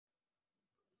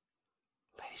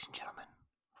Ladies and gentlemen,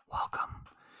 welcome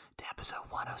to episode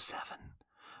 107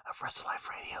 of Wrestle Life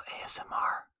Radio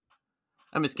ASMR.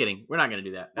 I'm just kidding. We're not going to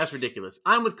do that. That's ridiculous.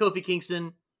 I'm with Kofi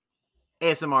Kingston.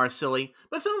 ASMR is silly,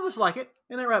 but some of us like it.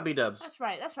 Isn't that right, B-dubs? That's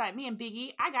right. Me and Big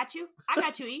E. I got you,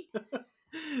 E.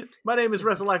 My name is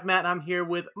Wrestle Life Matt, and I'm here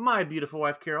with my beautiful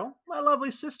wife, Carol, my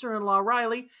lovely sister-in-law,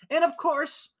 Riley, and of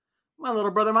course, my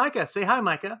little brother, Micah. Say hi,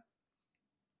 Micah.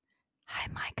 Hi,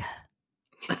 Micah.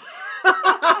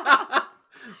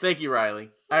 Thank you,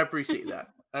 Riley. I appreciate that.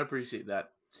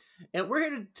 And we're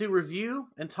here to review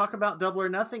and talk about Double or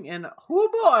Nothing. And oh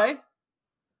boy,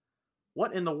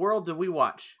 what in the world did we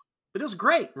watch? But it was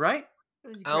great, right? It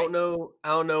was great. I don't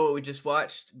know what we just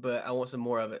watched, but I want some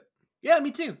more of it. Yeah, me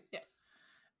too. Yes.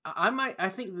 I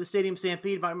think the Stadium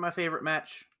Stampede might be my favorite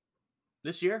match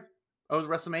this year. Oh, the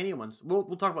WrestleMania ones.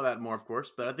 We'll talk about that more, of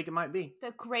course, but I think it might be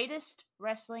The greatest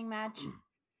wrestling match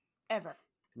ever.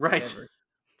 right.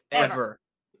 Ever.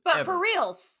 But Ever. for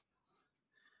reals.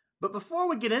 But before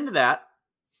we get into that,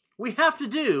 we have to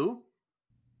do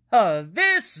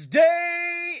This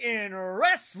day in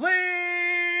wrestling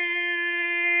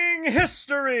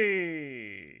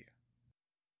history.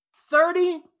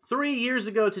 33 years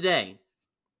ago today.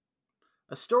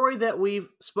 A story that we've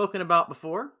spoken about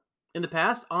before in the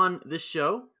past on this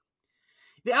show.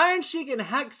 The Iron Sheik and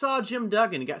Hacksaw Jim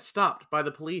Duggan got stopped by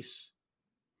the police.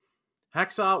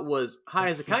 Hacksaw was high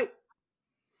as a kite,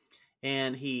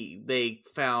 and they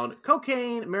found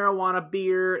cocaine, marijuana,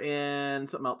 beer, and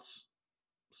something else,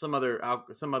 some other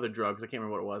drugs. I can't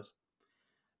remember what it was.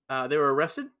 They were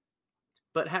arrested,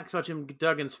 but Hacksaw Jim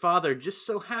Duggan's father just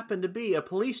so happened to be a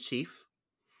police chief,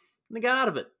 and they got out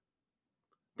of it.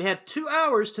 They had 2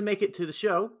 hours to make it to the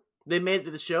show. They made it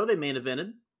to the show. They main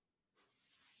evented.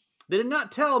 They did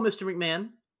not tell Mr.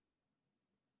 McMahon.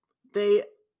 They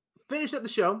finished up the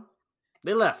show.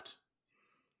 They left.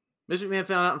 Mr. McMahon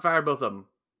found out and fired both of them.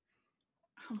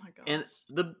 Oh my gosh. And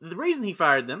the reason he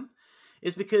fired them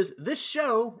is because this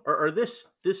show, or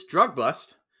this drug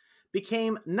bust,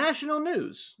 became national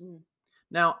news. Mm.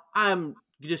 Now, I'm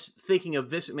just thinking of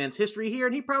Vince McMahon's history here,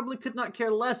 and he probably could not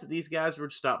care less that these guys were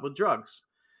stopped with drugs.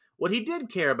 What he did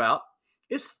care about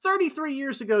is 33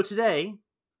 years ago today.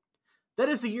 That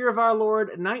is the year of our Lord,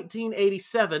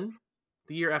 1987,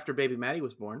 the year after Baby Maddie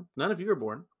was born. None of you were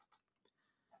born.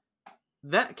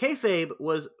 That kayfabe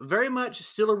was very much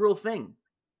still a real thing.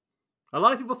 A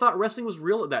lot of people thought wrestling was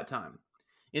real at that time.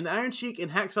 And the Iron Sheik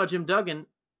and Hacksaw Jim Duggan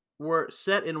were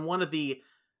set in one of the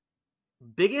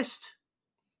biggest,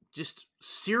 just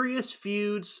serious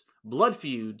feuds, blood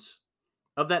feuds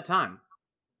of that time.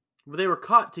 Where they were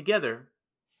caught together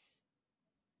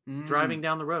driving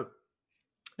down the road.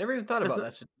 Never even thought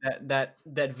about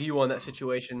that view on that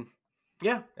situation.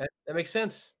 Yeah. That makes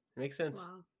sense. It makes sense.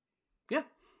 Wow. Yeah.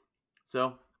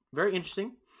 So, very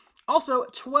interesting. Also,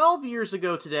 12 years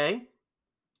ago today,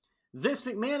 Vince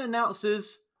McMahon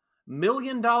announces $1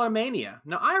 Million Mania.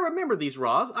 Now, I remember these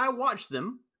Raws. I watched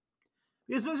them.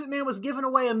 Because Vince McMahon was giving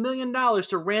away $1 million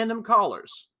to random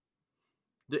callers.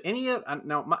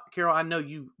 Carol, I know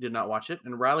you did not watch it.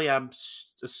 And Riley, I'm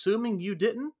assuming you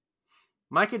didn't.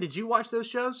 Micah, did you watch those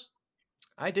shows?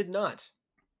 I did not.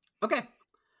 Okay.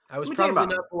 I was Let me tell you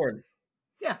probably about not born.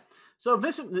 Yeah. So,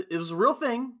 it was a real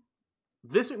thing.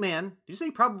 Vince McMahon, did you say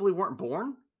you probably weren't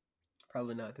born?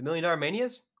 Probably not. The $1 Million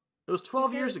Manias? It was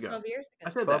 12 years ago. 12 years ago. I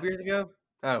said 12 that. years ago?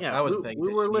 Oh, Yeah, I wasn't paying we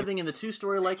were attention. living in the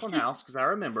 2-story Lakeland house, because I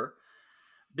remember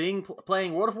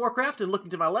playing World of Warcraft and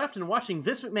looking to my left and watching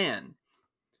Vince McMahon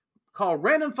call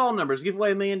random phone numbers, give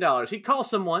away $1 million. He'd call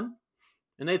someone,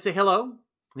 and they'd say, hello. And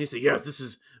he'd say, yes, this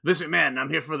is Vince McMahon, and I'm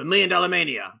here for the $1 Million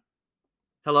Mania.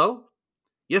 Hello?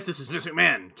 Yes, this is Vince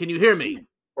McMahon. Can you hear me?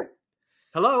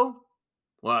 Hello?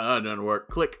 Well, that doesn't work.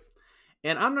 Click.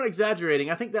 And I'm not exaggerating.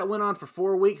 I think that went on for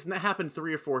 4 weeks, and that happened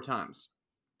 3 or 4 times.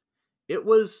 It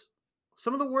was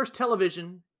some of the worst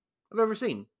television I've ever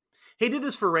seen. He did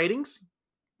this for ratings,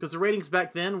 because the ratings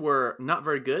back then were not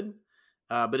very good.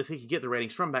 But if he could get the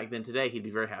ratings from back then today, he'd be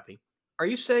very happy. Are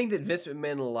you saying that Vince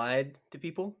McMahon lied to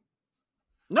people?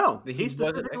 No, That he he wasn't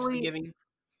specifically actually giving...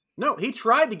 No, he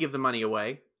tried to give the money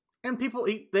away, and people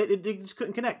they just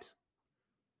couldn't connect.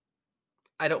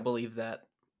 I don't believe that.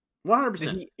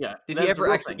 100%. Yeah. Did that's he a ever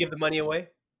real actually thing. give the money away?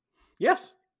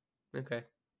 Yes. Okay.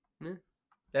 Yeah.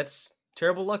 That's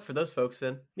terrible luck for those folks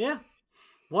then. Yeah.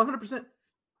 100%.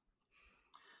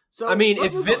 So I mean, let's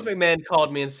if move Vince on. McMahon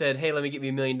called me and said, hey, let me give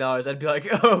you $1 million, I'd be like,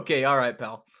 oh, okay, all right,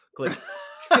 pal. Click.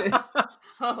 Okay.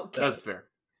 That's fair.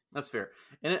 That's fair.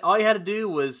 And all you had to do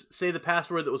was say the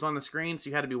password that was on the screen, so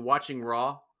you had to be watching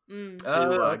Raw Mm. to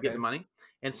Okay. get the money.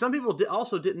 And some people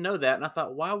also didn't know that, and I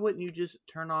thought, why wouldn't you just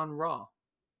turn on Raw?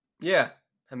 Yeah.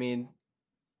 I mean,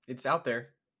 It's out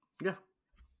there. Yeah.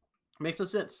 Makes no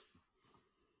sense.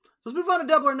 So let's move on to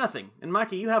Double or Nothing. And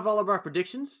Mikey, you have all of our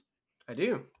predictions? I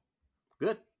do.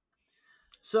 Good.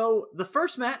 So the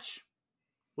first match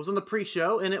was on the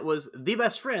pre-show, and it was The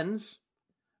Best Friends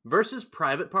versus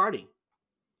Private Party.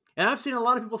 And I've seen a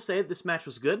lot of people say that this match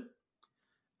was good.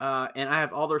 And I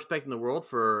have all the respect in the world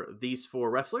for these four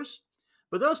wrestlers.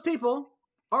 But those people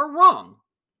are wrong.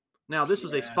 Now, this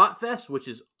was a spot fest, which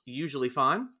is usually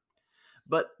fine.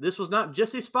 But this was not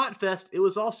just a spot fest, it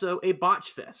was also a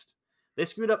botch fest. They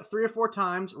screwed up 3 or 4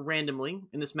 times randomly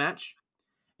in this match.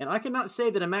 And I cannot say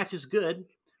that a match is good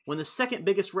when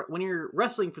when you're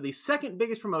wrestling for the second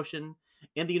biggest promotion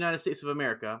in the United States of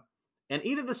America, and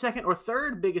either the second or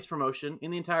third biggest promotion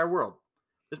in the entire world.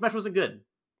 This match wasn't good.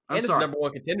 I'm sorry. It's a number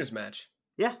 1 contenders match.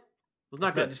 Yeah, it was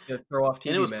not good. Just to throw off TV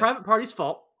and it was match. Private Party's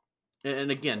fault.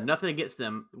 And again, nothing against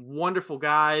them. Wonderful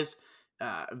guys,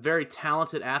 very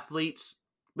talented athletes.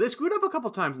 But they screwed up a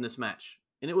couple times in this match,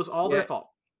 and it was all their fault.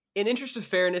 In interest of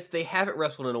fairness, they haven't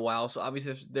wrestled in a while, so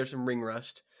obviously there's some ring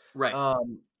rust. Right.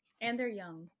 And they're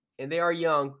young. And they are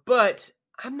young, but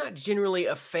I'm not generally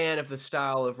a fan of the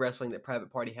style of wrestling that Private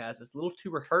Party has. It's a little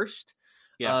too rehearsed.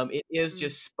 Yeah. It is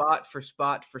just spot for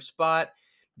spot for spot.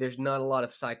 There's not a lot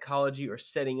of psychology or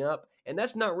setting up, and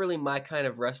that's not really my kind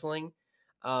of wrestling.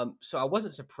 So I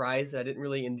wasn't surprised that I didn't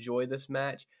really enjoy this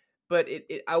match, but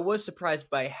I was surprised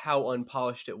by how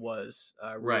unpolished it was,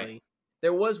 really. Right.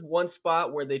 There was one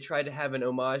spot where they tried to have an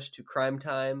homage to Crime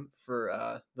Time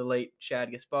for the late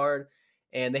Shad Gaspard,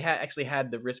 and they actually had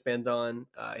the wristbands on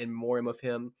in memoriam of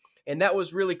him, and that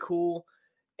was really cool.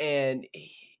 And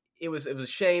it was a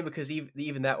shame because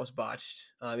even that was botched.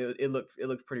 It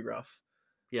looked pretty rough.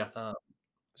 Yeah.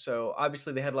 So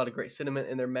obviously they had a lot of great sentiment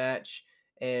in their match,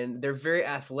 and they're very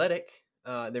athletic.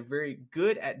 They're very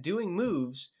good at doing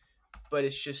moves, but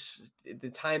it's just the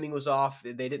timing was off.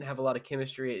 They didn't have a lot of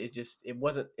chemistry. It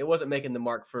wasn't making the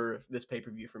mark for this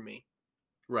pay-per-view for me.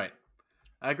 Right.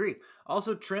 I agree.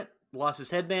 Also, Trent lost his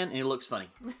headband, and he looks funny.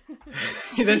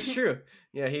 That's true.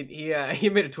 Yeah, he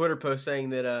made a Twitter post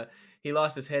saying that he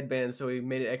lost his headband, so he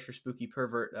made an extra spooky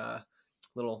pervert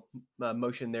little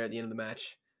motion there at the end of the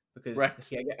match because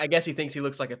I guess he thinks he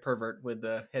looks like a pervert with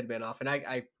the headband off, and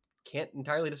I can't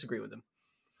entirely disagree with him.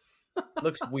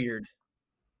 Looks weird.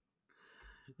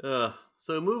 So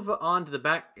we move on to the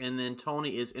back, and then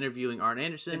Tony is interviewing Arn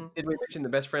Anderson. Did we mention the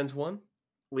Best Friends won?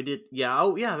 We did. Yeah.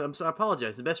 Oh, yeah. I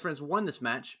apologize. The Best Friends won this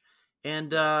match.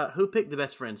 And who picked the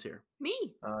Best Friends here? Me.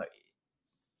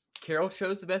 Carol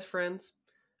chose the Best Friends.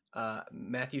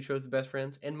 Matthew chose the Best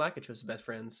Friends, and Micah chose the Best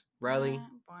Friends. Riley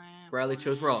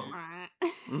chose wrong.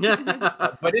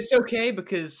 But it's okay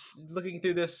because looking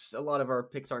through this, a lot of our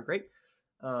picks aren't great.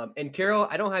 And Carol,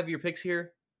 I don't have your picks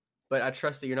here, but I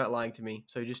trust that you're not lying to me.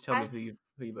 So just tell me who you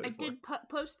voted for. I did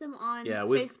post them on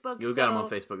Facebook. You got them on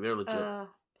Facebook. They're legit.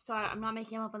 So I'm not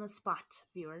making them up on the spot,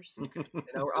 viewers. And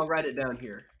I'll write it down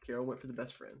here. Carol went for the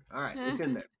Best Friend. All right, it's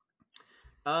in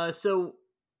there. So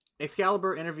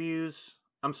Excalibur interviews.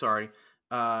 I'm sorry.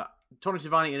 Tony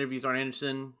Schiavone interviews Arn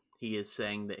Anderson. He is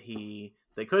saying that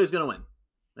Cody's going to win.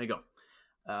 There you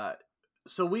go.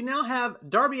 So we now have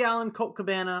Darby Allin, Colt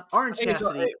Cabana, Orange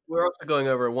Cassidy. So, we're also going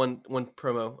over one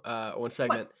promo, one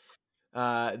segment.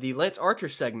 The Lance Archer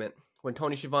segment when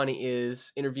Tony Schiavone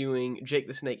is interviewing Jake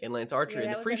the Snake and Lance Archer in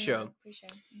the pre-show.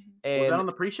 And was that on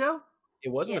the pre-show? It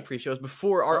wasn't the pre-show. It was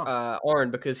before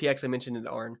Arn because he actually mentioned it to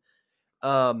Arn.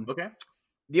 Okay.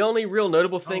 The only real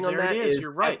notable thing on that is you're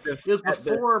right. It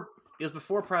was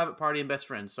before Private Party and Best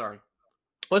Friends. Sorry.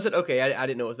 Was it? Okay, I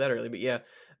didn't know it was that early, but yeah.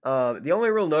 The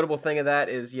only real notable thing of that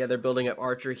is, they're building up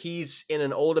Archer. He's in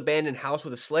an old abandoned house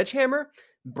with a sledgehammer,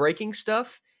 breaking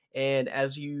stuff. And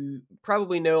as you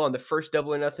probably know, on the first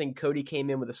Double or Nothing, Cody came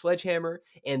in with a sledgehammer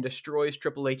and destroys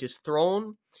Triple H's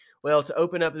throne. Well, to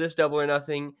open up this Double or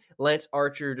Nothing, Lance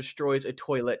Archer destroys a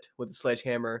toilet with a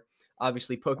sledgehammer,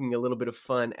 obviously poking a little bit of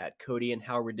fun at Cody and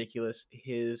how ridiculous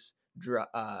his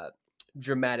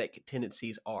dramatic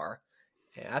tendencies are.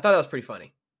 And I thought that was pretty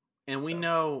funny. And we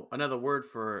know another word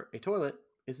for a toilet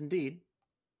is indeed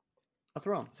a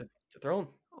throne. It's a throne.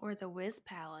 Or the Wiz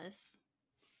Palace.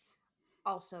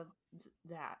 Also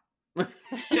that.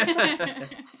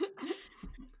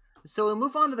 So we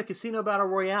move on to the Casino Battle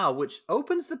Royale, which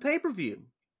opens the pay-per-view.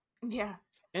 Yeah.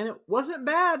 And it wasn't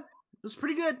bad. It was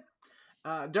pretty good.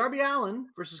 Darby Allin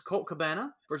versus Colt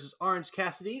Cabana versus Orange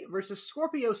Cassidy versus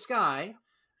Scorpio Sky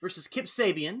versus Kip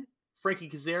Sabian, Frankie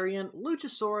Kazarian,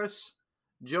 Luchasaurus,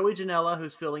 Joey Janela,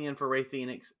 who's filling in for Rey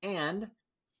Fenix, and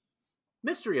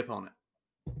mystery opponent.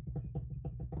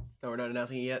 No, we're not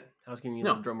announcing it yet. I was giving you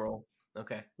No. a drum roll.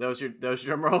 Okay. That was your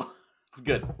drum roll. It's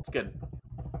good. It's good.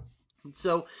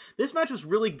 So this match was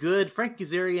really good. Frank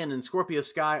Kazarian and Scorpio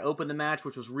Sky opened the match,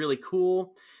 which was really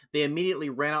cool. They immediately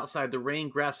ran outside the ring,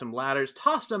 grabbed some ladders,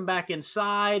 tossed them back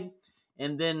inside,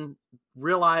 and then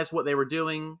realized what they were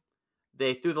doing.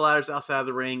 They threw the ladders outside of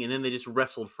the ring, and then they just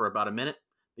wrestled for about a minute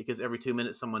because every 2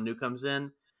 minutes someone new comes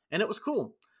in, and it was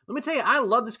cool. Let me tell you, I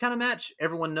love this kind of match.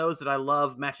 Everyone knows that I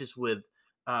love matches with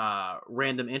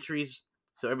random entries.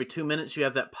 So every 2 minutes you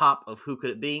have that pop of who could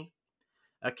it be.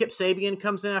 Kip Sabian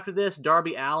comes in after this.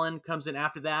 Darby Allin comes in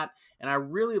after that. And I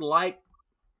really like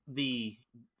the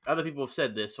other people have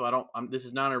said this, so this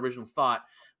is not an original thought,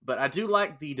 but I do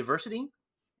like the diversity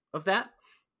of that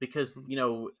because,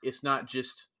 it's not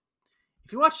just,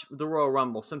 if you watch the Royal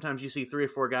Rumble, sometimes you see 3 or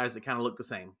 4 guys that kind of look the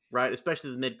same, right?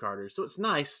 Especially the mid-carders. So it's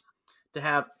nice to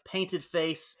have painted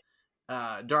face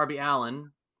Darby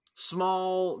Allin,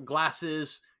 small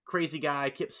glasses, crazy guy,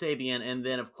 Kip Sabian, and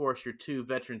then, of course, your 2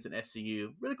 veterans in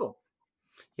SCU. Really cool.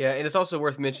 Yeah, and it's also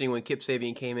worth mentioning when Kip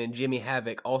Sabian came in, Jimmy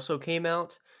Havoc also came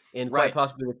out in quite Right.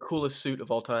 possibly the coolest suit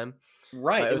of all time.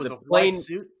 Right. It was a plain white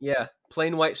suit. Yeah,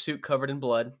 plain white suit covered in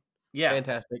blood. Yeah.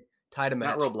 Fantastic. Tied a match.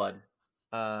 Not real blood.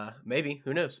 Maybe.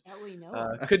 Who knows? That we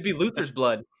know. Could be Luther's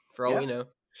blood, for all Yeah. we know.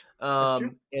 That's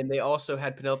true. And they also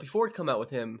had Penelope Ford come out with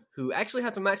him, who actually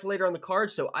has a match later on the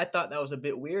card, so I thought that was a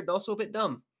bit weird and also a bit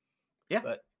dumb. Yeah.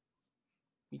 But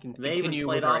you can They continue even with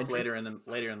played our off entry. later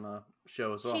in the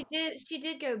show as well. She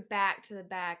did go back to the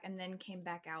back and then came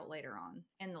back out later on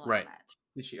in the ladder Right. match.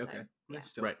 Did she? So, Okay. yeah.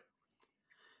 Still. Right.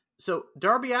 So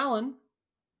Darby Allin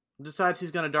decides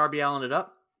he's going to Darby Allin it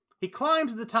up. He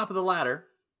climbs to the top of the ladder,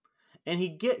 and he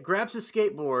grabs his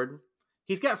skateboard.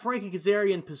 He's got Frankie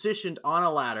Kazarian positioned on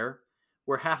a ladder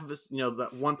where half of his, that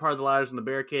one part of the ladder's in the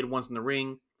barricade, one's in the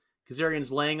ring.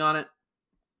 Kazarian's laying on it.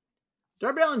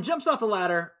 Darby Allin jumps off the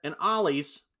ladder and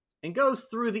ollies and goes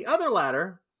through the other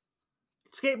ladder.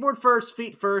 Skateboard first,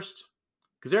 feet first.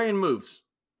 Kazarian moves.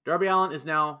 Darby Allin is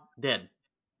now dead.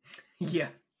 Yeah.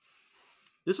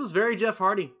 This was very Jeff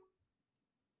Hardy.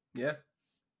 Yeah.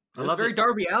 I It was love very it.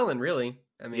 Darby Allin, really.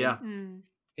 I mean, Yeah.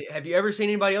 Have you ever seen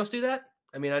anybody else do that?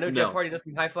 I mean, I know Jeff No. Hardy does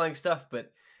some high flying stuff,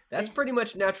 but that's pretty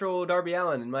much natural Darby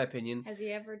Allin, in my opinion. Has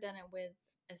he ever done it with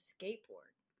a skateboard?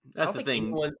 I That's don't the think thing.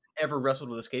 anyone ever wrestled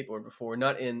with a skateboard before,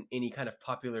 not in any kind of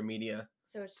popular media.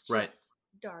 So it's just Right.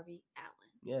 Darby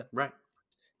Allin. Yeah. Right.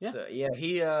 Yeah. So yeah,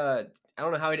 he I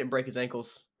don't know how he didn't break his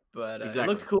ankles, but Exactly. it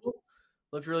looked cool.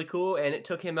 Looked really cool, and it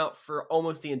took him out for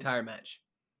almost the entire match.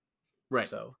 Right.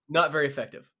 So not very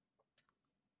effective.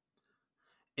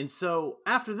 And so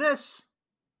after this,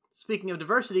 speaking of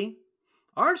diversity,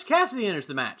 Orange Cassidy enters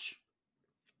the match.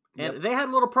 And Yep. they had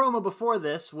a little promo before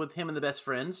this with him and the Best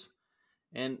Friends.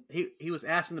 And he was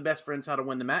asking the Best Friends how to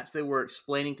win the match. They were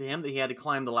explaining to him that he had to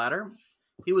climb the ladder.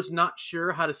 He was not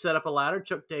sure how to set up a ladder.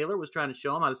 Chuck Taylor was trying to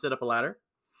show him how to set up a ladder.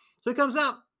 So he comes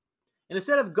out. And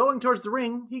instead of going towards the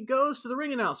ring, he goes to the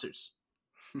ring announcers.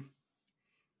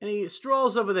 And he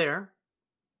strolls over there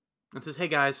and says, "Hey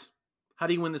guys, how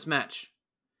do you win this match?"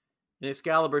 And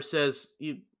Excalibur says,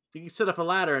 you can set up a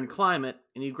ladder and climb it,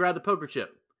 and you grab the poker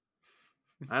chip.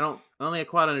 I don't think I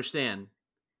quite understand.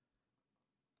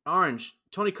 Orange,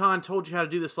 Tony Khan told you how to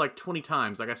do this like 20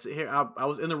 times. Like I said here, I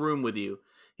was in the room with you.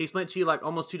 He explained it to you like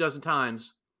almost 24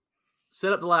 times.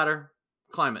 Set up the ladder,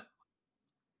 climb it.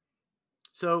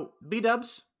 So,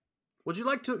 B-Dubs, would you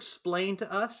like to explain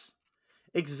to us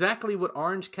exactly what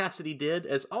Orange Cassidy did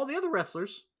as all the other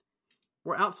wrestlers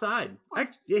were outside?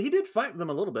 Yeah, he did fight them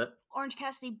a little bit. Orange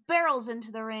Cassidy barrels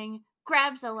into the ring,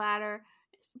 grabs a ladder,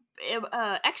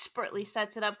 expertly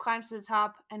sets it up, climbs to the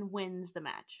top, and wins the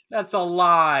match. That's a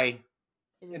lie.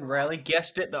 It is And a Riley lie.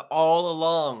 guessed it all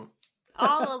along.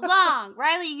 All along.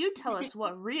 Riley, you tell us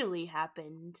what really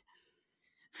happened.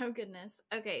 Oh goodness.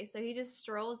 Okay, so he just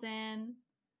strolls in,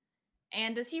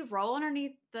 and does he roll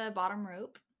underneath the bottom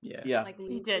rope? Yeah. Yeah. Like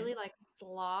He did. literally like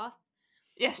sloth.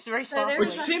 Yes, very So sloppily.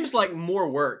 Which there's seems like more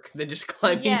work than just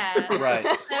climbing Yeah. through. Right.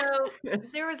 So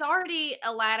there was already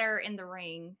a ladder in the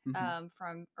ring Mhm.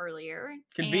 from earlier.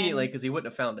 Conveniently, and- because he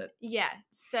wouldn't have found it. yeah,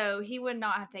 so he would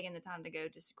not have taken the time to go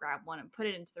just grab one and put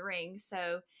it into the ring.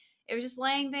 So it was just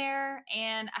laying there,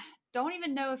 and I don't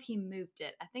even know if he moved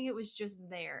it. I think it was just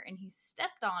there, and he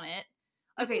stepped on it.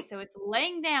 Okay, so it's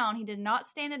laying down. He did not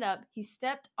stand it up. He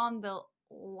stepped on the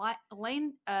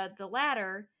the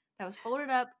ladder that was folded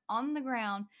up on the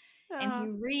ground, and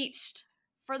he reached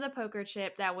for the poker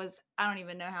chip that was, I don't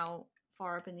even know how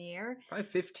far up in the air. Probably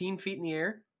 15 feet in the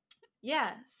air.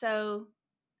 Yeah, so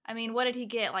I mean, what did he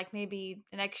get? Like maybe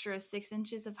an extra 6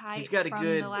 inches of height got a from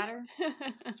good- the ladder?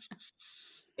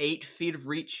 8 feet of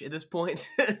reach at this point.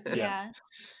 Yeah.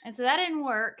 And so that didn't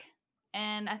work.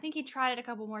 And I think he tried it a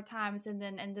couple more times and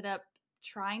then ended up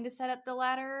trying to set up the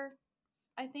ladder,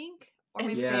 I think. Or And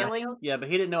maybe Yeah. somebody failing. else. Yeah, but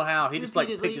he didn't know how. He just like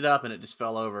picked Repeatedly. it up and it just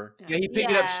fell over. Yeah, he picked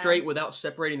it up Yeah. straight without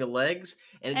separating the legs,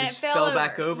 and it And it just fell fell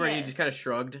back over, over, and he just kind of yes.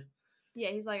 shrugged. Yeah,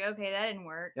 he's like, okay, that didn't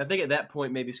work. And I think at that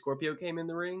point, maybe Scorpio came in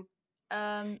the ring.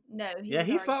 No. Yeah, was he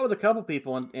already- fought with a couple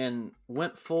people and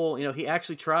went full. You know, he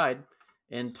actually tried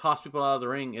and tossed people out of the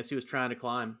ring as he was trying to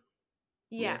climb.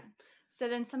 Yeah. Yeah. So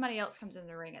then somebody else comes in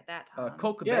the ring at that time.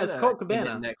 Colt Cabana. Yeah, it's Colt came in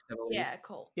Cabana. next, I believe. Yeah,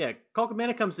 Colt. Yeah, Colt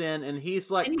Cabana comes in and he's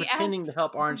like And he pretending asks- to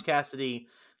help Orange Cassidy.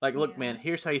 Like, look, Yeah. man,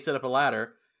 here's how you set up a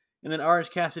ladder. And then Orange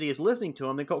Cassidy is listening to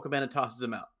him. Then Colt Cabana tosses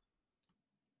him out.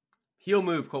 Heel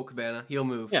move, Colt Cabana. Heel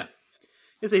move. Yeah.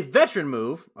 It's a veteran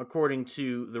move, according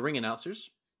to the ring announcers.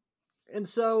 And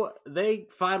so they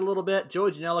fight a little bit.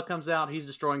 Joey Janela comes out. He's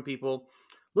destroying people.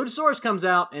 Luchasaurus comes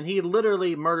out and he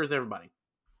literally murders everybody.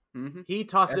 Mm-hmm. He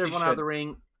tosses As he everyone out of should. the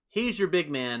ring. He's your big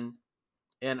man.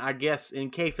 And I guess in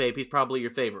kayfabe, he's probably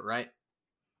your favorite, right?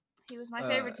 He was my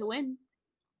favorite to win.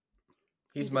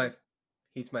 He's my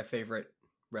favorite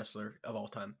wrestler of all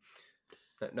time.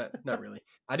 Not really.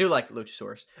 I do like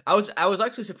Luchasaurus. I was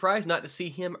actually surprised not to see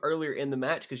him earlier in the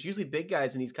match, because usually big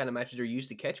guys in these kind of matches are used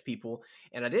to catch people,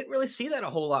 and I didn't really see that a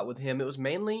whole lot with him. It was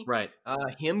mainly Right.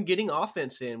 him getting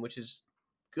offense in, which is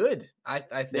good. I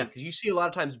think, Yeah. because you see a lot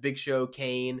of times Big Show,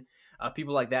 Kane,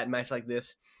 people like that in matches like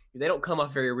this, they don't come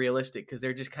off very realistic because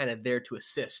they're just kind of there to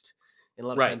assist, and a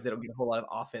lot of Right. times they don't get a whole lot of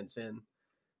offense in.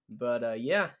 But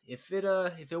yeah, if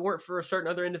it weren't for a certain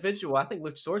other individual, I think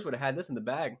Luchasaurus would have had this in the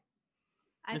bag.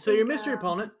 I And so your think, mystery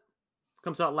opponent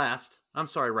comes out last. I'm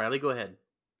sorry, Riley. Go ahead.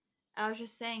 I was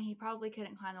just saying he probably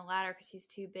couldn't climb the ladder because he's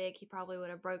too big. He probably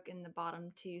would have broken the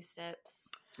bottom 2 steps.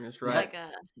 That's right. Like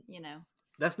a, you know.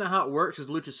 That's not how it works, because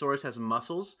Luchasaurus has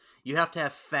muscles. You have to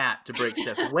have fat to break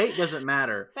steps. Weight doesn't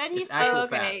matter. But he's It's actual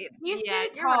too- okay. He's yeah,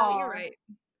 too you're right. tall. You're right.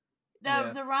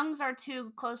 Yeah. The rungs are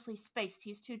too closely spaced.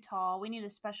 He's too tall. We need a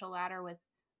special ladder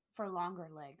for longer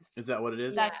legs. Is that what it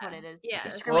is? Yeah. That's what it is. Yeah.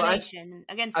 Discrimination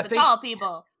against I the think- tall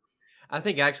people. I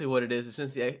think actually what it is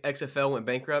since the XFL went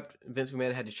bankrupt, Vince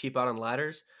McMahon had to cheap out on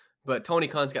ladders. But Tony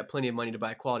Khan's got plenty of money to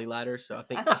buy quality ladders, so I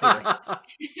think That's they're, right.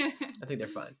 I think they're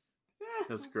fine.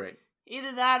 That's great.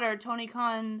 Either that or Tony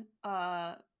Khan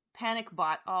panic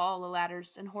bought all the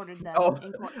ladders and hoarded them Oh, in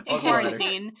all the ladders.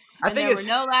 quarantine. I And think there it's were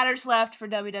no ladders left for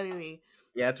WWE.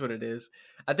 Yeah, that's what it is.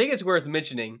 I think it's worth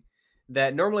mentioning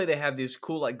that normally they have these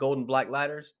cool like gold and black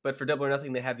ladders, but for Double or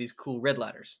Nothing they have these cool red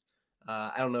ladders.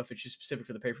 I don't know if it's just specific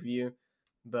for the pay per view,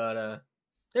 but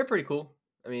they're pretty cool.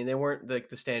 I mean, they weren't like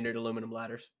the standard aluminum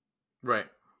ladders. Right.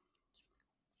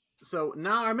 So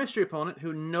now our mystery opponent,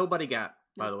 who nobody got,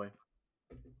 by the way.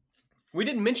 We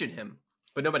didn't mention him,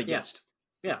 but nobody Yeah. guessed.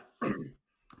 Yeah.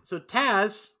 So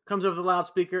Taz comes over the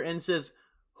loudspeaker and says,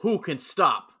 "Who can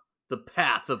stop the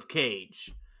path of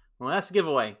Cage?" Well, that's the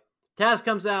giveaway. Taz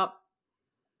comes out,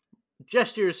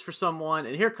 gestures for someone,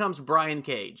 and here comes Brian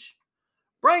Cage.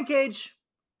 Brian Cage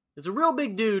is a real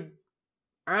big dude.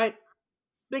 All right?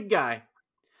 Big guy.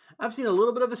 I've seen a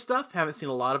little bit of his stuff, haven't seen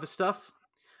a lot of his stuff.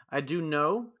 I do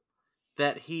know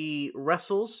that he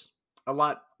wrestles a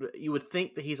lot. You would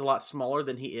think that he's a lot smaller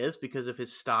than he is because of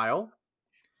his style.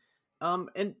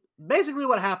 And basically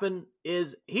what happened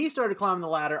is he started climbing the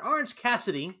ladder. Orange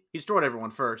Cassidy, he destroyed everyone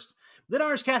first. Then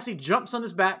Orange Cassidy jumps on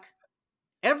his back.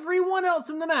 Everyone else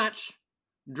in the match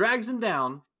drags him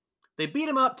down. They beat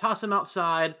him up, toss him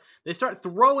outside. They start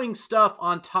throwing stuff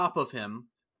on top of him.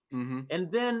 Mm-hmm.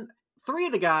 And then 3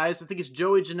 of the guys, I think it's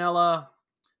Joey Janela,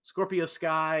 Scorpio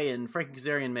Sky, and Frankie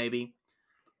Kazarian maybe.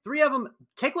 3 of them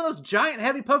take one of those giant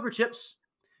heavy poker chips,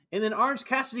 and then Orange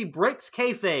Cassidy breaks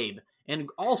kayfabe and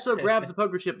also grabs the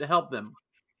poker chip to help them.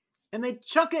 And they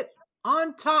chuck it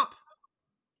on top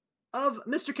of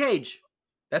Mr. Cage.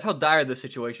 That's how dire the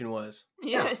situation was.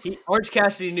 Yes. Orange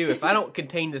Cassidy knew, if I don't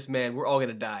contain this man, we're all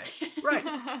gonna die. Right.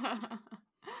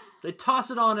 They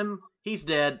toss it on him. He's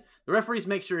dead. The referees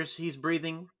make sure he's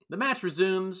breathing. The match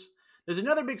resumes. There's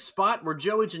another big spot where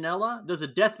Joey Janela does a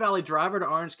Death Valley driver to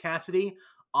Orange Cassidy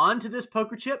onto this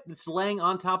poker chip that's laying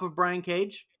on top of Brian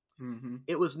Cage. Mm-hmm.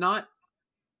 It was not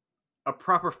a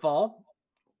proper fall.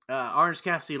 Orange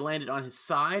Cassidy landed on his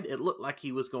side. It looked like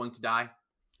he was going to die.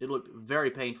 It looked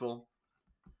very painful.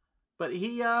 But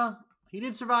he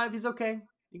did survive. He's okay.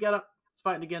 He got up. He's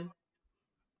fighting again.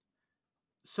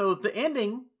 So the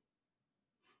ending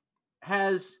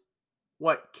has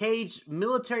Cage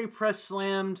military press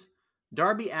slammed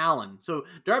Darby Allin. So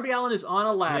Darby Allin is on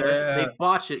a ladder. Yeah. They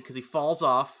botch it because he falls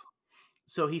off.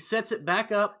 So he sets it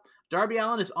back up. Darby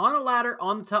Allin is on a ladder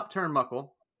on the top turnbuckle.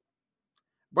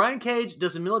 Brian Cage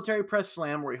does a military press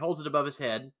slam where he holds it above his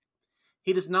head.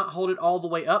 He does not hold it all the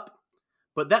way up,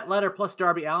 but that ladder plus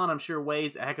Darby Allin, I'm sure,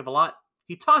 weighs a heck of a lot.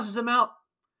 He tosses him out.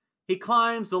 He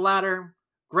climbs the ladder,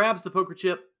 grabs the poker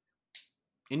chip,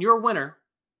 and your winner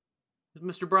is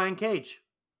Mr. Brian Cage.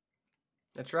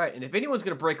 That's right. And if anyone's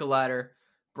going to break a ladder,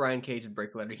 Brian Cage would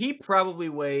break a ladder. He probably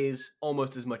weighs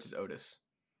almost as much as Otis.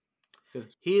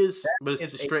 He is, but it's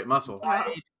is a straight muscle.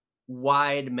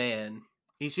 Wide man.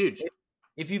 He's huge.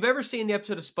 If you've ever seen the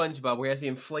episode of SpongeBob where he has the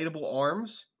inflatable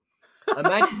arms,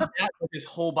 imagine that with his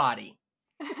whole body.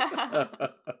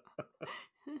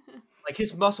 Like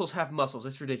his muscles have muscles.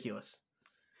 It's ridiculous.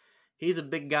 He's a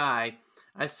big guy.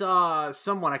 I saw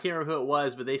someone, I can't remember who it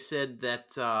was, but they said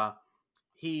that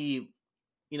he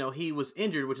was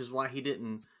injured, which is why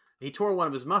he tore one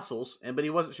of his muscles, but he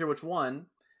wasn't sure which one,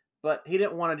 but he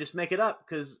didn't want to just make it up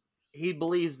because he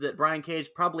believes that Brian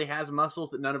Cage probably has muscles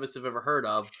that none of us have ever heard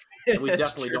of, and we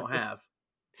definitely true. don't have.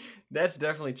 That's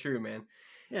definitely true, man.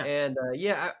 Yeah. And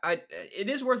it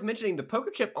is worth mentioning the poker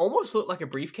chip almost looked like a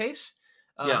briefcase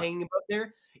hanging up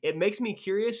there. It makes me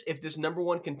curious if this number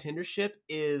one contendership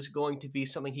is going to be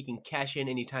something he can cash in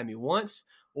anytime he wants,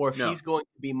 or if he's going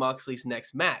to be Moxley's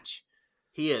next match.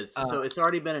 He is. So it's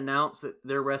already been announced that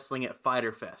they're wrestling at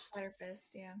Fyter Fest. Fyter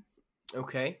Fest, yeah.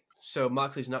 Okay. So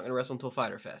Moxley's not going to wrestle until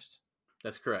Fyter Fest.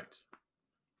 That's correct.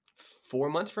 4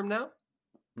 months from now?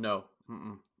 No.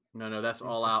 Mm-mm. No, that's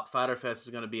all out. Fyter Fest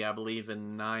is going to be, I believe,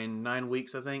 in 9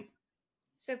 weeks, I think.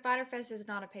 So Fyter Fest is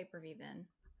not a pay-per-view then?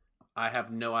 I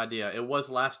have no idea. It was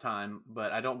last time,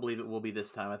 but I don't believe it will be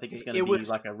this time. I think it's going to be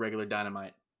like a regular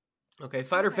Dynamite. Okay,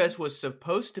 Fyter Fest was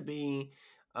supposed to be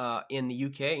in the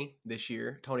UK this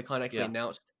year. Tony Khan actually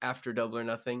announced after Double or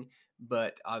Nothing,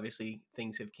 but obviously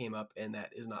things have came up and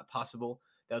that is not possible.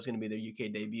 That was going to be their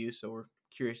UK debut, so we're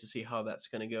curious to see how that's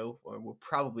going to go. Or we'll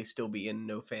probably still be in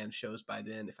no fan shows by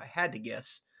then, if I had to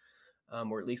guess,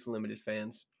 or at least limited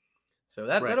fans. So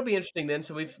that'll be interesting then.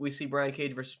 So we see Brian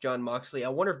Cage versus Jon Moxley. I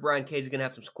wonder if Brian Cage is going to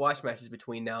have some squash matches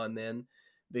between now and then,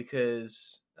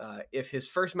 because if his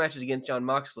first match is against Jon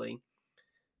Moxley,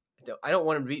 I don't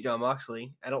want him to beat Jon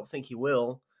Moxley. I don't think he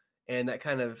will, and that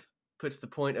kind of puts the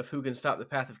point of who can stop the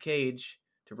path of Cage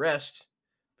to rest,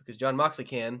 because Jon Moxley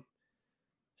can.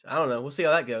 So I don't know. We'll see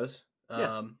how that goes.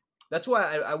 Yeah. That's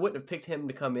why I wouldn't have picked him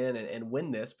to come in and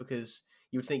win this, because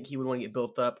you would think he would want to get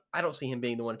built up. I don't see him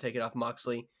being the one to take it off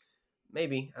Moxley.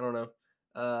 Maybe. I don't know.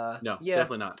 No,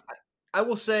 definitely not. I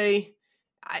will say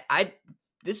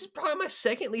this is probably my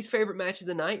second least favorite match of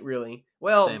the night, really.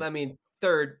 Well, Same. I mean,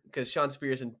 third, because Shawn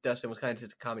Spears and Dustin was kind of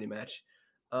just a comedy match.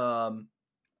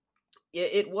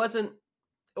 It wasn't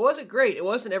great. It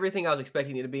wasn't everything I was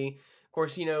expecting it to be. Of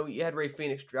course, you had Rey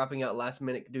Fenix dropping out last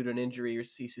minute due to an injury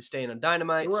he sustained on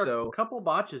Dynamite. There were so a couple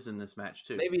botches in this match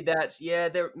too. Maybe that's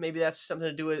something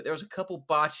to do with it. There was a couple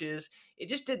botches. It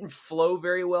just didn't flow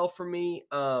very well for me.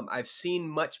 I've seen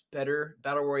much better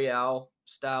Battle Royale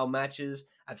style matches.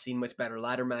 I've seen much better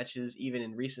ladder matches, even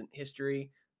in recent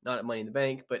history. Not at Money in the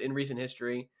Bank, but in recent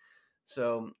history.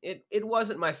 So it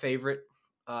wasn't my favorite.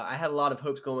 I had a lot of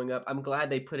hopes going up. I'm glad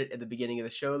they put it at the beginning of the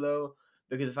show, though,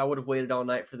 because if I would have waited all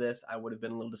night for this, I would have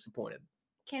been a little disappointed.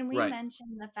 Can we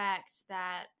mention the fact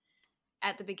that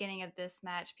at the beginning of this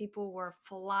match, people were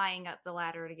flying up the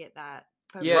ladder to get that?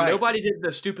 Yeah, nobody did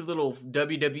the stupid little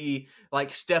WWE,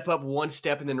 like, step up one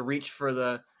step and then reach for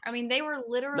the... I mean, they were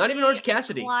literally not even Orange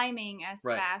Cassidy climbing as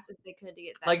fast as they could to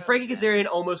get that. Like, Frankie Kazarian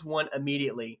almost won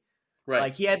immediately. Right.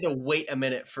 Like, he had to wait a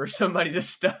minute for somebody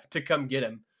to come get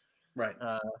him. Right.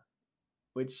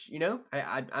 Which,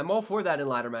 I'm all for that in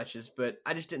ladder matches, but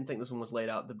I just didn't think this one was laid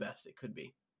out the best it could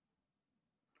be.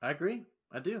 I agree.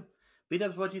 I do.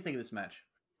 B-Dubs, what do you think of this match?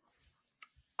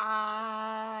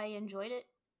 I enjoyed it.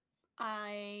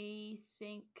 I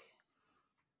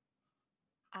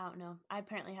don't know. I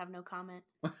apparently have no comment.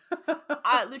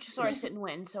 Luchasaurus didn't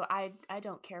win, so I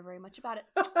don't care very much about it.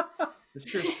 It's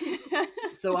true.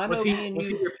 So I know was he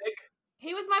your pick?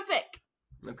 He was my pick.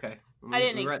 Okay. I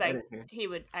didn't expect he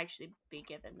would actually be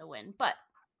given the win, but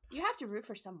you have to root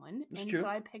for someone, so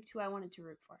I picked who I wanted to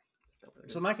root for.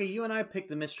 So, Micah, you and I picked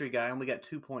the mystery guy, and we got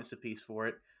 2 points apiece for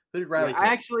it. Who did Riley pick?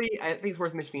 I think it's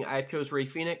worth mentioning, I chose Rey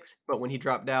Fenix, but when he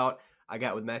dropped out, I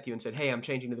got with Matthew and said, hey, I'm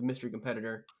changing to the mystery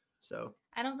competitor. So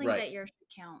I don't think that yours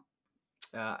should count.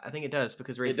 I think it does,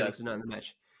 because Rey Fenix is not in the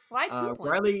match. Why 2 points?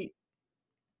 Riley...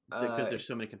 because there's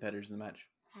so many competitors in the match.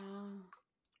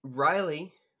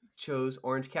 Riley chose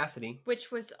Orange Cassidy,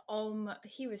 which was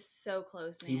he was so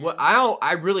close, man.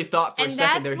 I really thought for a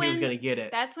second there he was going to get it.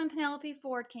 That's when Penelope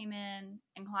Ford came in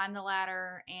and climbed the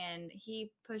ladder, and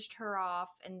he pushed her off,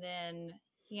 and then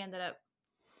he ended up,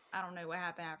 I don't know what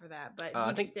happened after that, but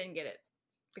he just didn't get it.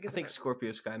 I think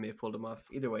Scorpio Sky may have pulled him off.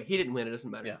 Either way, he didn't win. It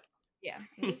doesn't matter. Yeah. Yeah,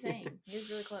 I'm just saying. He was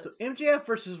really close. So MJF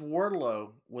versus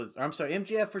Wardlow was. I'm sorry,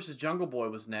 MJF versus Jungle Boy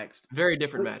was next. Very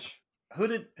different match. Who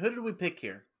did we pick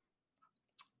here?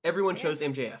 Everyone MJF? chose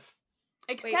MJF. Wait,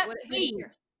 Except what did me.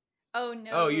 hear? Oh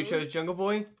no. Oh, you chose Jungle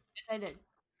Boy? Yes, I did.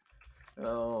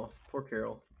 Oh, poor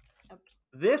Carol.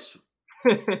 This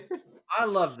I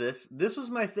love this. This was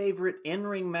my favorite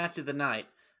in-ring match of the night.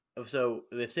 So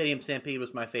the Stadium Stampede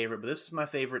was my favorite, but this was my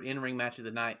favorite in-ring match of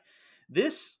the night.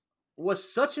 This was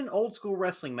such an old school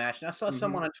wrestling match, and I saw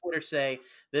someone on Twitter say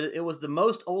that it was the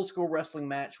most old school wrestling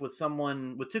match with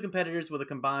two competitors with a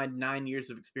combined 9 years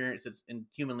of experience that's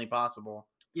humanly possible.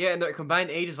 Yeah, and their combined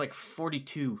age is like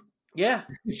 42. Yeah,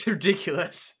 It's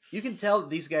ridiculous. you can tell that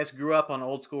these guys grew up on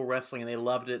old school wrestling and they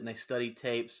loved it and they studied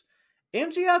tapes.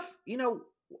 MJF,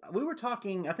 we were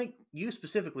talking, I think you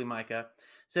specifically, Micah,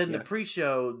 said in the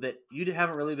pre-show that you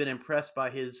haven't really been impressed by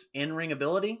his in-ring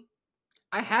ability.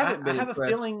 I haven't been I have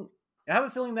impressed. I have a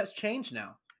feeling that's changed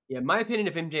now. Yeah, my opinion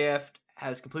of MJF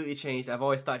has completely changed. I've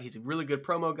always thought he's a really good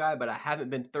promo guy, but I haven't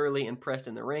been thoroughly impressed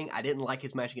in the ring. I didn't like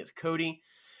his match against Cody.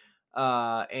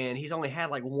 And he's only had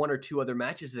like one or two other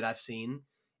matches that I've seen,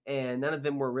 and none of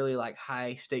them were really like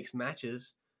high stakes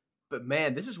matches. But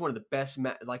man, this is one of the best,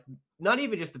 not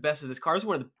even just the best of this card. It's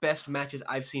one of the best matches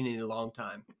I've seen in a long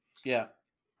time. Yeah.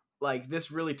 Like, this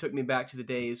really took me back to the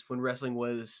days when wrestling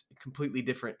was a completely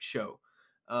different show.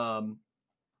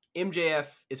 MJF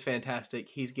is fantastic.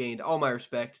 He's gained all my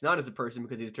respect, not as a person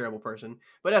because he's a terrible person,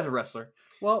 but as a wrestler.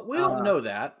 Well, we don't know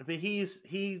that, but he is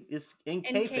in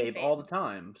kayfabe kayfabe. all the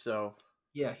time. So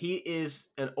Yeah, he is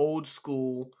an old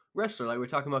school wrestler. Like we're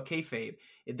talking about kayfabe.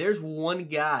 If there's one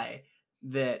guy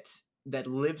that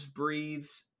lives,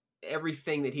 breathes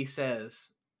everything that he says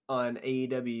on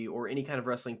AEW or any kind of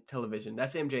wrestling television,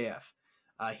 that's MJF.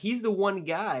 He's the one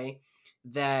guy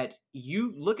that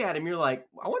you look at him, you're like,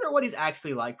 I wonder what he's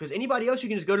actually like. Because anybody else, you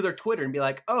can just go to their Twitter and be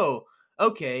like, oh,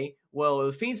 okay, well,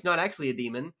 the Fiend's not actually a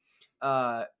demon.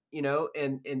 And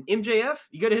MJF,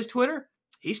 you go to his Twitter,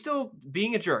 he's still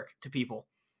being a jerk to people.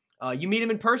 You meet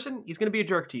him in person, he's going to be a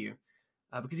jerk to you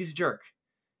because he's a jerk.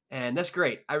 And that's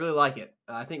great. I really like it.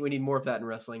 I think we need more of that in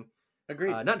wrestling.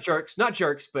 agreed. Not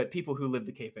jerks, but people who live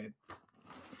the kayfabe.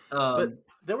 But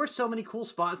there were so many cool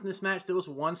spots in this match. There was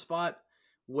one spot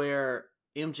where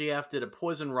MJF did a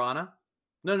Poison Rana.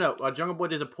 Jungle Boy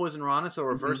did a Poison Rana, so a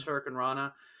reverse Hurricane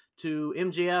Rana to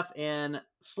MJF and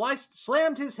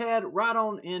slammed his head right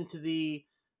on into the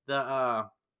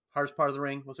hardest part of the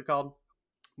ring. What's it called?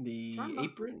 The Turnbuckle.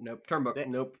 apron? Nope.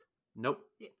 Turnbuckle. Nope.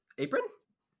 Apron?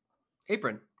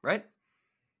 Apron, right?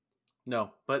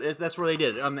 No, but that's where they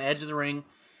did it on the edge of the ring.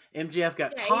 MJF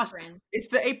got Yeah, tossed. apron. It's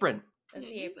the apron. That's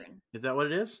the apron. Is that what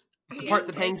it is? The Yes, part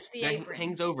that it's the apron.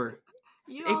 hangs over.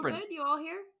 You It's all apron. good? You all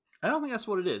here? I don't think that's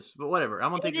what it is, but whatever.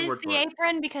 I'm gonna take It your is word for the it.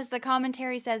 apron because the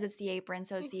commentary says it's the apron,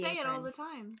 so it's We the say it all apron. the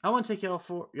time. I want to take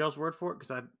y'all's word for it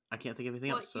because I can't think of anything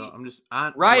Well, else. So you- I'm just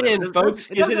Right in, whatever. folks.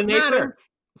 It Is it doesn't an apron? matter.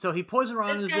 So he poison This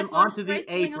runs guy's him watched onto the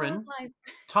wrestling all his apron,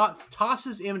 life.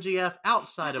 tosses MJF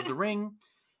outside of the ring,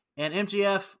 and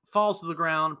MJF falls to the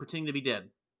ground, pretending to be dead.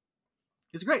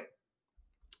 It's great.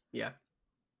 Yeah.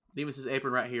 It even says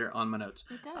apron right here on my notes.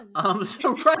 It does.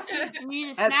 So right You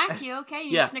need a at- snack? You okay? You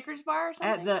need yeah. a Snickers bar or at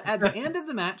something? the end of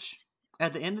the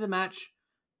match,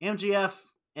 MJF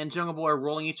and Jungle Boy are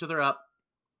rolling each other up,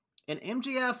 and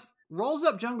MJF rolls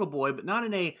up Jungle Boy, but not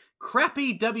in a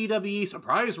crappy WWE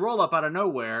surprise roll up out of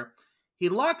nowhere. He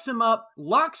locks him up,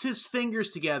 locks his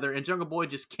fingers together, and Jungle Boy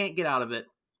just can't get out of it.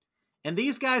 And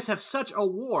these guys have such a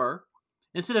war.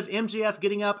 Instead of MJF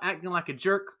getting up, acting like a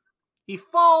jerk, he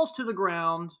falls to the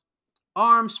ground,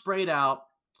 arms splayed out,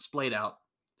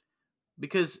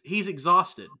 because he's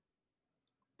exhausted.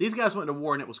 These guys went to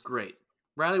war, and it was great.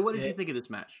 Riley, what did you think of this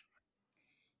match?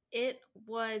 It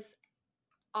was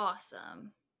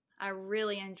awesome. I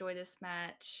really enjoyed this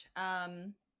match.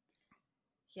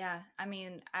 Yeah, I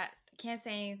mean, I can't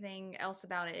say anything else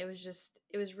about it. It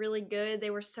was really good. They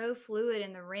were so fluid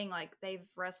in the ring, like they've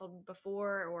wrestled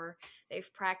before or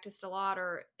they've practiced a lot,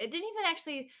 or it didn't even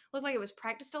actually look like it was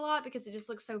practiced a lot because it just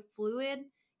looked so fluid.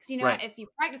 Because, Right. if you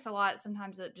practice a lot,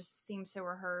 sometimes it just seems so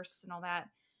rehearsed and all that.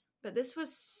 But this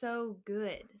was so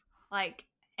good. Like,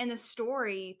 and the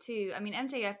story, too. I mean,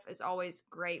 MJF is always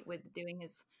great with doing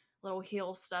his little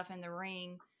heel stuff in the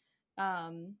ring.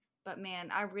 But man,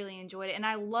 I really enjoyed it. And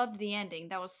I loved the ending.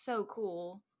 That was so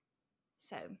cool.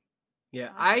 So, Yeah,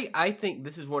 I think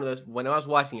this is one of those, when I was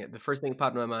watching it, the first thing that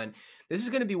popped in my mind, this is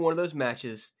going to be one of those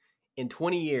matches in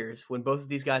 20 years when both of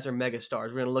these guys are megastars.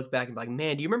 We're going to look back and be like,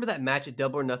 man, do you remember that match at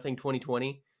Double or Nothing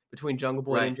 2020 between Jungle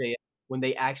Boy and MJF when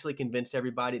they actually convinced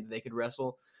everybody that they could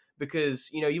wrestle? because,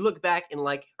 you know, you look back in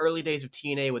like early days of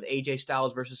TNA with AJ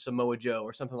Styles versus Samoa Joe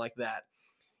or something like that,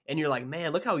 and you're like,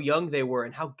 man, look how young they were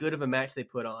and how good of a match they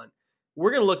put on.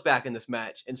 We're going to look back in this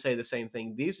match and say the same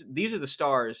thing. These are the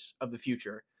stars of the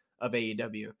future of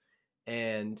AEW.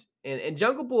 And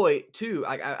Jungle Boy too.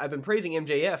 I've been praising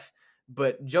MJF,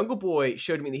 but Jungle Boy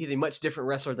showed me that he's a much different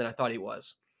wrestler than I thought he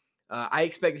was. I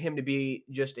expected him to be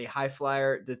just a high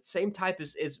flyer, the same type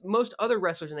as most other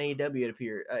wrestlers in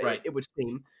AEW. It would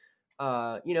seem,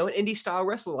 you know, an indie style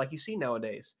wrestler like you see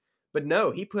nowadays. But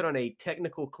no, he put on a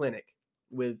technical clinic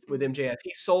with MJF.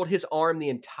 He sold his arm the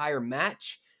entire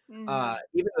match. Even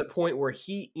to the point where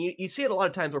you see it a lot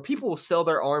of times where people will sell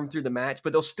their arm through the match,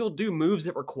 but they'll still do moves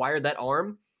that require that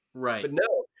arm. Right. But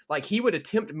no, like he would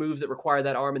attempt moves that require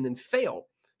that arm and then fail.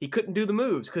 He couldn't do the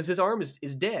moves because his arm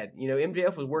is dead. You know,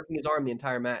 MJF was working his arm the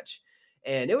entire match,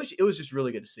 and it was just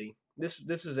really good to see.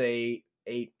 This was a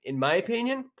in my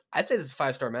opinion, I'd say this is a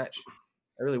 5-star match.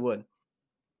 I really would.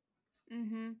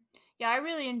 Yeah, I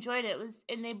really enjoyed it.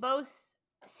 And they both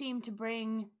seem to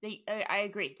bring I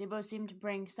agree. They both seem to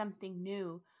bring something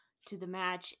new to the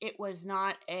match. It was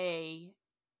not a,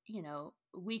 you know,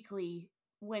 weekly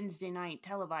Wednesday night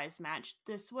televised match.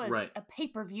 This was a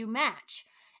pay-per-view match.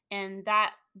 And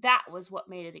that was what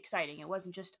made it exciting. It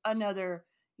wasn't just another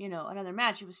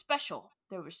match. It was special.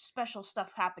 There was special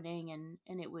stuff happening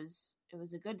and it was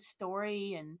a good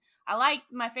story. And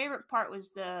my favorite part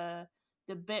was the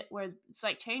bit where it's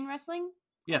like chain wrestling.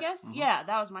 I guess. Mm-hmm. Yeah,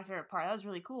 that was my favorite part. That was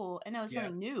really cool. And it was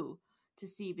something new to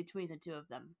see between the two of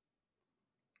them.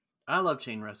 I love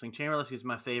chain wrestling. Chain wrestling is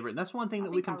my favorite. And that's one thing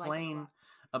that we complain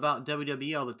about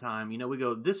WWE all the time. You know, we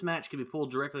go, this match could be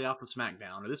pulled directly off of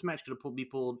SmackDown, or this match could be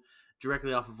pulled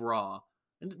directly off of Raw.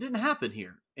 And it didn't happen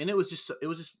here. And it was just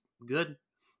good.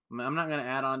 I'm not going to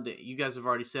add on to, you guys have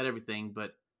already said everything,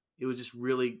 but it was just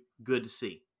really good to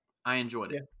see. I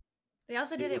enjoyed it. Yeah. They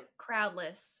also did it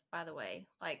crowdless, by the way.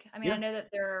 Like, I mean, I know that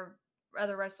there are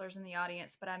other wrestlers in the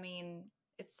audience, but I mean,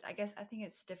 I think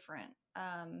it's different.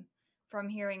 From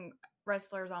hearing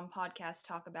wrestlers on podcasts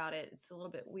talk about it, it's a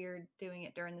little bit weird doing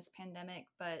it during this pandemic,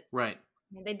 but right.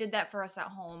 I mean, they did that for us at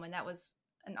home, and that was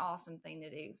an awesome thing to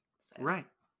do. So. Right.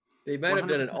 They might have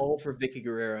done it all for Vicky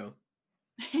Guerrero.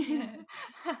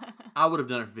 I would have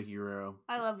done it for Vicky Guerrero.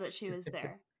 I love that she was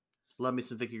there. Love me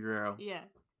some Vicky Guerrero. Yeah.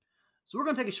 So we're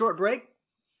going to take a short break,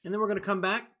 and then we're going to come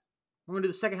back. We're going to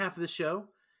do the second half of this show.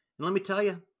 And let me tell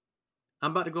you,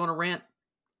 I'm about to go on a rant.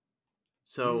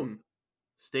 So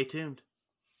stay tuned.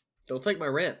 Don't take my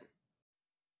rant.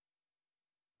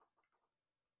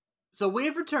 So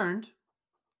we've returned,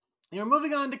 and we're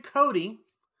moving on to Cody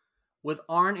with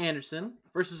Arn Anderson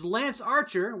versus Lance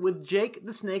Archer with Jake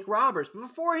the Snake Roberts. But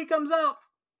before he comes out,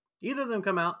 either of them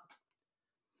come out,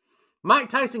 Mike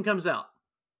Tyson comes out.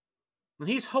 And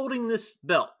he's holding this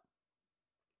belt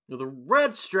with a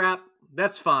red strap.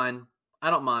 That's fine.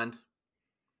 I don't mind.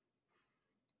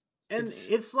 And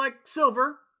it's like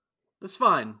silver. That's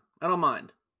fine. I don't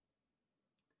mind.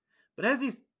 But it has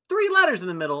these 3 letters in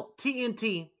the middle,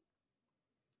 TNT,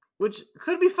 which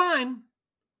could be fine,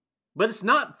 but it's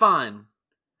not fine.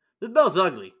 This belt's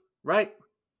ugly, right?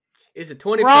 It's a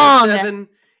 24/7.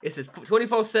 It's a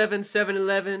 24/7,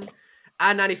 7-Eleven,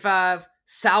 I-95,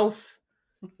 South,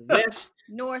 West,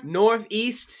 North,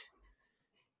 East,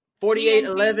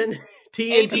 4811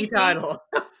 TNT title.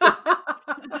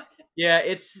 Yeah,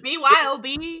 it's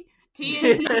BYOB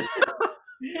TNT.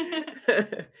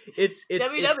 It's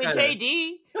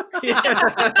WWJD.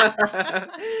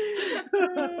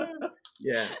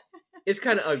 Yeah, it's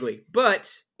kind of ugly,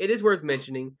 but it is worth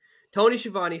mentioning. Tony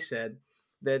Schiavone said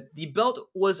that the belt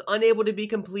was unable to be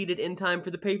completed in time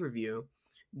for the pay-per-view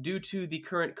due to the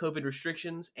current COVID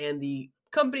restrictions, and the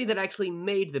company that actually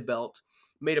made the belt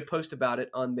made a post about it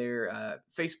on their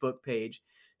Facebook page,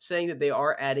 saying that they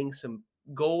are adding some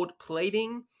gold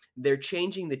plating. They're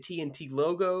changing the TNT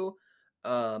logo.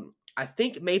 I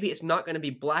think maybe it's not going to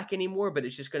be black anymore, but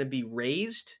it's just going to be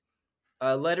raised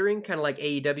lettering, kind of like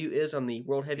AEW is on the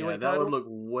World Heavyweight title. That would look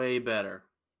way better.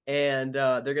 And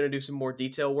they're going to do some more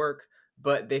detail work.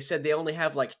 But they said they only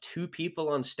have like 2 people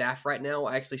on staff right now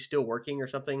actually still working or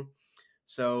something.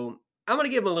 So I'm going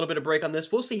to give them a little bit of break on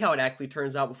this. We'll see how it actually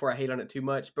turns out before I hate on it too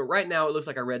much. But right now it looks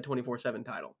like a red 24/7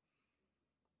 title.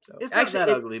 So it's not that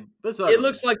ugly. It's ugly. It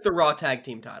looks like the Raw Tag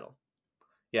Team title.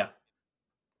 Yeah.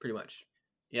 Pretty much.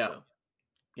 Yeah. So.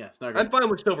 Yeah, it's not good. I'm fine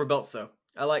with silver belts though.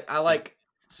 I like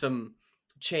some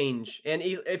change. And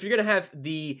if you're going to have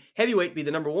the heavyweight be the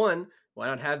number 1, why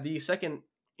not have the second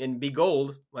and be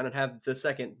gold? Why not have the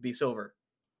second be silver?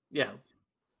 Yeah.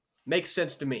 Makes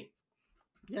sense to me.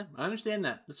 Yeah, I understand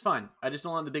that. It's fine. I just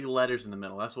don't want the big letters in the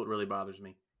middle. That's what really bothers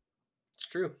me. It's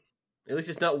true. At least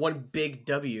it's not one big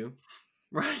W.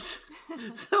 Right.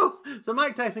 So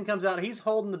Mike Tyson comes out. He's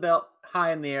holding the belt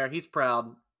high in the air. He's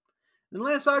proud. Then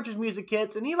Lance Archer's music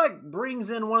hits, and he brings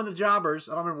in one of the jobbers.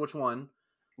 I don't remember which one.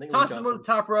 I think it was Tosses him with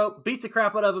Johnson. the top rope, beats the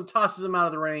crap out of him, tosses him out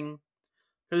of the ring.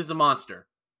 Because he's a monster.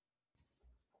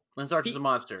 Lance Archer's a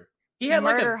monster. He had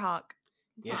like Murder a hawk,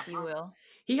 Yeah. if you will.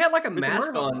 he had like a It's a mask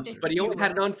murder on, monster. but he If only you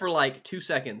had it will. on for like 2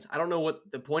 seconds. I don't know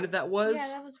what the point of that was. Yeah,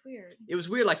 that was weird. It was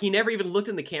weird. Like he never even looked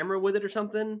in the camera with it or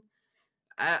something.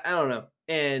 I don't know.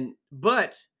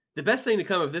 But the best thing to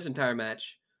come of this entire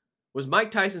match was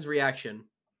Mike Tyson's reaction,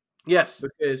 Yes.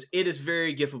 because it is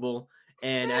very gifable,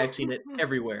 and I've seen it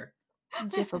everywhere.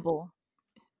 Jiffable.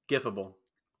 Gifable.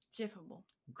 Jiffable.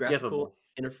 Graphical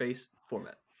interface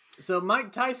format. So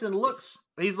Mike Tyson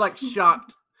he's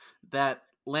shocked that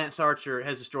Lance Archer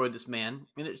has destroyed this man.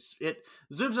 And it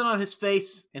zooms in on his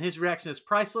face, and his reaction is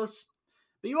priceless.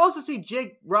 But you also see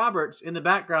Jake Roberts in the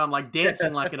background,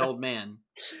 dancing like an old man.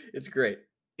 It's great.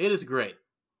 It is great.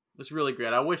 It's really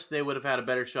great. I wish they would have had a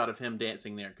better shot of him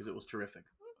dancing there, because it was terrific.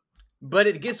 But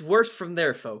it gets worse from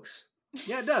there, folks.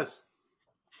 Yeah, it does.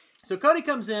 So Cody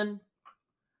comes in.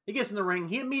 He gets in the ring.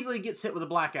 He immediately gets hit with a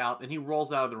blackout, and he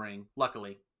rolls out of the ring,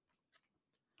 luckily.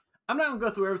 I'm not going to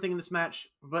go through everything in this match,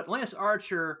 but Lance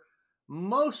Archer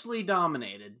mostly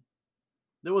dominated.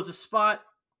 There was a spot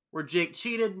where Jake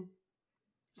cheated.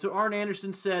 So Arn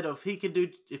Anderson said, if he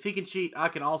can cheat, I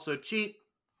can also cheat.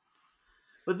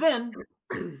 But then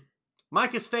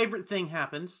Micah's favorite thing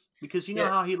happens, because you know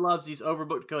how he loves these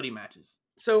overbooked Cody matches.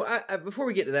 So before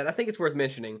we get to that, I think it's worth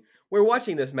mentioning, we're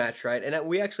watching this match, right? And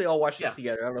we actually all watched this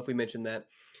together. I don't know if we mentioned that.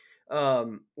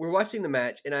 We're watching the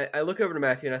match, and I look over to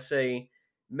Matthew and I say,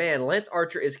 man, Lance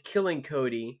Archer is killing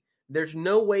Cody. There's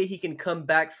no way he can come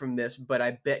back from this, but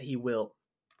I bet he will.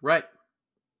 Right.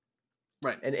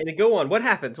 Right. And go on. What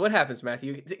happens? What happens,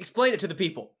 Matthew? Explain it to the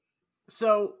people.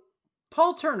 So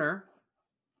Paul Turner,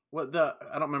 I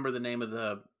don't remember the name of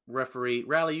the referee.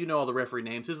 Riley, you know all the referee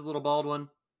names. Who's the little bald one?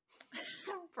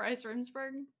 Bryce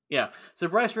Remsburg. Yeah. So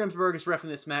Bryce Remsburg is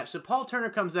refereeing this match. So Paul Turner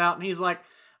comes out and he's like,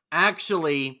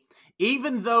 actually,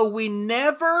 even though we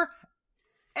never,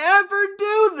 ever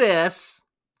do this,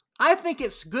 I think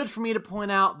it's good for me to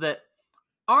point out that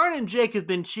Arn and Jake have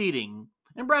been cheating.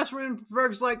 And Bryce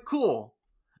Remsburg's like, cool,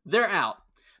 they're out.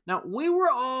 Now,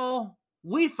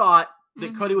 we thought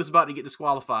that Cody was about to get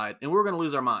disqualified and we were going to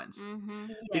lose our minds. Mm-hmm.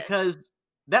 Because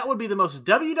that would be the most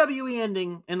WWE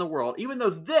ending in the world, even though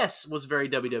this was very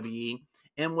WWE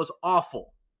and was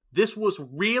awful. This was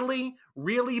really,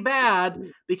 really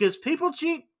bad because people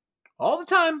cheat all the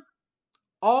time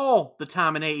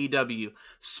in AEW,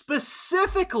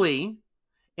 specifically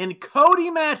in Cody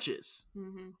matches,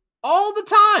 all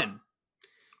the time.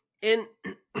 And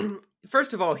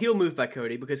first of all, heel move by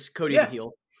Cody, because Cody's a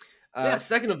heel.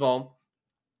 Second of all,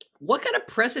 what kind of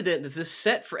precedent does this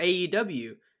set for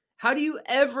AEW? How do you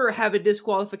ever have a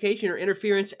disqualification or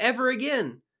interference ever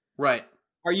again? Right.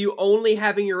 Are you only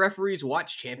having your referees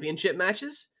watch championship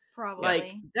matches?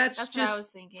 Probably. That's just what I was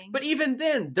thinking. But even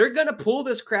then, they're going to pull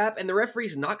this crap, and the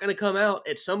referee's not going to come out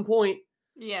at some point.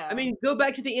 Yeah. I mean, go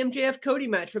back to the MJF Cody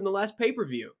match from the last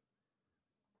pay-per-view.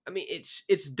 I mean,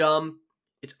 it's dumb.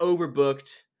 It's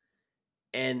overbooked,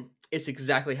 and it's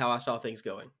exactly how I saw things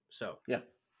going. So yeah,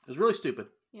 it was really stupid.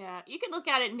 Yeah, you could look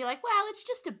at it and be like, well, it's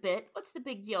just a bit. What's the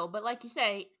big deal? But like you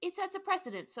say, it sets a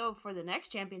precedent. So for the next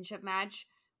championship match,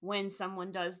 when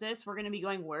someone does this, we're going to be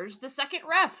going, where's the second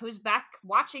ref who's back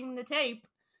watching the tape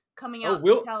coming out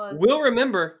to tell us? We'll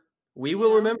remember. We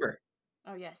will remember.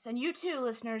 Oh, yes. And you too,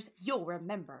 listeners, you'll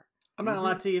remember. I'm not going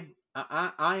to lie to you.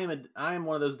 I am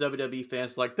one of those WWE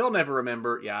fans they'll never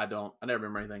remember. Yeah, I don't. I never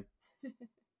remember anything.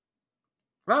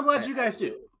 But I'm glad you guys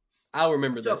do. I'll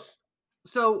remember this.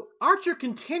 So Archer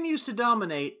continues to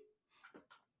dominate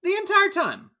the entire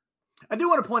time. I do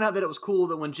want to point out that it was cool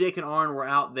that when Jake and Arn were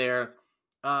out there,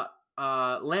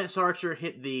 Lance Archer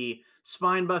hit the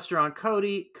spine buster on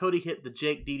Cody. Cody hit the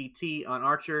Jake DDT on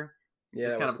Archer. Yeah,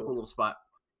 it's kind of a cool little spot.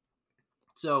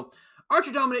 So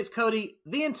Archer dominates Cody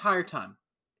the entire time.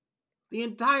 The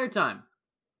entire time.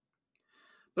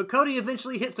 But Cody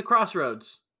eventually hits the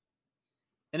crossroads.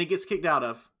 And he gets kicked out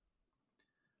of.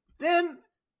 Then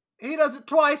he does it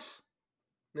twice.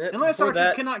 Yeah, and Lance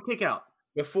Archer cannot kick out.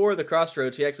 Before the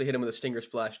crossroads, he actually hit him with a stinger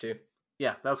splash too.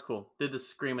 Yeah, that was cool. Did the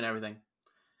scream and everything.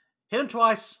 Hit him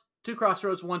twice. 2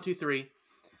 crossroads, 1, 2, 3.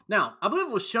 Now, I believe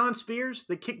it was Sean Spears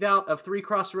that kicked out of 3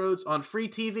 crossroads on free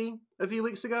TV a few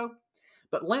weeks ago.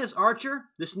 But Lance Archer,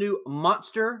 this new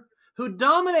monster, who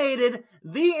dominated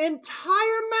the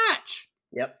entire match,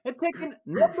 had taken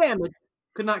no damage,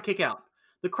 could not kick out.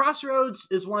 The crossroads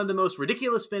is one of the most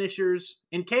ridiculous finishers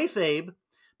in kayfabe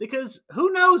because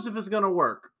who knows if it's going to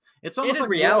work. It's And almost in like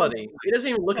reality, it doesn't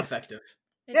even look effective.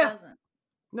 It Yeah. doesn't.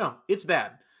 No, it's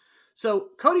bad. So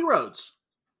Cody Rhodes,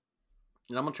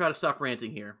 and I'm gonna try to stop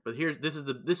ranting here, but this is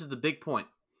the big point.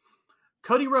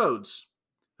 Cody Rhodes,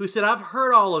 who said, "I've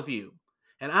heard all of you,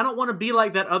 and I don't want to be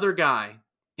like that other guy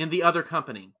in the other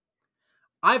company.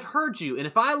 I've heard you, and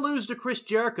if I lose to Chris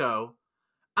Jericho,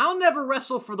 I'll never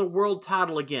wrestle for the world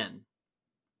title again.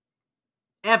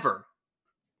 Ever."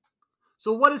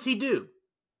 So what does he do?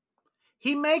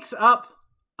 He makes up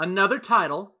another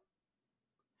title.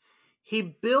 He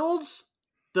builds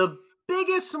the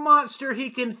biggest monster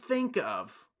he can think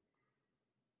of.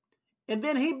 And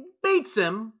then he beats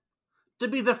him to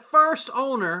be the first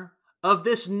owner of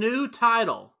this new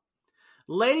title.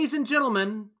 Ladies and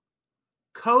gentlemen,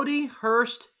 Cody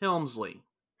Hurst Helmsley.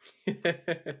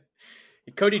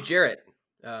 Cody Jarrett.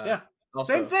 Yeah,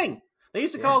 Also. same thing. They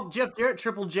used to call Jeff Jarrett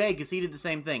Triple J because he did the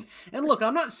same thing. And look,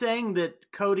 I'm not saying that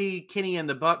Cody, Kenny, and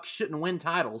the Bucks shouldn't win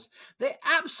titles. They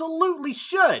absolutely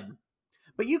should.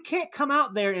 But you can't come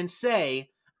out there and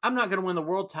say, I'm not going to win the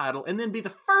world title, and then be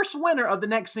the first winner of the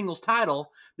next singles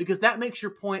title, because that makes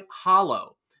your point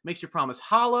hollow. Makes your promise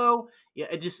hollow. Yeah,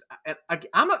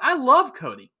 I love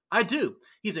Cody. I do.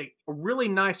 He's a really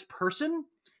nice person.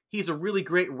 He's a really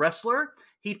great wrestler.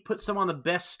 He put some of the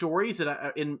best stories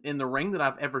that in the ring that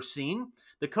I've ever seen.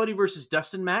 The Cody versus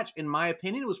Dustin match, in my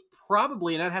opinion, was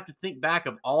probably, and I'd have to think back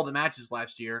of all the matches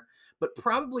last year, but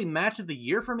probably match of the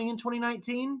year for me in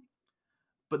 2019.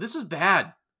 But this was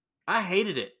bad. I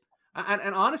hated it.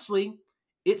 And honestly,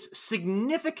 it's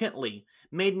significantly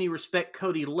made me respect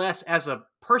Cody less as a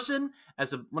person,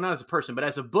 not as a person, but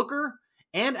as a booker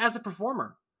and as a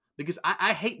performer. Because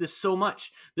I hate this so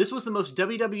much. This was the most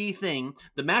WWE thing.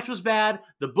 The match was bad.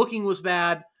 The booking was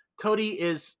bad. Cody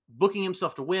is booking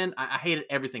himself to win. I hated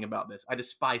everything about this. I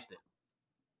despised it.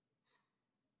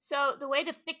 So the way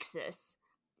to fix this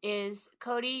is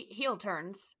Cody heel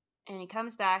turns, and he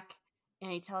comes back,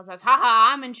 and he tells us,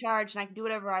 haha, I'm in charge, and I can do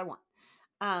whatever I want.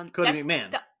 Cody that's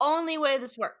McMahon. The only way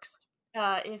this works.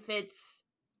 If it's...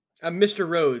 Mr.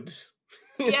 Rhodes.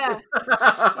 Yeah.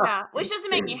 Yeah. Which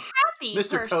doesn't make me happy,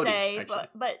 Mr. per Cody, se, actually.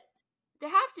 but they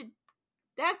have to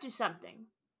do something.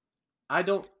 I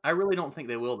really don't think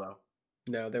they will, though.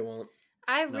 No, they won't.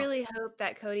 I No. really hope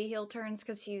that Cody heel turns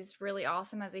because he's really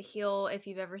awesome as a heel. If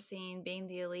you've ever seen Being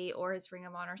the Elite or his Ring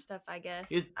of Honor stuff, I guess.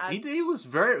 He was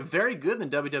very, very good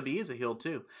in WWE as a heel,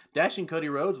 too. Dashing Cody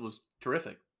Rhodes was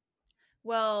terrific.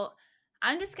 Well,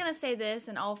 I'm just going to say this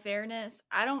in all fairness.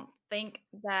 I don't think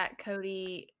that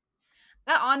Cody...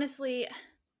 honestly,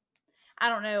 I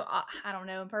don't know. I don't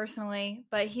know him personally,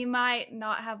 but he might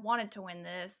not have wanted to win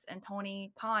this, and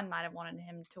Tony Khan might have wanted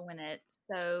him to win it.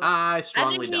 So I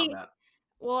strongly doubt that.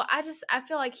 Well, I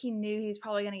feel like he knew he was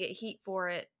probably going to get heat for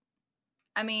it.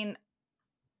 I mean,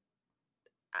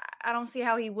 I don't see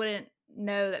how he wouldn't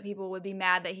know that people would be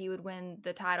mad that he would win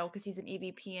the title because he's an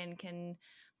EVP and can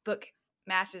book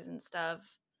matches and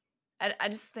stuff. I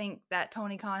just think that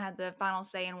Tony Khan had the final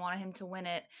say and wanted him to win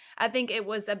it. I think it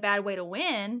was a bad way to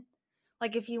win.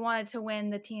 Like, if you wanted to win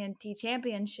the TNT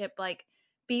championship, like,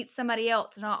 beat somebody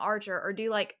else, not Archer, or do,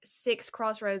 like, 6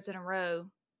 Crossroads in a row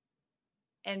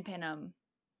and pin them.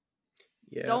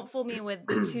 Yeah. Don't fool me with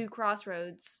the 2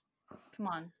 Crossroads. Come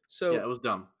on. So Yeah, it was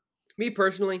dumb. me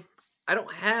personally, I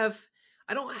don't have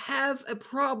a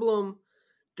problem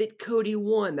that Cody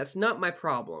won. That's not my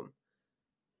problem.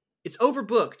 It's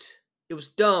overbooked. It was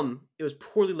dumb. It was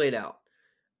poorly laid out.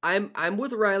 I'm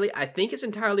with Riley. I think it's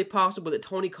entirely possible that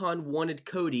Tony Khan wanted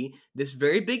Cody, this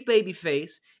very big baby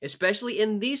face, especially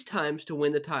in these times, to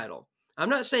win the title. I'm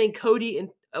not saying Cody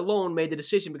alone made the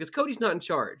decision because Cody's not in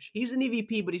charge. He's an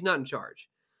EVP, but he's not in charge.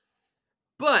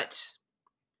 But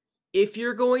if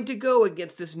you're going to go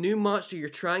against this new monster you're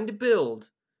trying to build,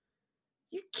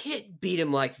 you can't beat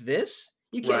him like this.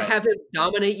 You can't Right. have him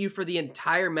dominate you for the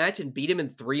entire match and beat him in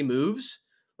 3 moves.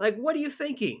 Like, what are you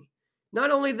thinking?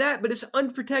 Not only that, but it's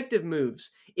unprotective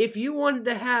moves. If you wanted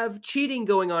to have cheating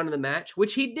going on in the match,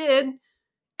 which he did,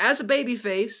 as a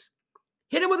babyface,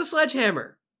 hit him with a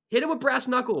sledgehammer. Hit him with brass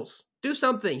knuckles. Do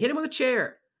something. Hit him with a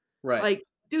chair. Right. Like,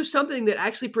 do something that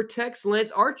actually protects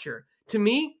Lance Archer. To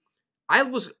me, I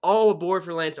was all aboard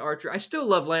for Lance Archer. I still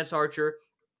love Lance Archer,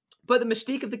 but the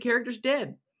mystique of the character's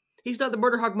dead. He's not the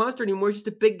Murder Hog Monster anymore. He's just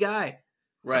a big guy.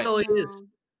 right. That's all he is.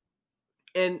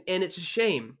 And it's a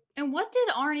shame. And what did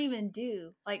Arn even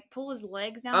do? Like, pull his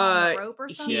legs down on the rope or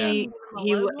something? He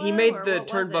Give him a low he blow, made or the what was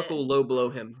it? turnbuckle low below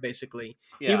him, basically.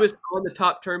 Yeah. He was on the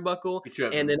top turnbuckle, He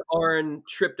tripped and him. then Arn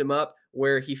tripped him up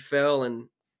where he fell and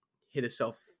hit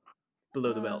himself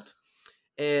below the Ugh. belt.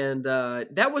 And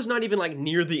that was not even like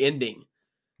near the ending.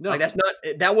 No, Like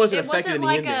that wasn't It effective wasn't in the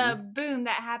like ending. a boom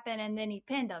that happened and then he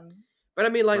pinned him. But I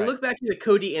mean, like, Right. look back to the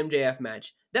Cody MJF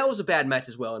match. That was a bad match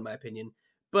as well, in my opinion.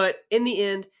 But in the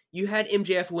end, you had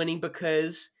MJF winning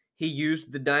because he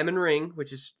used the diamond ring,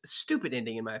 which is a stupid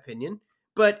ending in my opinion.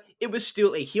 But it was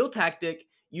still a heel tactic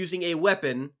using a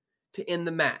weapon to end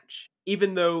the match,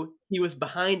 even though he was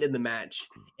behind in the match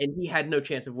and he had no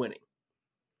chance of winning.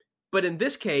 But in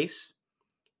this case,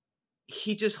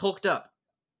 he just hulked up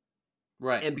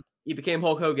right. and he became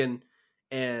Hulk Hogan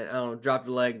and, I don't know, dropped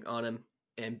a leg on him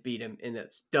and beat him. And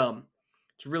that's dumb.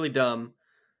 It's really dumb.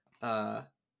 I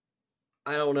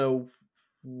don't know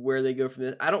where they go from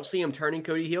this. I don't see him turning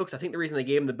Cody heel because I think the reason they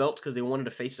gave him the belt is because they wanted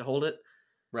a face to hold it.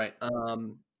 Right.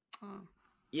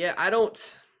 Yeah, I don't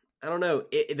know.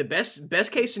 The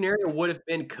best case scenario would have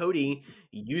been Cody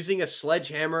using a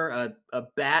sledgehammer, a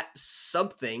bat,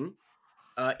 something.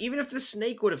 Even if the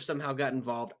snake would have somehow got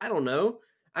involved, I don't know.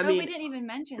 I mean, we didn't even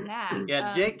mention that.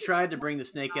 Yeah, Jake tried to bring the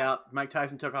snake out. Mike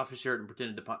Tyson took off his shirt and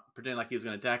pretended like he was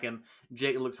going to attack him.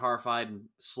 Jake looked horrified and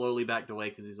slowly backed away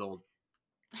because he's old.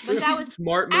 But that was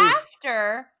smart move.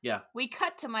 after Yeah. we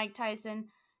cut to Mike Tyson,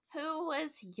 who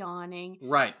was yawning.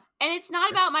 Right. And it's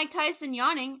not about Mike Tyson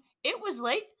yawning. It was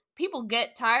late. People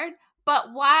get tired. But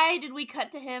why did we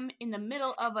cut to him in the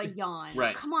middle of a yawn?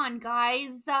 Right. Come on,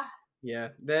 guys. Yeah,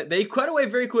 they cut away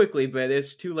very quickly, but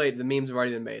it's too late. The memes have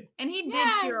already been made. And he did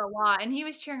Yes. cheer a lot, and he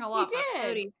was cheering a lot for did.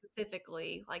 Cody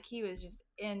specifically. Like he was just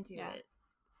into Yeah. it.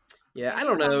 Yeah, I It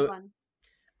don't was know. fun.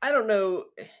 I don't know.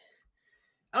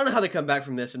 I don't know how they come back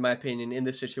from this, in my opinion, in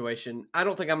this situation. I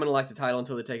don't think I'm going to like the title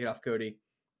until they take it off Cody.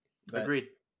 But, Agreed.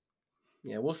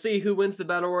 yeah, we'll see who wins the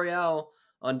Battle Royale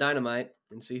on Dynamite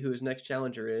and see who his next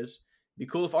challenger is. Be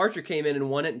cool if Archer came in and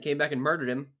won it and came back and murdered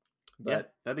him. But Yeah,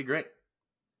 that'd be great.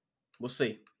 we'll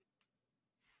see.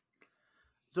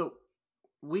 So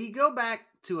we go back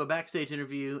to a backstage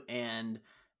interview, and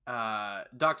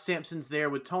Doc Sampson's there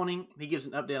with Tony. He gives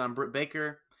an update on Britt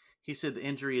Baker. He said the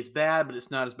injury is bad, but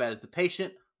it's not as bad as the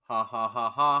patient. Ha ha ha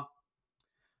ha.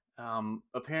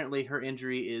 Apparently her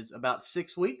injury is about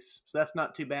 6 weeks, so that's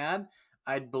not too bad.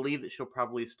 I believe that she'll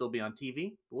probably still be on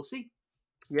TV. We'll see.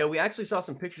 Yeah, we actually saw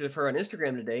some pictures of her on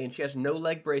Instagram today, and she has no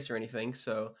leg brace or anything,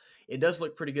 so it does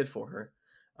look pretty good for her.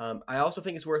 I also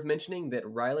think it's worth mentioning that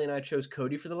Riley and I chose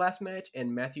Cody for the last match,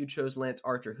 and Matthew chose Lance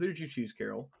Archer. Who did you choose,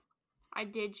 Carol? I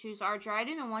did choose Archer. I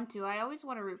didn't want to. I always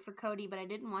want to root for Cody, but I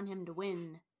didn't want him to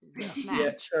win this Yeah,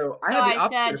 match. so I So had the I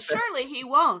opposite said, effect. surely he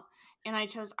won't. And I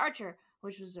chose Archer,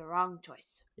 which was the wrong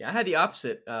choice. Yeah, I had the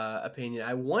opposite opinion.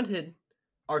 I wanted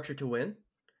Archer to win,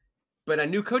 but I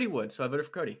knew Cody would, so I voted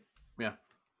for Cody. Yeah.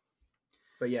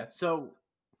 But yeah, So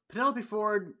Penelope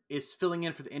Ford is filling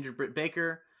in for the injured Britt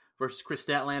Baker versus Chris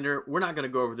Statlander. We're not going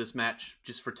to go over this match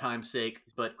just for time's sake,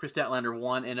 but Chris Statlander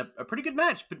won in a pretty good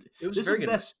match. But it was this very is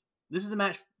good. best. This is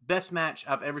the best match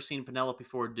I've ever seen Penelope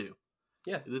Ford do.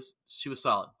 Yeah. She was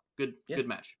solid. Good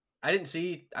match. I don't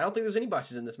think there's any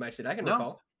botches in this match that I can No.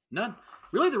 recall. None.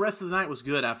 Really, the rest of the night was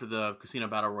good after the Casino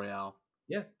Battle Royale.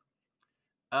 Yeah.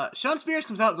 Shawn Spears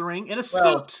comes out of the ring in a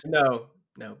Well, suit. no.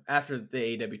 After the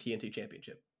AEW TNT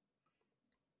Championship.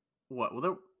 What?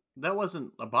 Well, that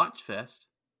wasn't a botch fest.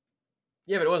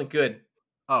 Yeah, but it wasn't good.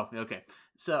 Oh, okay.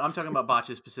 So I'm talking about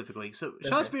botches specifically. So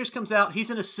Shawn Okay. Spears comes out.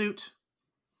 He's in a suit.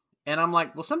 And I'm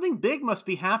like, well, something big must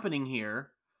be happening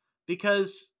here.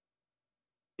 Because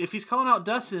if he's calling out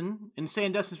Dustin and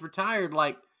saying Dustin's retired,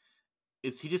 like,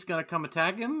 is he just going to come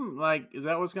attack him? Like, is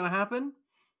that what's going to happen?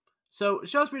 So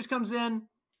Shawn Spears comes in.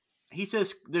 He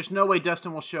says there's no way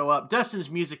Dustin will show up.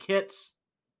 Dustin's music hits.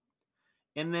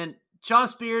 And then Shawn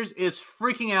Spears is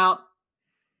freaking out.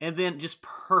 And then just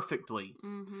perfectly,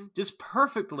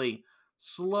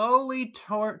 slowly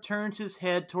turns his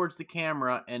head towards the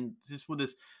camera and just with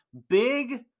this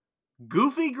big,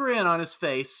 goofy grin on his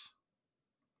face.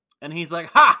 And he's like,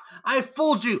 ha! I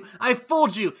fooled you! I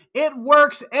fooled you! It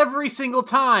works every single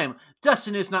time!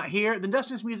 Dustin is not here. Then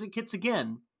Dustin's music hits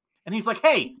again. And he's like,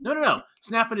 hey, no.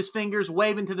 Snapping his fingers,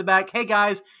 waving to the back. Hey,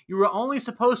 guys, you were only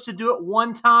supposed to do it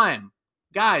one time.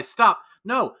 Guys, stop.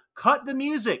 No, cut the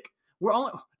music.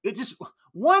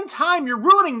 One time, you're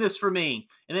ruining this for me.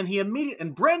 And then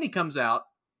and Brandy comes out.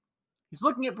 He's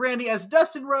looking at Brandy as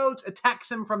Dustin Rhodes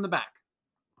attacks him from the back.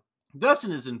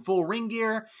 Dustin is in full ring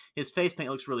gear. His face paint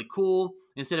looks really cool.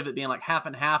 Instead of it being like half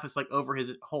and half, it's like over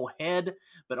his whole head,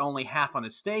 but only half on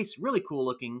his face. Really cool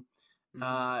looking.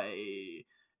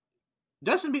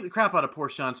 Dustin beat the crap out of poor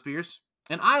Shawn Spears.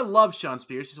 And I love Shawn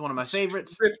Spears. He's one of my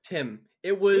favorites. Stripped him.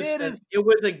 It was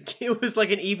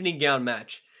like an evening gown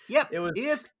match. Yep, It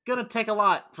it's gonna take a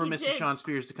lot for He Mr. did. Shawn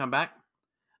Spears to come back.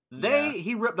 Yeah.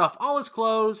 He ripped off all his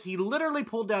clothes. He literally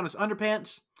pulled down his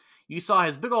underpants. You saw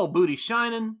his big old booty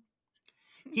shining.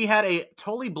 He had a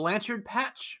Tully Blanchard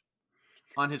patch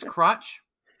on his crotch.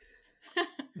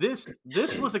 This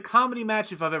was a comedy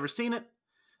match if I've ever seen it.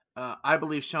 I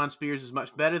believe Shawn Spears is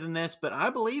much better than this, but I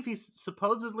believe he's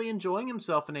supposedly enjoying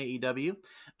himself in AEW.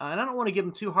 And I don't want to give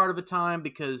him too hard of a time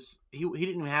because he didn't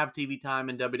even have TV time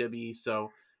in WWE,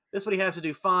 so that's what he has to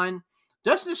do. Fine.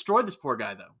 Dustin destroyed this poor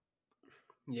guy, though.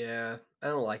 Yeah, I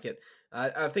don't like it.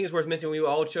 I think it's worth mentioning we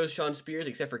all chose Shawn Spears,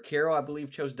 except for Carol, I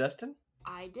believe, chose Dustin.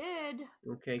 I did.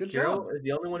 Okay, Good Carol job. is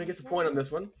the only one who gets a point on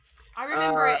this one. I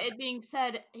remember it being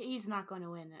said he's not going to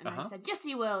win, and Uh-huh. I said yes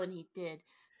he will, and he did.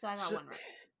 So I got one right.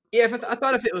 Yeah, I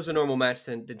thought if it was a normal match,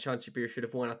 then Shawn Spears should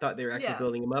have won. I thought they were actually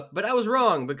building him up, but I was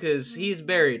wrong because he's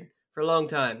buried for a long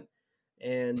time,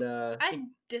 and I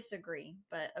disagree,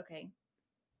 but okay.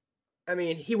 I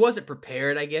mean, he wasn't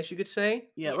prepared, I guess you could say.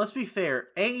 Yeah, let's be fair.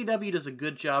 AEW does a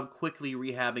good job quickly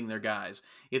rehabbing their guys.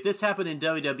 If this happened in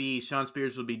WWE, Shawn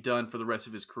Spears would be done for the rest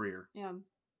of his career. Yeah.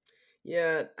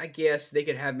 Yeah, I guess they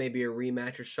could have maybe a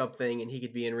rematch or something, and he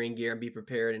could be in ring gear and be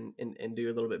prepared and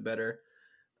do a little bit better.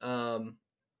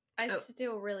 I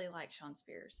still really like Shawn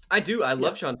Spears. I do. I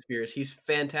love Shawn Spears. He's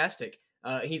fantastic.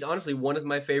 He's honestly one of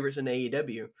my favorites in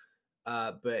AEW.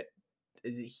 But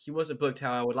he wasn't booked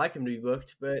how I would like him to be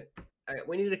booked. But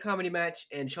we needed a comedy match,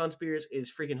 and Shawn Spears is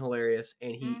freaking hilarious,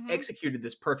 and he executed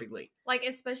this perfectly. Like,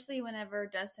 especially whenever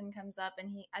Dustin comes up,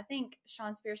 and I think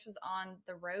Shawn Spears was on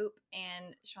the rope,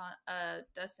 and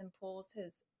Dustin pulls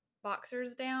his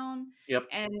boxers down. Yep.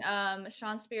 And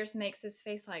Shawn Spears makes his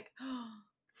face like,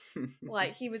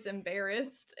 like he was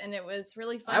embarrassed, and it was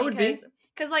really funny. I would be.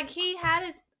 Because like he had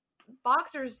his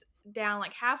boxers down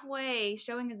like halfway,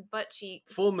 showing his butt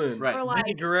cheeks. Full moon. Right. For like,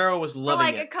 Vicky Guerrero was for loving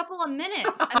like it. a couple of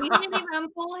minutes. I mean, he didn't even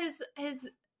pull his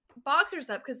boxers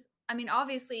up because I mean,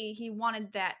 obviously he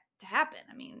wanted that to happen.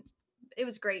 I mean, it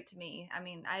was great to me. I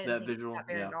mean, I didn't That think visual, that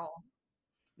bad yeah. at all.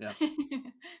 Yeah.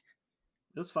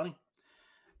 It was funny.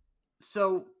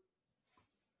 So,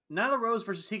 Nyla Rose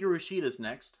versus Hikaru Shida is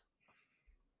next.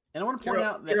 And I want to point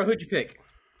out that... Carol, who'd you pick?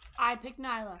 I picked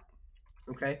Nyla.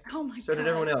 Okay. Oh my god. So did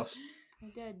everyone else.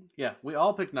 I did. Yeah, we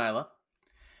all picked Nyla.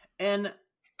 And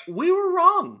we were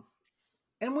wrong.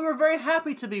 And we were very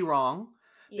happy to be wrong.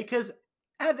 Yes. Because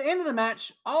at the end of the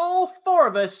match, all four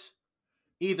of us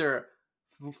either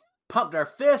pumped our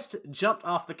fist, jumped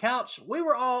off the couch. We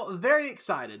were all very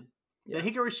excited that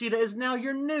Hikaru Shida is now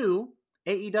your new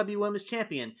AEW Women's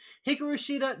Champion. Hikaru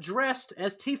Shida dressed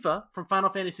as Tifa from Final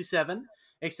Fantasy VII,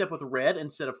 except with red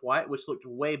instead of white, which looked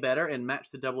way better and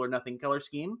matched the Double or Nothing color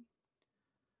scheme.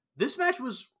 This match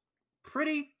was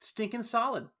pretty stinking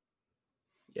solid.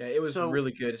 Yeah, it was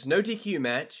really good. It's no DQ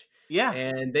match. Yeah.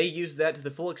 And they used that to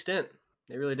the full extent.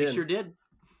 They really did. They sure did.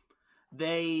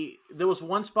 There was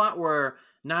one spot where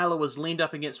Nyla was leaned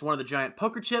up against one of the giant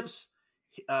poker chips.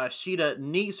 Shida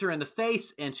knees her in the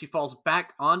face, and she falls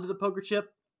back onto the poker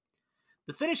chip.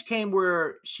 The finish came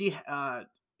where Shida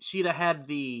had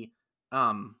the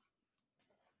kendo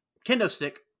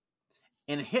stick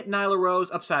and hit Nyla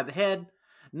Rose upside the head.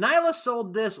 Nyla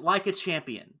sold this like a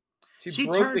champion. She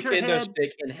broke the kendo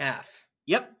stick in half.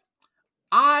 Yep.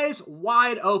 Eyes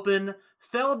wide open,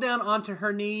 fell down onto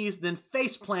her knees, then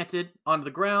face planted onto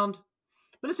the ground.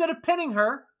 But instead of pinning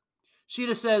her,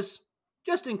 Shida says,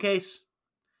 just in case,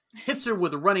 hits her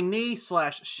with a running knee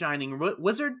 / shining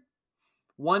wizard.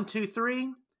 1, 2,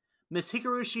 3. Miss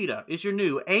Hikaru Shida is your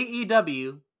new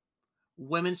AEW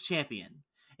Women's Champion.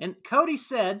 And Cody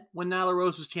said when Nyla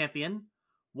Rose was champion,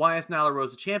 why is Nyla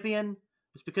Rose a champion?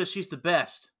 It's because she's the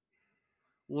best.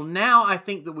 Well, now I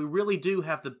think that we really do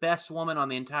have the best woman on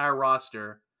the entire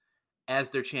roster as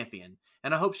their champion.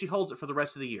 And I hope she holds it for the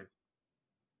rest of the year.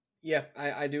 Yeah,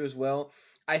 I do as well.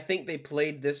 I think they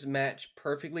played this match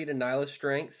perfectly to Nyla's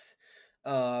strengths.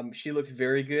 She looked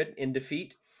very good in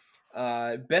defeat.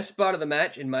 Best spot of the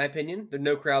match, in my opinion. There's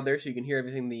no crowd there, so you can hear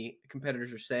everything the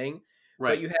competitors are saying.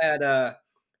 Right. But you had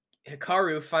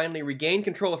Hikaru finally regain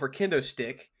control of her kendo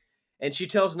stick, and she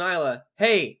tells Nyla,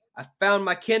 hey, I found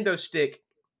my kendo stick,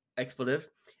 expletive,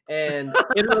 and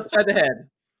hit her upside the head.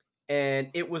 And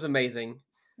it was amazing.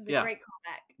 It was a great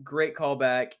callback. Great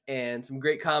callback, and some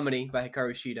great comedy by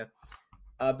Hikaru Shida.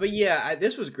 But yeah,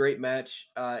 this was a great match.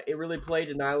 It really played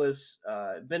to Nyla's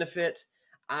benefit.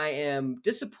 I am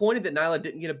disappointed that Nyla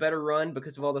didn't get a better run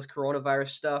because of all this coronavirus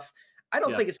stuff. I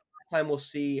don't think it's the last time we'll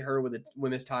see her with a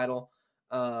women's title.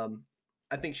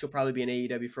 I think she'll probably be in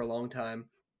AEW for a long time.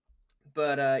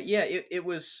 But yeah, it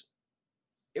was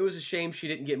a shame she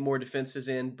didn't get more defenses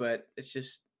in, but it's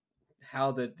just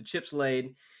how the chips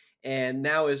laid. And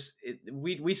now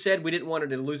we said we didn't want her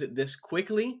to lose it this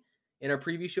quickly in our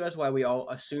preview show. That's why we all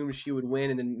assumed she would win,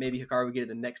 and then maybe Hikaru would get it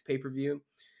the next pay-per-view.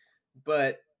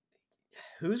 But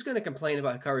who's going to complain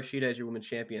about Hikaru Shida as your women's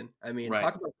champion? I mean, Right.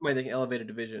 talk about somebody that can elevate a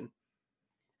division.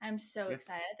 I'm so Yeah.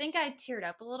 excited. I think I teared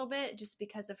up a little bit just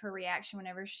because of her reaction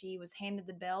whenever she was handed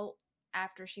the belt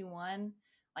after she won.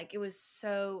 Like, it was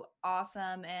so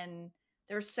awesome, and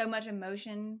there was so much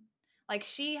emotion. Like,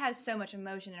 she has so much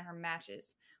emotion in her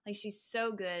matches. Like, she's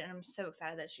so good, and I'm so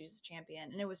excited that she's the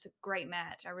champion. And it was a great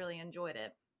match. I really enjoyed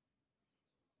it.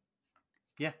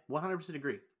 Yeah, 100%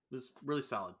 agree. It was really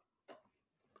solid.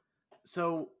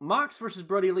 So Mox versus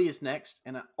Brody Lee is next,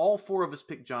 and all four of us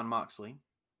picked Jon Moxley.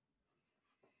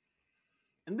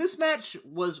 And this match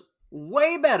was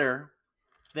way better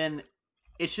than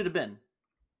it should have been.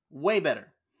 Way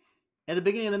better. At the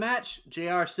beginning of the match,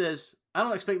 JR says, I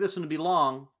don't expect this one to be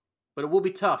long, but it will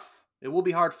be tough. It will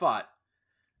be hard fought.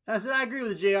 And I said, I agree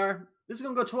with you, JR. This is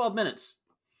going to go 12 minutes.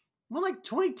 More like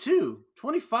 22,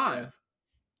 25. Yeah.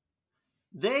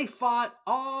 They fought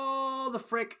all the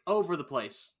frick over the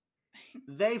place.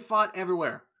 They fought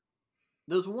everywhere.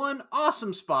 There's one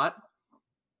awesome spot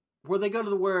where they go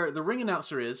to where the ring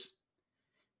announcer is,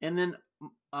 and then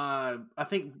I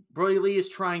think Brody Lee is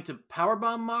trying to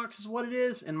powerbomb Mox is what it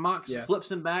is, and Mox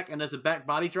flips him back and does a back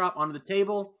body drop onto the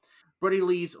table. Brody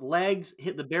Lee's legs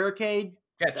hit the barricade.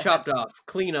 Got chopped off,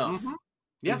 clean off. Mm-hmm.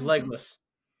 Yeah. He's legless.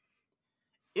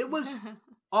 It was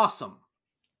awesome.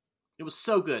 It was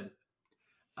so good.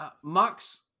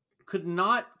 Mox could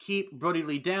not keep Brody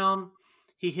Lee down.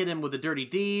 He hit him with the Dirty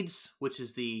Deeds, which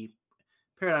is the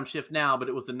paradigm shift now, but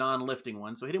it was the non-lifting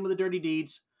one. So hit him with the Dirty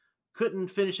Deeds. Couldn't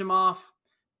finish him off.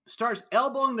 Starts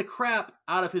elbowing the crap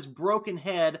out of his broken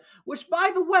head, which,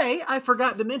 by the way, I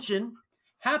forgot to mention,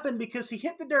 happened because he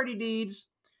hit the Dirty Deeds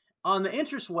on the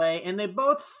entranceway, and they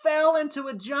both fell into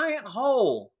a giant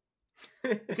hole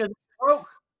because it broke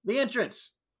the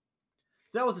entrance.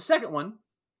 So that was the second one.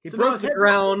 He So broke now his the head-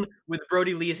 ground with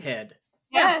Brody Lee's head.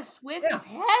 Yes, with Yeah. his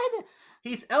head.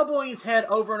 He's elbowing his head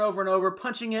over and over and over,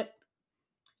 punching it.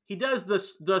 He does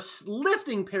the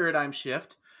lifting paradigm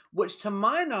shift, which to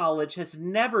my knowledge has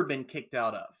never been kicked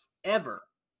out of, ever.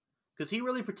 Because he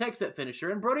really protects that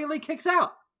finisher, and Brody Lee kicks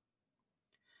out.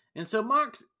 And so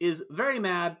Mox is very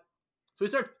mad, so he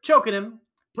starts choking him,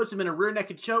 puts him in a rear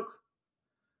naked choke.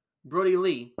 Brody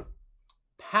Lee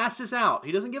passes out.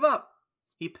 He doesn't give up.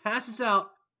 He passes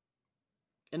out,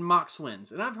 and Mox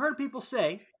wins. And I've heard people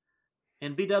say,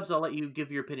 and B-Dubs, I'll let you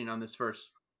give your opinion on this first.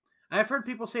 I've heard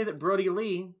people say that Brody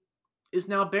Lee is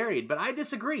now buried, but I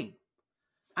disagree.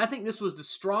 I think this was the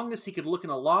strongest he could look in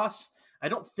a loss. I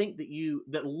don't think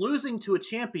that losing to a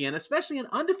champion, especially an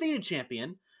undefeated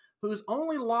champion, whose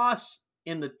only loss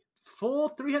in the full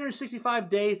 365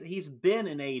 days that he's been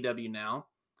in AEW now,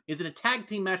 is in a tag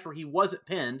team match where he wasn't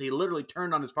pinned. He literally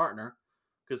turned on his partner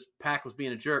because Pac was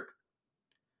being a jerk.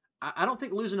 I don't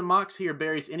think losing to Mox here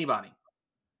buries anybody.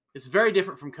 It's very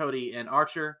different from Cody and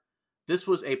Archer. This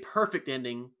was a perfect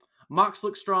ending. Mox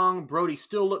looks strong. Brody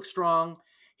still looks strong.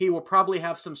 He will probably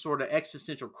have some sort of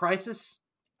existential crisis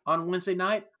on Wednesday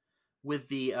night with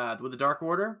the Dark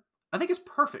Order. I think it's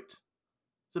perfect.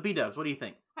 So B-Dubs, what do you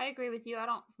think? I agree with you. I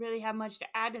don't really have much to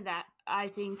add to that. I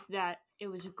think that it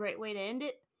was a great way to end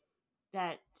it.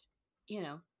 That,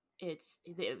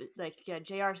 it like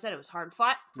JR said, it was hard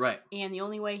fought. Right. And the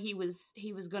only way he was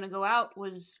going to go out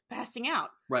was passing out.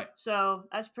 Right. So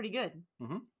that's pretty good.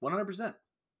 100%.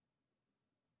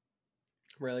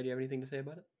 Riley, do you have anything to say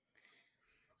about it?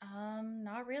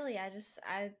 Not really.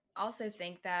 I also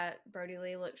think that Brody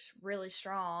Lee looks really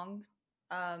strong.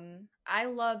 I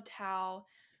loved how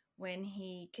when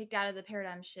he kicked out of the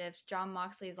paradigm shift, Jon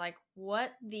Moxley's like,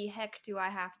 what the heck do I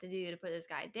have to do to put this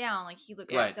guy down? Like, he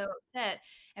looked Right. so upset.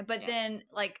 But then,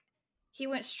 like, he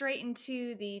went straight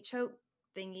into the choke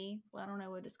thingy. Well, I don't know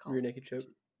what it's called. Rear naked choke.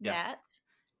 Yeah.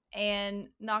 And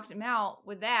knocked him out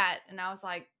with that. And I was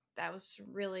like, that was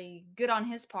really good on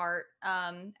his part.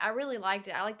 I really liked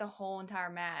it. I liked the whole entire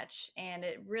match. And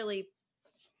it really,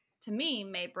 to me,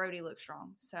 made Brody look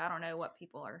strong. So I don't know what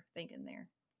people are thinking there.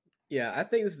 Yeah, I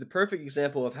think this is the perfect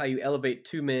example of how you elevate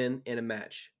two men in a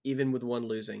match, even with one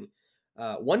losing.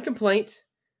 One complaint: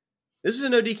 this is a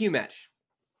no DQ match,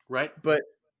 Right. but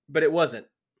it wasn't.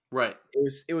 Right.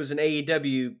 It was an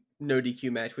AEW no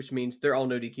DQ match, which means they're all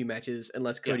no DQ matches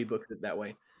unless Cody Yeah. booked it that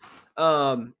way.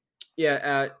 What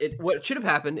should have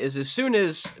happened is as soon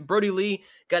as Brody Lee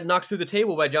got knocked through the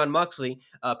table by Jon Moxley,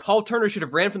 Paul Turner should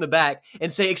have ran from the back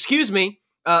and say, "Excuse me,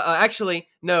 actually,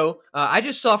 no. I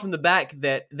just saw from the back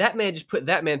that man just put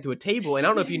that man through a table, and I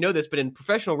don't know if you know this, but in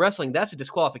professional wrestling, that's a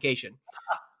disqualification.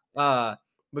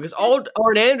 Because all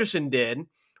Arn Anderson did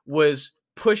was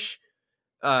push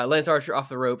Lance Archer off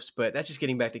the ropes, but that's just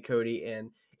getting back to Cody,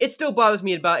 and it still bothers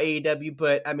me about AEW.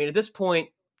 But I mean, at this point,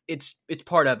 it's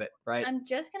part of it, right? I'm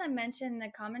just gonna mention the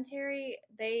commentary.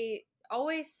 They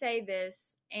always say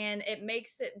this, and it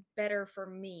makes it better for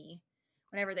me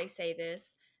whenever they say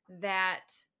this, that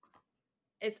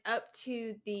it's up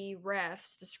to the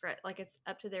refs like it's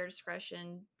up to their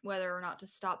discretion whether or not to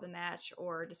stop the match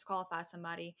or disqualify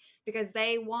somebody, because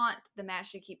they want the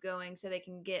match to keep going so they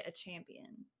can get a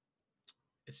champion.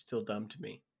 It's still dumb to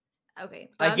me. Okay,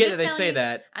 I get that they say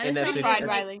that, I'm and just that's telling it. you,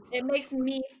 Riley. it makes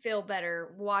me feel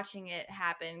better watching it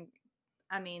happen.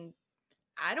 I mean,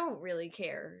 I don't really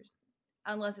care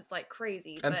unless it's like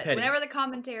crazy, I'm but petty. whenever the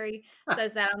commentary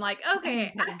says that, I'm like,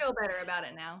 okay, I feel better about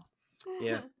it now.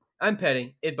 Yeah. I'm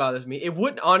petty. It bothers me. It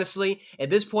wouldn't, honestly, at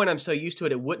this point, I'm so used to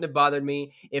it, it wouldn't have bothered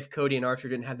me if Cody and Archer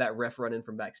didn't have that ref run in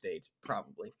from backstage.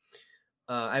 Probably.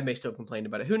 I may still have complained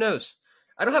about it. Who knows?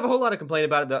 I don't have a whole lot to complain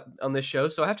about it on this show,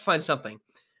 so I have to find something.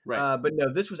 Right. But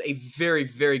no, this was a very,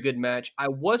 very good match. I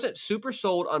wasn't super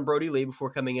sold on Brody Lee before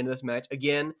coming into this match.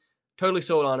 Again, totally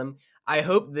sold on him. I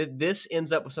hope that this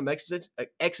ends up with some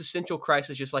existential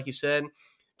crisis, just like you said,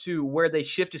 to where they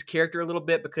shift his character a little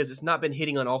bit, because it's not been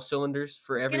hitting on all cylinders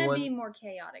for everyone. It's going to be more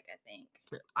chaotic, I think.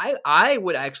 I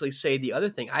would actually say the other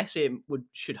thing. I say it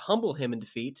should humble him in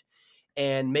defeat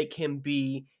and make him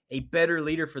be a better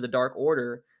leader for the Dark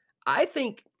Order. I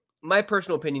think, my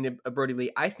personal opinion of Brody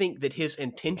Lee, I think that his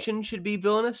intention should be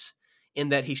villainous in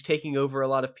that he's taking over a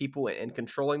lot of people and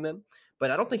controlling them.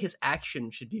 But I don't think his action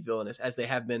should be villainous as they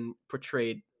have been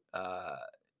portrayed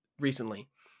recently.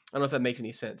 I don't know if that makes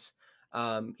any sense.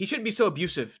 He shouldn't be so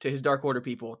abusive to his Dark Order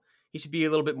people. He should be a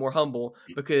little bit more humble,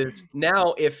 because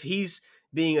now if he's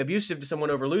being abusive to someone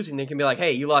over losing, they can be like,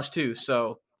 hey, you lost too,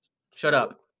 so shut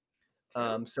up.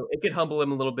 So it could humble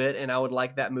him a little bit, and I would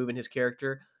like that move in his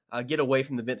character. Get away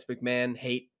from the Vince McMahon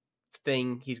hate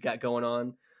thing he's got going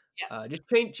on. Yeah.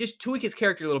 Just tweak his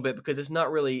character a little bit, because it's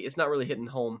not really hitting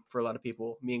home for a lot of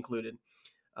people, me included.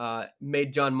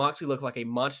 Made Jon Moxley look like a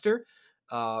monster.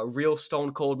 Real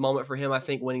stone cold moment for him, I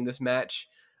think, winning this match.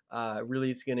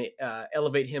 Really, it's going to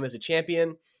elevate him as a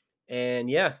champion. And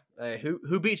yeah,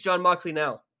 who beats Jon Moxley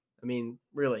now? I mean,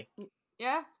 really?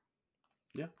 Yeah.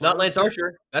 Yeah. Not Lance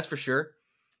Archer, that's for sure.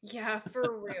 Yeah,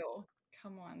 for real.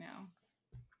 Come on now.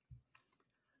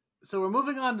 So we're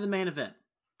moving on to the main event.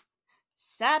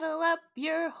 Saddle up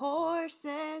your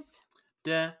horses.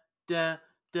 Da da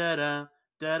da da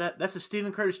da da. That's a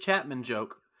Stephen Curtis Chapman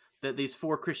joke that these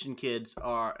four Christian kids grew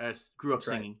up That's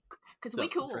right. singing. Because So, we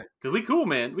cool. right. Cause we cool,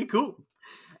 man. We cool.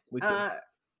 We could.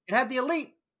 It had the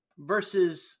Elite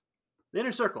versus the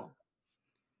Inner Circle.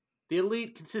 The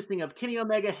Elite consisting of Kenny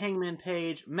Omega, Hangman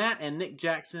Page, Matt and Nick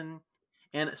Jackson,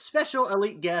 and a special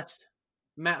Elite guest,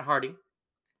 Matt Hardy,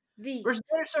 The versus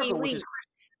the Inner Circle, which is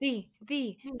the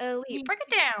elite. Break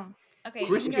it down. Okay,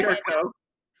 Chris you can go ahead. Jericho,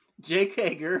 Jake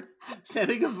Hager,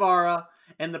 Sammy Guevara,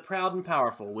 and the Proud and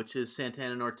Powerful, which is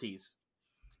Santana and Ortiz.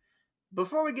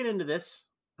 Before we get into this,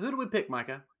 who do we pick,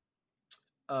 Micah?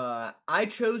 I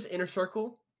chose Inner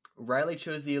Circle. Riley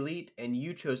chose the Elite, and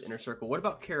you chose Inner Circle. What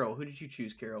about Carol? Who did you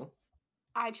choose, Carol?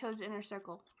 I chose Inner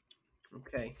Circle.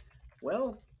 Okay.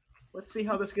 Well, let's see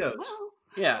how this goes. Well,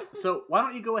 Yeah, so why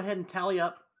don't you go ahead and tally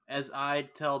up as I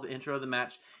tell the intro of the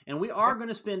match. And we are going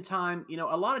to spend time,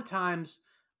 a lot of times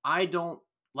I don't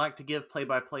like to give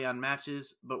play-by-play on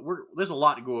matches, but there's a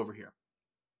lot to go over here.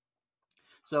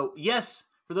 So, yes,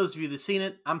 for those of you that've seen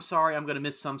it, I'm sorry, I'm going to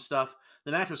miss some stuff.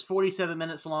 The match was 47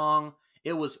 minutes long.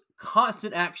 It was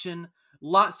constant action,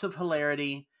 lots of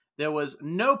hilarity. There was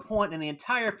no point in the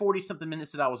entire 40-something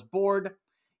minutes that I was bored.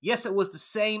 Yes, it was the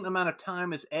same amount of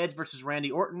time as Edge versus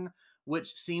Randy Orton,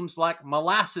 which seems like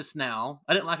molasses now.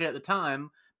 I didn't like it at the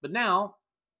time, but now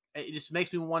it just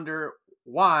makes me wonder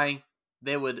why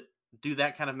they would do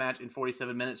that kind of match in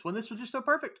 47 minutes when this was just so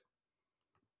perfect.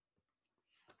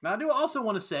 Now, I do also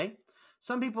want to say,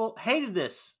 some people hated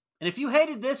this. And if you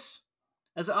hated this,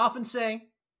 as I often say,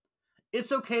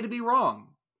 it's okay to be wrong.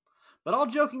 But all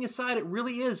joking aside, it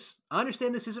really is. I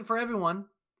understand this isn't for everyone,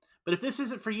 but if this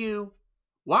isn't for you,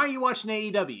 why are you watching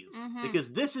AEW? Mhm.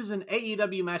 Because this is an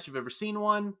AEW match if you've ever seen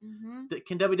one. mm-hmm.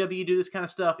 Can WWE do this kind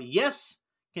of stuff? Yes.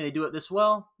 Can they do it this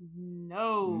well?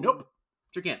 No. Nope.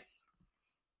 Sure can't.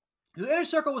 The Inner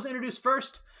Circle was introduced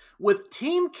first with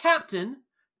team captain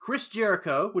Chris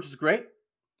Jericho, which is great.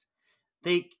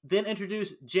 They then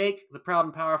introduced Jake, the Proud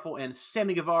and Powerful, and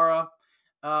Sammy Guevara.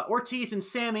 Ortiz and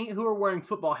Sammy, who were wearing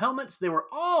football helmets. They were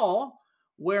all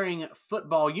wearing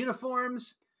football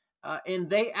uniforms. And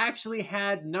they actually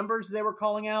had numbers they were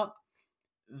calling out.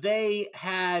 They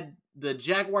had the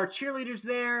Jaguar cheerleaders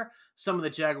there. Some of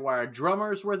the Jaguar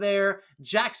drummers were there.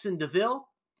 Jackson DeVille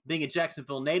being a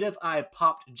Jacksonville native, I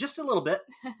popped just a little bit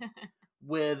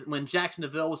when Jackson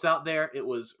DeVille was out there. It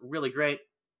was really great.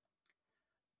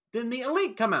 Then the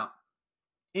Elite come out.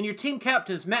 And your team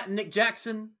captains, Matt and Nick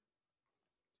Jackson.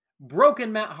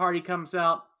 Broken Matt Hardy comes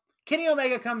out. Kenny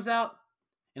Omega comes out.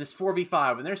 And it's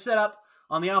 4v5. And they're set up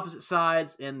on the opposite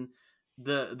sides. And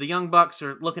the Young Bucks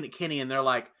are looking at Kenny and they're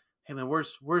like, hey man,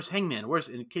 where's Hangman?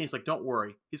 And Kenny's like, don't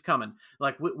worry, he's coming.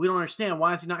 Like, we don't understand,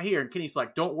 why is he not here? And Kenny's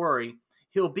like, don't worry,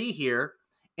 he'll be here.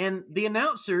 And the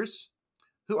announcers,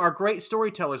 who are great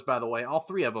storytellers, by the way, all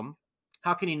three of them,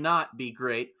 how can he not be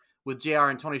great with JR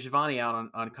and Tony Schiavone out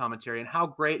on commentary? And how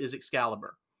great is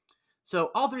Excalibur?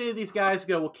 So all three of these guys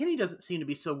go, well, Kenny doesn't seem to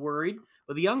be so worried,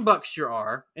 but the Young Bucks sure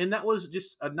are. And that was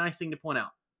just a nice thing to point out.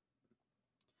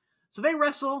 So they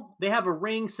wrestle. They have a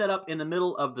ring set up in the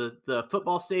middle of the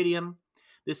football stadium.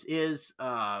 This is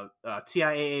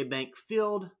TIAA Bank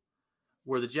Field,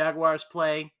 where the Jaguars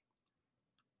play.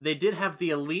 They did have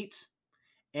the Elite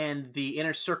and the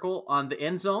Inner Circle on the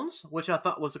end zones, which I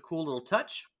thought was a cool little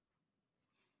touch.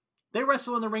 They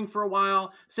wrestle in the ring for a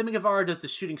while. Sammy Guevara does the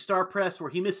shooting star press where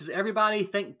he misses everybody.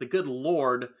 Thank the good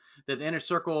Lord that the Inner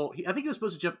Circle, I think he was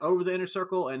supposed to jump over the Inner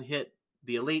Circle and hit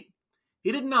the Elite.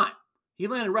 He did not. He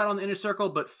landed right on the Inner Circle,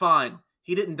 but fine.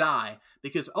 He didn't die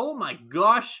because, oh my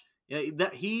gosh,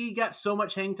 that he got so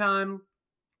much hang time.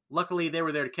 Luckily, they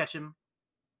were there to catch him.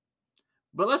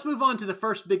 But let's move on to the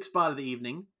first big spot of the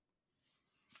evening.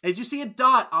 As you see a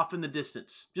dot off in the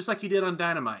distance, just like you did on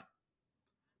Dynamite.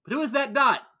 But who is that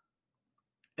dot?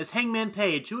 It's Hangman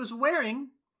Page, who is wearing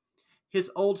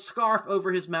his old scarf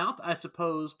over his mouth, I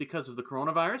suppose because of the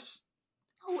coronavirus.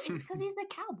 Oh, it's because he's the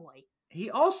cowboy. He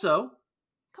also...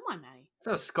 Come on, Matty. It's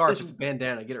not a scarf, it's a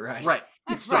bandana. Get it right. Right.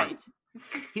 That's Sorry. right.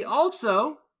 He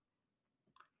also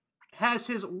has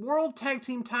his World Tag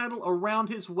Team title around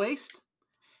his waist.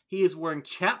 He is wearing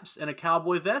chaps and a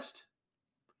cowboy vest.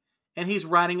 And he's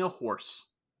riding a horse.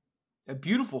 A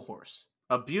beautiful horse.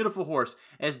 A beautiful horse,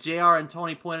 as JR and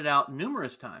Tony pointed out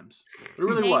numerous times. It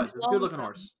really Named was. It's a good looking Lonesome.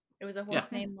 horse. It was a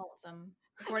horse named Lonesome,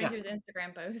 according to his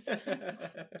Instagram post.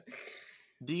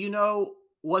 Do you know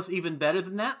what's even better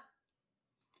than that?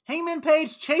 Hangman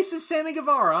Page chases Sammy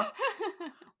Guevara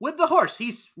with the horse.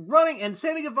 He's running, and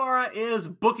Sammy Guevara is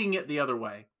booking it the other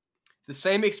way. The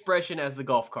same expression as the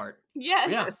golf cart. Yes.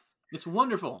 Yeah. It's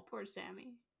wonderful. Poor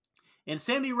Sammy. And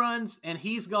Sammy runs, and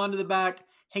he's gone to the back.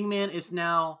 Hangman is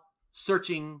now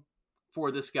searching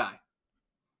for this guy.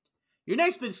 Your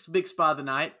next big spot of the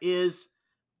night is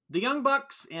the Young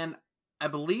Bucks and I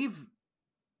believe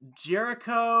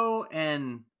Jericho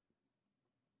and...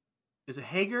 Is it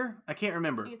Hager? I can't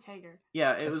remember. I think it's Hager.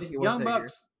 Yeah, it was Young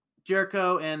Bucks,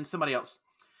 Jericho, and somebody else.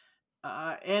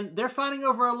 And they're fighting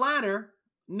over a ladder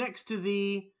next to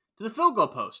the field goal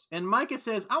post. And Micah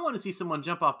says, I want to see someone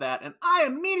jump off that. And I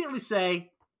immediately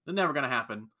say, that's never going to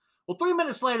happen. Well, 3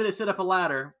 minutes later, they set up a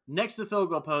ladder next to the field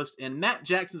goal post, and Matt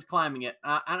Jackson's climbing it.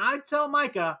 And I tell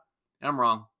Micah, I'm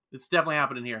wrong. It's definitely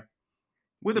happening here.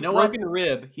 With You a know what? broken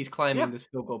rib, he's climbing Yeah. this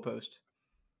field goal post.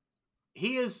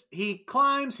 He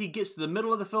climbs, he gets to the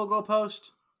middle of the field goal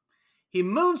post. He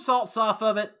moonsaults off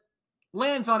of it,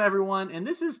 lands on everyone, and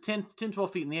this is 10,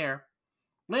 12 feet in the air.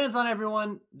 Lands on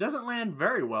everyone, doesn't land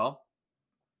very well.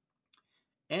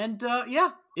 And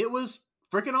yeah, it was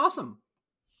freaking awesome.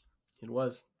 It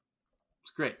was.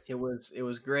 It's great. It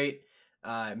was great.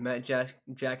 Matt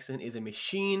Jackson is a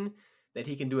machine that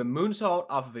he can do a moonsault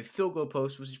off of a field goal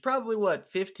post, which is probably,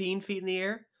 15 feet in the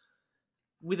air?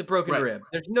 With a broken Right. rib.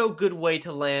 There's no good way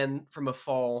to land from a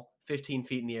fall 15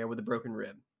 feet in the air with a broken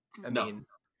rib. I No. mean,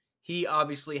 he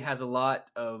obviously has a lot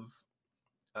of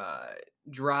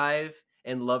drive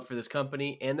and love for this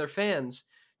company and their fans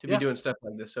to be Yeah. doing stuff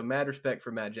like this. So mad respect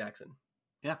for Matt Jackson.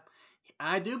 Yeah.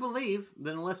 I do believe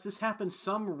that unless this happens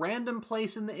some random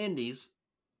place in the Indies,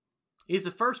 he's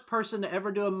the first person to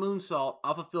ever do a moonsault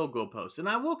off a field goal post. And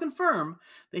I will confirm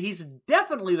that he's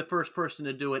definitely the first person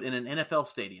to do it in an NFL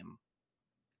stadium.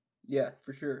 Yeah,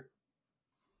 for sure.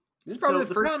 This is probably So the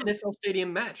the first problem- NFL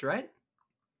stadium match, right?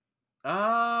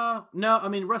 No, I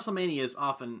mean WrestleMania is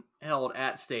often held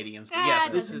at stadiums. But Ah, yes,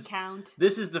 it this doesn't is count.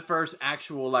 this is the first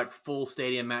actual like full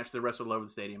stadium match they wrestled all over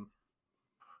the stadium.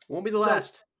 Won't be the So-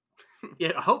 last.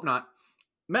 Yeah, I hope not.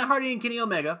 Matt Hardy and Kenny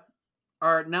Omega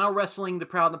are now wrestling the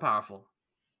Proud and the Powerful.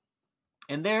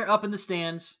 And they're up in the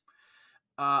stands.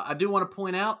 I do want to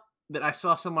point out that I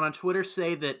saw someone on Twitter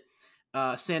say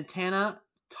that Santana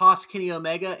tossed Kenny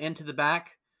Omega into the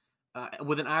back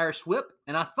with an Irish whip.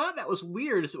 And I thought that was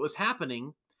weird as it was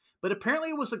happening. But apparently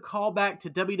it was a callback to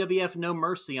WWF No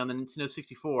Mercy on the Nintendo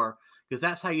 64. Because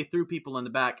that's how you threw people in the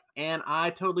back. And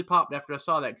I totally popped after I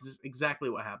saw that because it's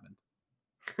exactly what happened.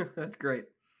 That's great.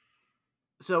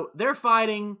 So they're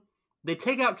fighting. They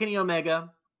take out Kenny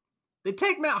Omega. They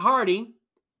take Matt Hardy,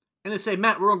 and they say,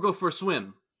 Matt, we're going to go for a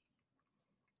swim.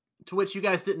 To which you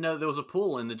guys didn't know there was a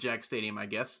pool in the Jack Stadium, I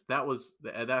guess. That's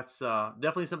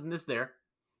definitely something that's there.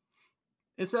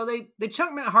 And so they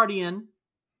chunk Matt Hardy in,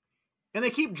 and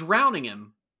they keep drowning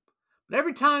him. But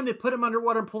every time they put him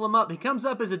underwater and pull him up, he comes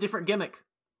up as a different gimmick.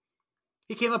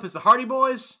 He came up as the Hardy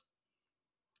Boys.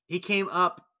 He came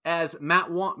up as Matt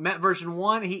version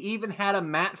 1. He even had a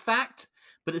Matt fact,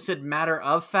 but it said matter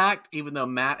of fact, even though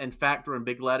Matt and fact were in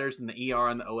big letters and the ER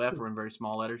and the OF were in very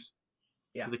small letters.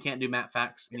 Yeah. They can't do Matt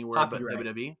facts anywhere but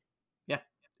WWE. Yeah,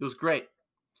 it was great.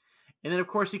 And then, of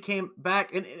course, he came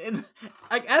back, and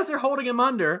like as they're holding him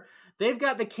under, they've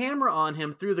got the camera on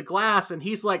him through the glass, and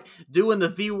he's like doing the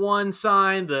V1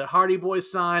 sign, the Hardy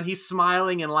Boys sign. He's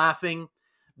smiling and laughing.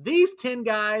 These 10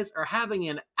 guys are having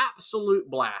an absolute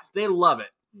blast. They love it.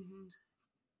 Mm-hmm.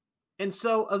 And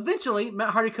so eventually,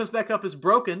 Matt Hardy comes back up as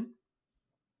broken.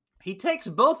 He takes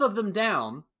both of them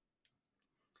down,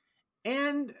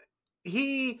 and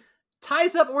he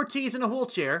ties up Ortiz in a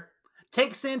wheelchair,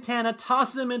 takes Santana,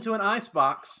 tosses him into an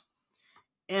icebox,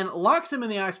 and locks him in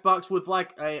the icebox with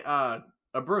like a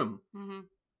broom. Mm-hmm.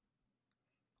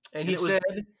 And he said,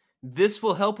 "This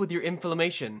will help with your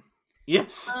inflammation."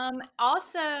 Yes.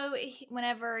 Also,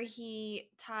 whenever he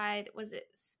tied, was it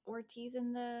Ortiz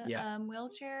in the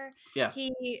wheelchair? Yeah.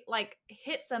 He like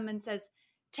hits him and says,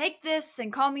 "Take this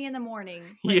and call me in the morning."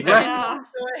 Yeah.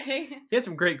 He had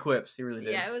some great quips. He really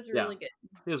did. Yeah, it was really good.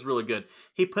 It was really good.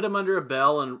 He put him under a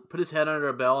bell and put his head under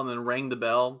a bell and then rang the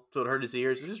bell so it hurt his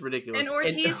ears. It was just ridiculous. And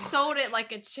Ortiz sold it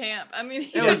like a champ. I mean,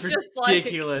 he it was was just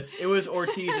ridiculous. It was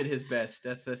Ortiz at his best.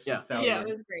 That's just how it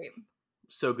was great.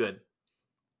 So good.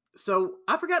 So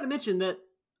I forgot to mention that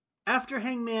after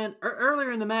Hangman, or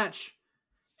earlier in the match,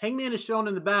 Hangman is shown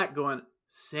in the back going,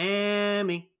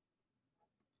 Sammy.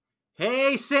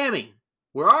 Hey, Sammy.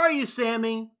 Where are you,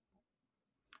 Sammy? And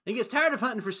he gets tired of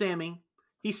hunting for Sammy.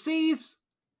 He sees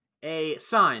a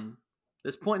sign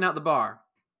that's pointing out the bar.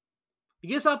 He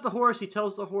gets off the horse. He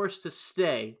tells the horse to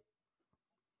stay.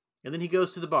 And then he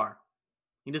goes to the bar.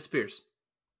 He disappears.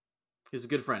 He's a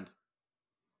good friend.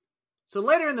 So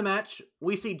later in the match,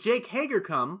 we see Jake Hager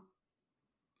come,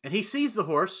 and he sees the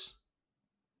horse,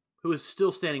 who is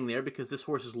still standing there because this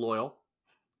horse is loyal.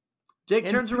 Jake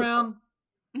turns around,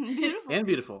 and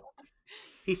beautiful.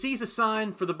 He sees a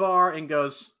sign for the bar and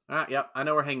goes, all right, yep, I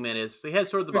know where Hangman is. So he heads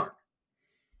toward the bar.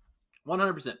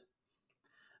 100%.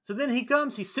 So then he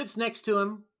comes, he sits next to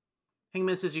him.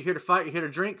 Hangman says, you're here to fight, you're here to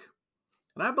drink.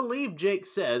 And I believe Jake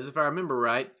says, if I remember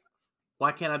right,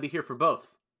 why can't I be here for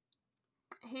both?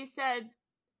 He said,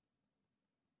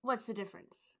 what's the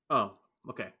difference? Oh,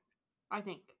 okay. I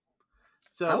think.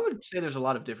 So I would say there's a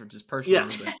lot of differences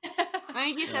personally. Yeah. But I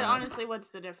think he said, honestly,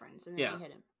 what's the difference? And then Yeah. he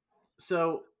hit him.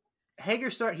 So Hager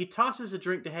he tosses a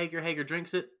drink to Hager. Hager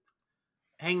drinks it.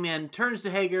 Hangman turns to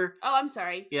Hager. Oh, I'm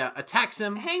sorry. Yeah, attacks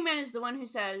him. Hangman is the one who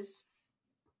says,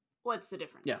 what's the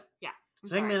difference? Yeah. Yeah.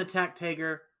 So Hangman attacked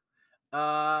Hager.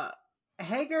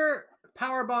 Hager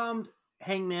powerbombed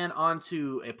Hangman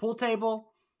onto a pool table.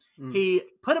 He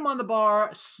put him on the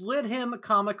bar, slid him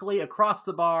comically across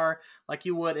the bar like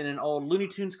you would in an old Looney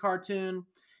Tunes cartoon.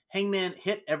 Hangman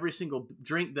hit every single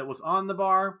drink that was on the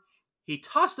bar. He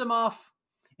tossed him off,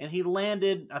 and he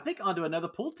landed, I think, onto another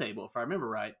pool table, if I remember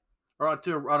right, or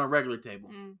on a regular table.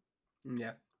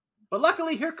 Yeah. But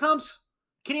luckily, here comes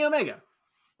Kenny Omega.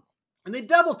 And they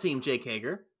double team Jake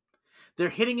Hager. They're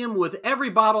hitting him with every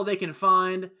bottle they can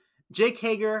find. Jake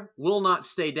Hager will not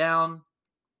stay down.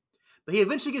 But he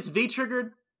eventually gets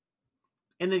V-triggered.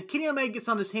 And then Kenny Omega gets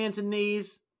on his hands and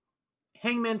knees.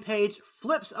 Hangman Page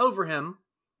flips over him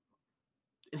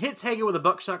and hits Hager with a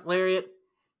buckshot lariat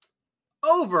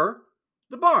over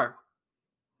the bar.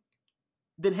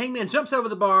 Then Hangman jumps over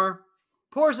the bar,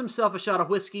 pours himself a shot of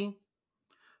whiskey,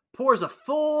 pours a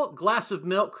full glass of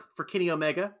milk for Kenny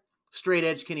Omega, straight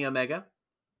edge Kenny Omega.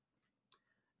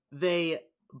 They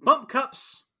bump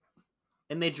cups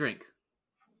and they drink.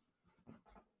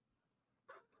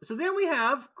 So then we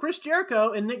have Chris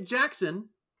Jericho and Nick Jackson,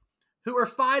 who are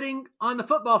fighting on the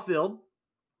football field.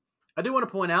 I do want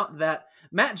to point out that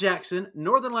Matt Jackson,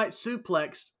 Northern Lights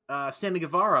suplexed Sammy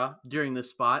Guevara during this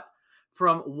spot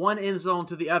from one end zone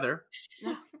to the other.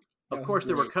 Of course,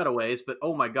 there were cutaways, but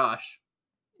oh my gosh.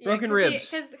 Broken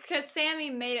ribs. Because Sammy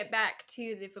made it back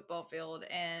to the football field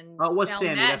and Oh, it was found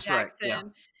Sammy, Matt that's right, Jackson. yeah.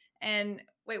 And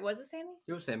wait, was it Sammy?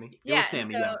 It was Sammy. It was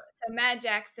Sammy, yeah. So Matt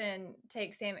Jackson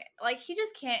takes Sammy. Like he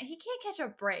can't catch a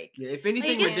break. Yeah, if Like,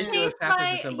 anything he gets ridiculous chased happens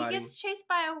by to somebody. he gets chased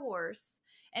by a horse,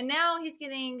 And now he's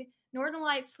getting Northern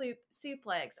Lights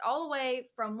suplex all the way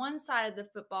from one side of the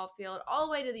football field all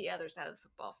the way to the other side of the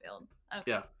football field.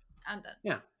 Okay, Yeah. I'm done.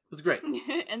 Yeah, it was great.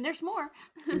 And there's more.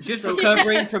 Just So-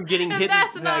 recovering Yes, from getting and hit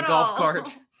that's by not a golf all. cart.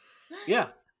 Yeah.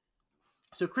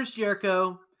 So Chris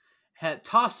Jericho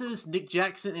tosses Nick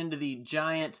Jackson into the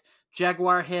giant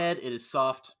jaguar head. It is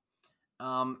soft.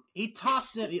 He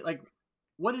tossed it like,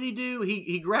 what did he do?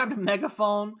 He grabbed a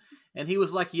megaphone and he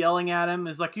was like yelling at him.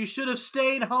 It's like, you should have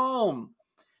stayed home.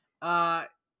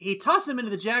 He tossed him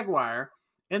into the jaguar,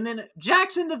 and then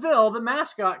Jackson DeVille, the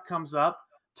mascot, comes up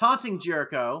taunting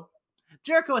Jericho.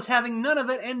 Jericho is having none of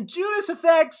it, and Judas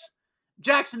affects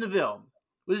Jackson DeVille,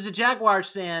 which is a Jaguars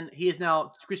fan. He is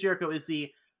now, Chris Jericho is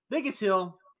the biggest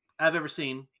heel I've ever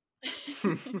seen.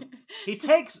 He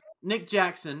takes Nick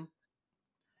Jackson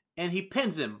and he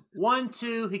pins him. 1,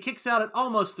 2, he kicks out at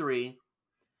almost 3.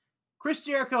 Chris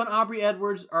Jericho and Aubrey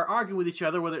Edwards are arguing with each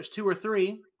other whether it's 2 or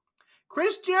 3.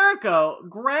 Chris Jericho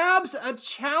grabs a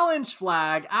challenge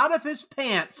flag out of his This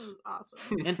pants is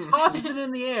awesome. and tosses it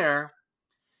in the air.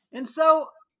 And so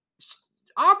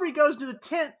Aubrey goes to the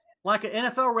tent like an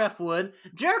NFL ref would.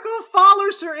 Jericho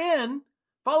follows her in,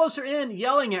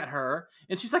 yelling at her.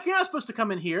 And she's like, you're not supposed to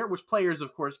come in here, which players,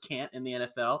 of course, can't in the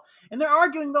NFL. And they're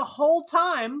arguing the whole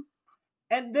time.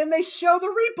 And then they show the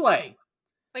replay,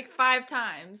 Like 5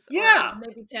 times. or Yeah.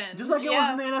 maybe 10. just like it was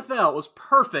Yeah. in the NFL. It was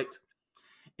perfect.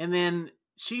 And then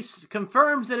she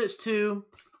confirms that it's 2.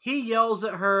 He yells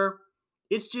at her.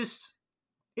 It's just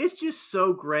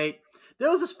so great. There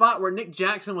was a spot where Nick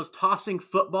Jackson was tossing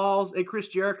footballs at Chris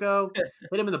Jericho,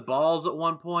 hit him in the balls at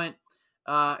one point.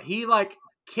 He like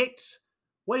kicked.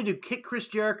 What did he do? Kick Chris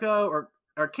Jericho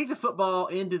or kicked a football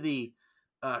into the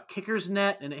kicker's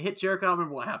net, and it hit Jericho. I don't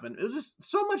remember what happened. It was just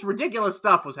so much ridiculous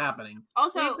stuff was happening.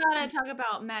 Also, We've got to talk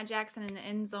about Matt Jackson in the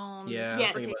end zone. Yeah,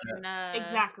 Yes. freaking,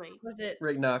 exactly. Was it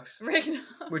Rick Knox, Rick?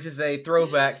 which is a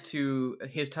throwback to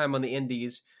his time on the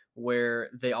Indies, where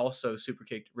they also super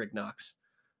kicked Rick Knox.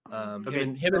 Okay, Him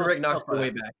and tell Rick us Knox about go way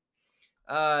that.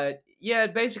 back. Yeah,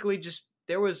 basically just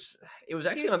it was He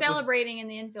actually was on, celebrating in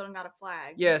the infield and got a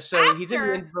flag. yeah. So he's in the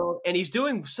After- infield and he's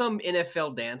doing some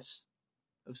NFL dance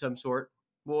of some sort.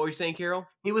 What were you saying, Carol?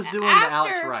 He was doing the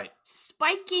Alex After Wright.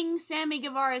 spiking Sammy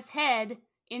Guevara's head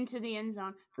into the end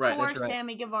zone. Right, tore that's right.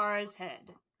 Sammy Guevara's head.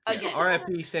 Yeah, Again.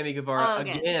 R.I.P. Sammy Guevara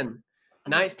Again. again.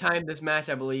 Ninth time this match,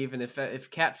 I believe, and if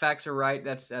cat facts are right,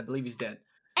 I believe he's dead.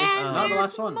 And not the there's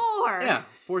last one. more. Yeah,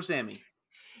 poor Sammy.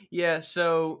 Yeah,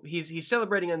 so he's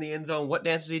celebrating in the end zone. What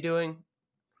dance is he doing?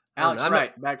 I don't Alex know. I'm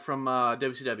Wright, back from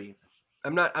WCW.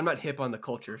 I'm not hip on the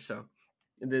culture, so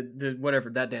the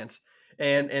whatever that dance.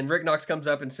 And Rick Knox comes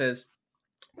up and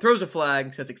throws a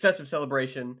flag, says excessive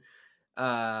celebration,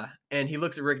 and he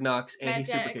looks at Rick Knox and Matt he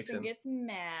super kicks Jackson him. gets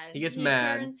mad. He gets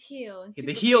mad. Turns heel. And The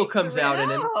super heel kicks comes the out in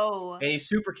ref. him. Oh. And he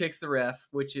super kicks the ref,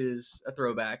 which is a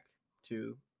throwback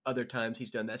to other times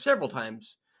he's done that several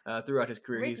times throughout his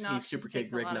career. Rick He's Knox super just kicked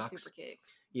takes a Rick lot of Knox. super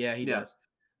kicks. Yeah, he Yeah.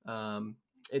 does.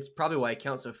 It's probably why he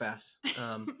counts so fast.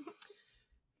 A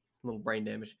little brain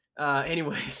damage.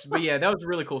 Anyways, but yeah, that was a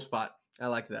really cool spot. I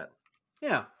liked that.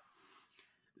 Yeah.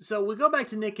 So we go back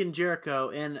to Nick and Jericho,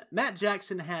 and Matt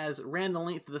Jackson has ran the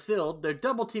length of the field. They're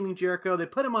double teaming Jericho. They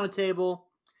put him on a table.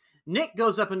 Nick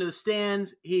goes up into the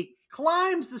stands. He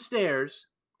climbs the stairs,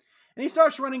 and he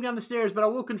starts running down the stairs, but I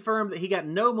will confirm that he got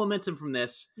no momentum from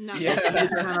this. No, Yeah. He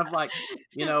just kind of like,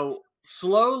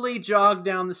 slowly jogged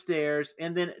down the stairs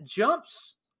and then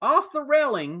jumps off the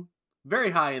railing very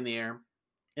high in the air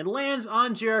and lands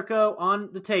on Jericho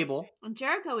on the table. And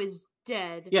Jericho is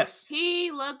dead. Yes. He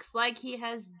looks like he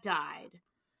has died.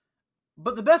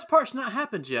 But the best part's not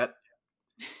happened yet,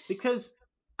 because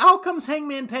out comes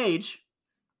Hangman Page,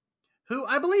 who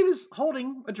I believe is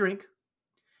holding a drink,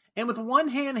 and with one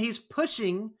hand he's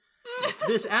pushing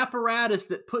this apparatus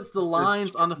that puts the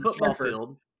lines on the football shepherd.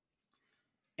 field,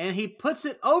 and he puts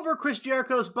it over Chris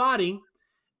Jericho's body,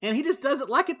 and he just does it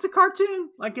like it's a cartoon,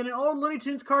 like in an old Looney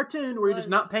Tunes cartoon, where he's just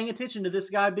not paying attention to this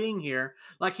guy being here.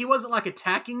 Like he wasn't like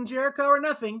attacking Jericho or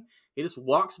nothing. He just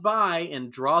walks by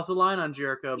and draws a line on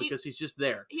Jericho because he's just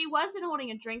there. He wasn't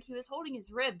holding a drink. He was holding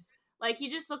his ribs. Like he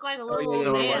just looked like a yeah, little you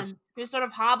know old what it man. was? He was sort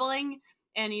of hobbling,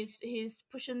 and he's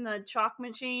pushing the chalk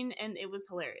machine, and it was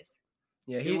hilarious.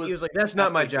 Yeah, It he was was like, "That's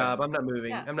not my absolutely job. I'm not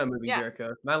moving. Yeah. I'm not moving, Yeah.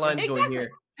 Jericho. My line's going Exactly.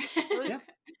 here."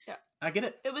 Yeah. I get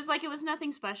it. It was like it was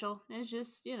nothing special. It's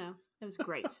just, it was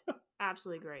great.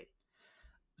 Absolutely great.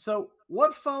 So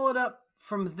what followed up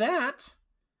from that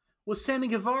was Sammy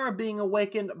Guevara being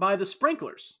awakened by the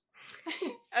sprinklers.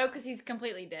 Oh, because he's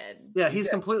completely dead. Yeah, he's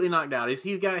completely knocked out.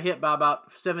 He's got hit by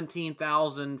about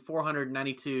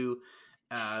 17,492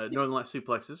 Northern Light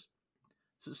suplexes.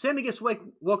 So Sammy gets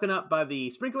woken up by the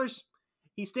sprinklers.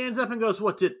 He stands up and goes,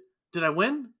 "What, did I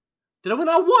win? Did I win?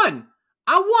 I won!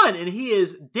 I won!" And he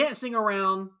is dancing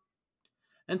around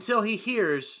until he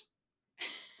hears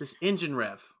this engine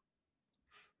rev.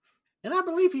 And I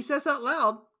believe he says out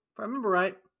loud, if I remember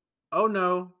right, "Oh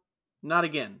no, not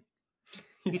again."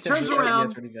 He turns around.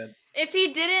 That's what he said. If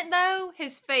he didn't, though,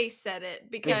 his face said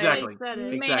it. Because, Exactly. Said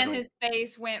it. man, Exactly. his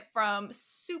face went from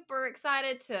super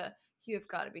excited to, "You have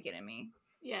got to be kidding me,"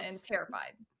 and Yes.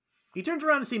 terrified. He turns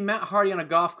around to see Matt Hardy on a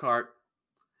golf cart.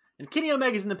 And Kenny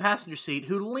Omega's in the passenger seat,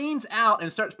 who leans out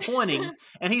and starts pointing.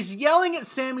 And he's yelling at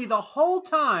Sammy the whole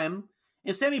time.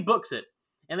 And Sammy books it.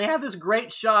 And they have this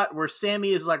great shot where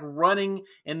Sammy is like running.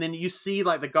 And then you see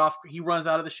like he runs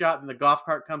out of the shot. And the golf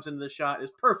cart comes into the shot.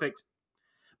 It's perfect.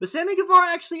 But Sammy Guevara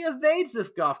actually evades this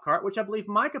golf cart, which I believe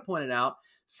Micah pointed out.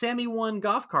 Sammy won,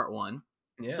 golf cart won.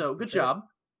 Yeah, So good sure. job.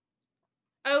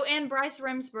 Oh, and Bryce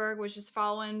Remsburg was just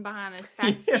following behind as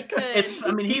fast as he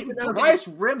could. Bryce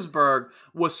Remsburg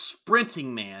was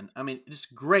sprinting, man. I mean,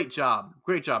 just great job.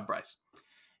 Great job, Bryce.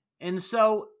 And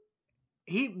so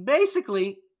he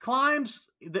basically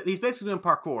he's basically doing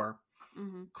parkour,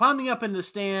 climbing up into the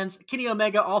stands. Kenny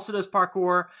Omega also does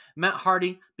parkour. Matt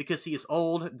Hardy, because he is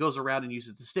old, goes around and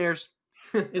uses the stairs.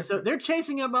 And so they're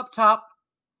chasing him up top,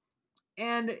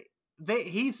 and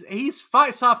he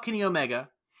fights off Kenny Omega.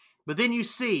 But then you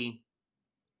see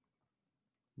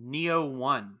Neo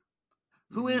 1,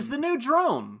 who is the new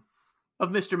drone of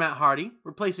Mr. Matt Hardy,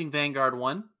 replacing Vanguard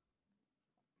 1.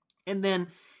 And then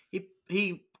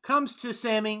he comes to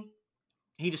Sammy.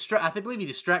 I believe he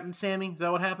distracted Sammy. Is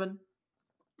that what happened?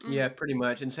 Yeah, pretty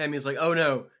much. And Sammy's like, "Oh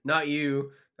no, not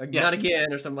you. Not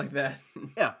again," or something like that.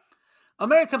 Yeah.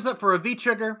 Omega comes up for a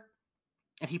V-trigger,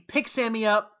 and he picks Sammy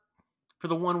up for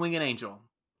the one-winged angel.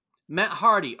 Matt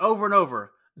Hardy, over and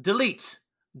over, delete,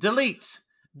 delete,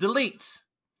 delete.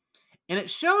 And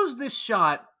it shows this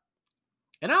shot,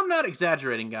 and I'm not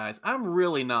exaggerating, guys. I'm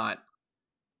really not.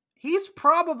 He's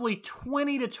probably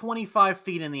 20 to 25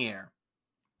 feet in the air.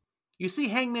 You see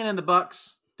Hangman and the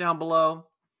Bucks down below,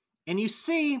 and you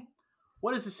see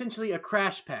what is essentially a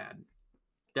crash pad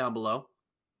down below.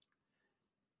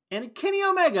 And Kenny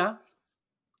Omega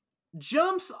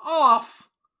jumps off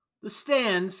the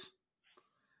stands,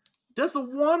 does the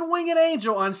one-winged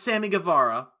angel on Sammy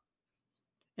Guevara,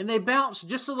 and they bounce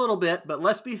just a little bit, but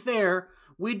let's be fair,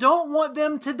 we don't want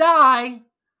them to die,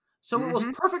 so it was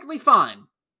perfectly fine.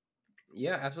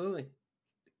 Yeah, absolutely.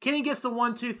 Kenny gets the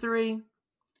 1, 2, 3,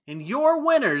 and your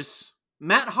winners,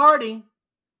 Matt Hardy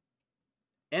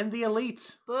and the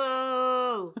Elite.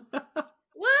 Boo!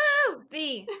 Woo!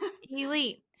 The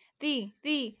Elite. The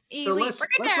Elite. So let's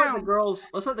Break it let down.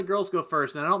 the girls go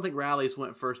first. And I don't think Riley's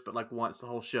went first, but like once the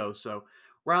whole show. So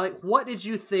Riley, what did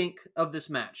you think of this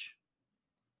match?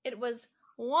 It was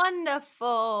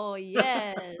wonderful.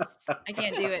 Yes. I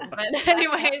can't do it. But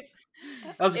anyways.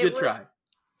 That was a good try.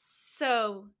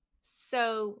 So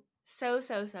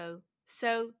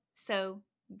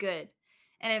good.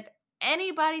 And if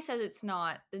anybody says it's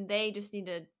not, then they just need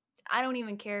to, I don't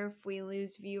even care if we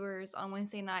lose viewers on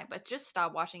Wednesday night, but just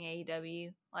stop watching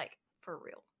AEW, like, for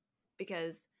real.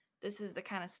 Because this is the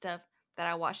kind of stuff that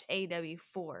I watch AEW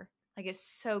for. Like, it's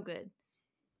so good.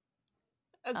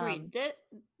 Agreed. This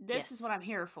yes. is what I'm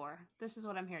here for. This is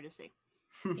what I'm here to see.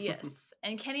 Yes.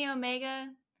 And Kenny Omega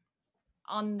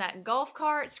on that golf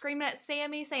cart screaming at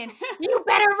Sammy saying, "You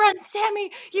better run,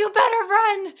 Sammy! You better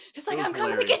run!" It's like, "I'm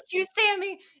coming to get you,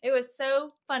 Sammy!" It was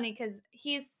so funny because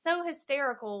he's so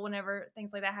hysterical whenever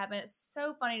things like that happen. It's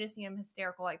so funny to see him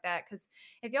hysterical like that because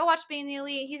if y'all watch Being the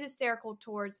Elite, he's hysterical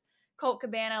towards Colt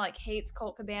Cabana, like hates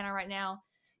Colt Cabana right now.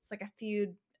 It's like a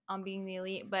feud on Being the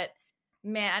Elite. But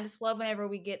man, I just love whenever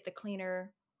we get the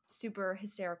cleaner, super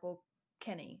hysterical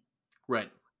Kenny.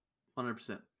 Right.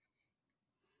 100%.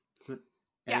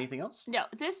 Anything else? No,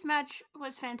 this match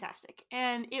was fantastic.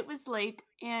 And it was late,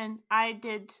 and I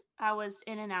was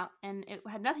in and out, and it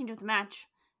had nothing to do with the match.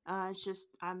 It's just,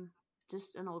 I'm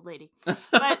just an old lady.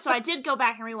 But so I did go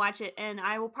back and rewatch it, and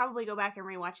I will probably go back and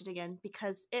rewatch it again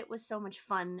because it was so much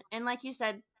fun. And like you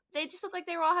said, they just looked like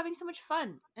they were all having so much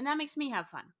fun, and that makes me have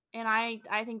fun. And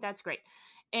I think that's great.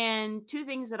 And two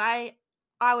things that I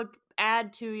would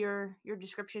add to your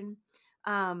description.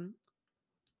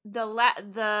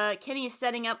 The Kenny is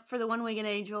setting up for the one-winged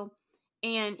angel,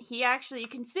 and he actually, you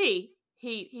can see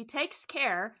he takes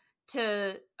care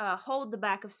to hold the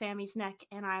back of Sammy's neck,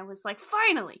 and I was like,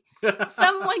 finally,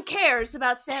 someone cares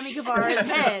about Sammy Guevara's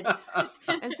head.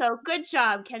 And so, good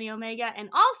job, Kenny Omega. And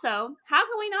also, how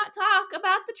can we not talk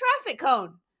about the traffic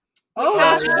cone? Oh,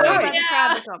 Because that's right. the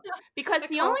traffic cone. Because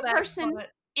the only callback person moment.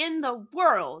 in the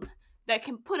world that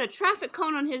can put a traffic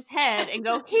cone on his head and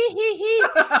go hee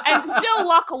and still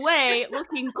walk away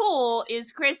looking cool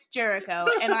is Chris Jericho.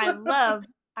 And I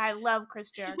love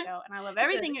Chris Jericho, and I love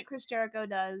everything that Chris Jericho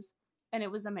does, and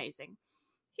it was amazing.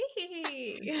 Yeah,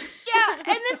 and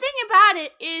the thing about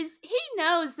it is he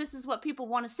knows this is what people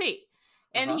want to see.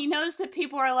 And he knows that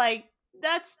people are like,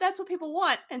 that's what people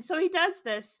want. And so he does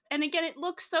this. And again, it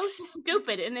looks so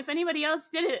stupid. And if anybody else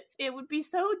did it, it would be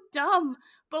so dumb.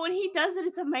 But when he does it,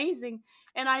 it's amazing.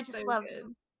 And I just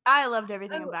I loved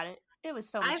everything about it. It was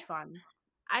so much fun.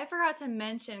 I forgot to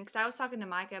mention, because I was talking to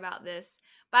Micah about this,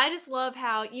 but I just love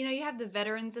how, you have the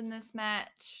veterans in this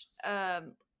match,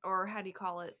 or how do you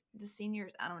call it? The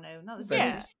seniors? I don't know. Not the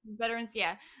seniors. Veterans,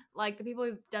 yeah. Like the people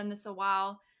who've done this a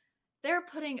while, they're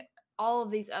putting all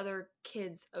of these other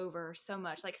kids over so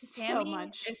much. Like Sammy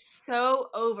is so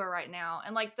over right now.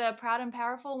 And like the Proud and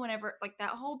Powerful, whenever, like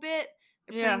that whole bit,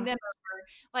 they're putting them over.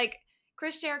 Like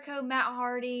Chris Jericho, Matt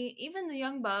Hardy, even the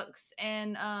Young Bucks,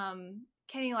 and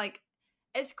Kenny, like,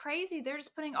 it's crazy. They're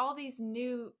just putting all these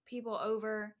new people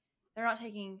over. They're not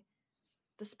taking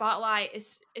the spotlight.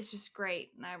 It's just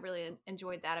great, and I really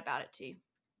enjoyed that about it too.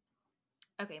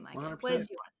 Okay, Mike, 100%. What did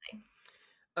you want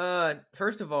to say?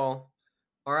 First of all,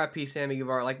 R.I.P. Sammy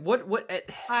Guevara. Like, where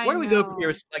do we go from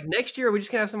here? Like next year, are we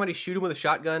just gonna have somebody shoot him with a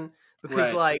shotgun?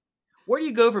 Because like, where do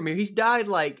you go from here? He's died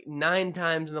like 9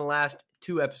 times in the last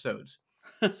 2 episodes.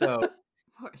 So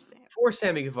poor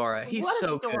Sammy Guevara. He's what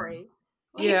so a story. good.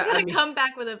 He's gonna come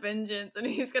back with a vengeance, and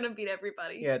he's gonna beat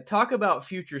everybody. Yeah, talk about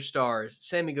future stars.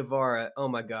 Sammy Guevara, oh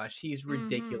my gosh, he's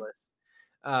ridiculous.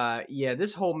 Yeah,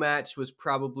 this whole match was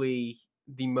probably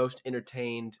the most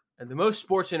entertained, the most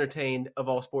sports entertained of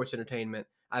all sports entertainment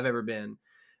I've ever been.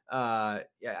 Yeah,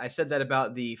 I said that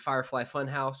about the Firefly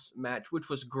Funhouse match, which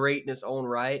was great in its own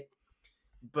right.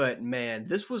 But man,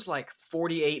 this was like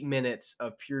 48 minutes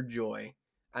of pure joy.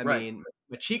 I mean,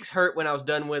 my cheeks hurt when I was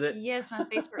done with it. Yes, my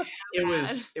face hurt so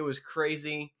bad. It was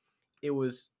crazy.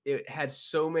 It had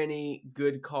so many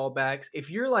good callbacks. If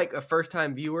you're like a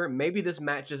first-time viewer, maybe this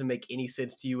match doesn't make any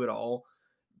sense to you at all,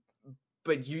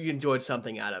 but you enjoyed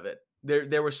something out of it.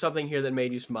 There was something here that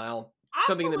made you smile,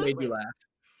 something that made you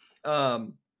laugh.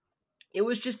 It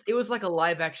was like a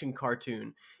live action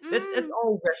cartoon. That's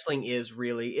all wrestling is,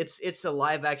 really. It's a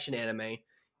live action anime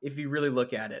if you really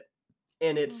look at it.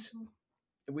 And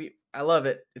I love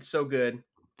it. It's so good.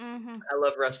 I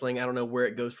love wrestling. I don't know where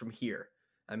it goes from here.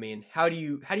 I mean, how do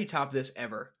you top this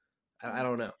ever? I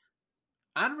don't know.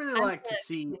 I'd really like to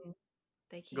see.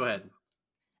 They can. Go ahead.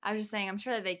 I was just saying, I'm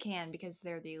sure that they can because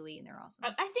they're the elite and they're awesome.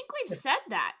 I think we've said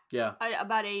that. Yeah.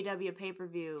 About AEW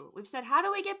pay-per-view. We've said, how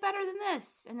do we get better than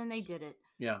this? And then they did it.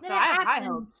 Yeah. So I have high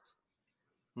hopes.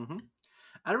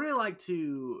 I'd really like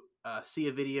to see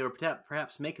a video, or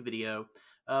perhaps make a video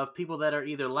of people that are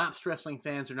either lapsed wrestling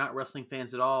fans or not wrestling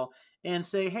fans at all, and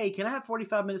say, hey, can I have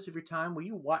 45 minutes of your time? Will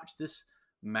you watch this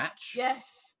match?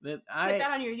 Yes. Put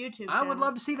that on your YouTube channel. I would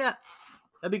love to see that.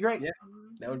 That'd be great. Yeah,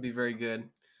 that would be very good.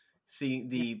 See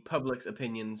the public's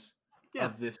opinions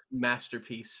of this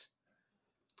masterpiece.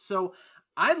 So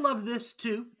I love this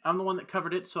too. I'm the one that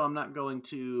covered it, so I'm not going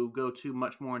to go too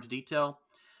much more into detail.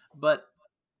 But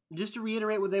just to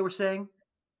reiterate what they were saying,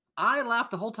 I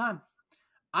laughed the whole time.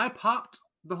 I popped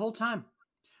the whole time.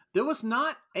 There was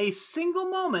not a single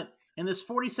moment in this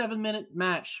 47-minute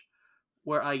match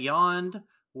where I yawned,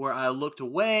 where I looked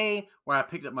away, where I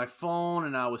picked up my phone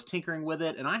and I was tinkering with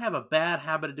it. And I have a bad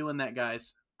habit of doing that,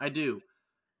 guys. I do.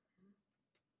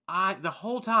 The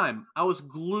whole time, I was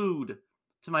glued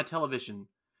to my television.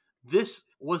 This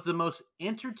was the most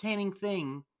entertaining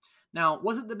thing. Now,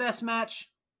 was it the best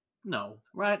match? No.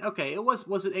 Right? Okay. Was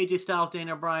it AJ Styles,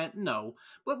 Daniel Bryan? No.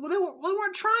 But they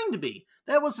weren't trying to be.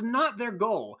 That was not their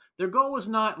goal. Their goal was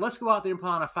not, let's go out there and put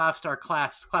on a 5-star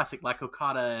classic like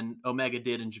Okada and Omega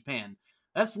did in Japan.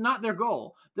 That's not their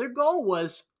goal. Their goal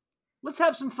was, let's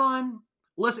have some fun.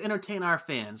 Let's entertain our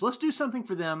fans. Let's do something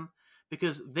for them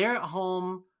because they're at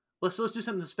home. Let's do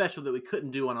something special that we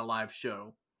couldn't do on a live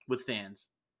show with fans.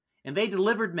 And they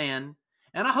delivered, man.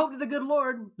 And I hope to the good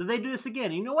Lord that they do this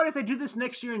again. You know what? If they do this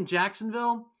next year in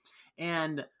Jacksonville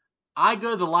and I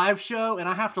go to the live show and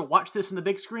I have to watch this on the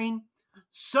big screen,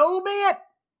 so be it.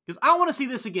 Because I want to see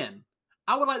this again.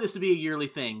 I would like this to be a yearly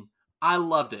thing. I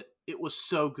loved it. It was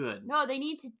so good. No, they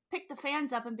need to pick the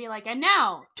fans up and be like, and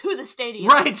now to the stadium.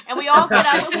 Right. And we all get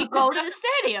up and we go to the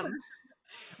stadium.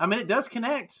 I mean, it does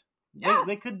connect. Yeah.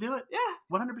 They could do it. Yeah.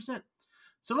 100%.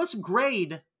 So let's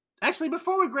grade. Actually,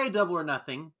 before we grade Double or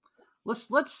Nothing, let's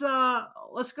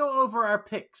go over our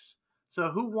picks. So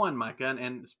who won, Micah,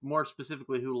 and more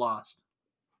specifically, who lost?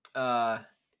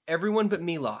 Everyone but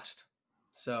me lost.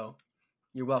 So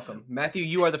You're welcome. Matthew,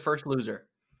 you are the first loser.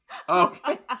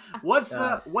 Okay. What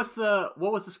was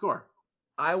the score?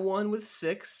 I won with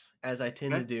 6, as I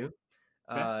tend to Okay. do.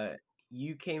 Okay.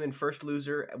 You came in first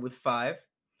loser with 5.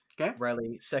 Okay.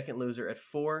 Riley, second loser at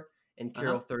 4. And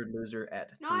Carol, third loser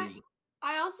at No, 3.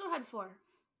 I also had 4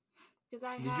 because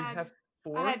Did you have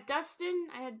 4? I had Dustin,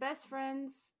 I had Best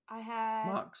Friends, I had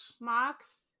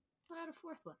Mox. I had a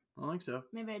 4th one. I don't think so.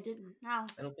 Maybe I didn't. No.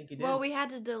 I don't think you did. Well, we had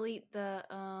to delete the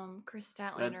Chris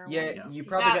Statlander one. yeah, Yeah. you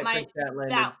probably That got Chris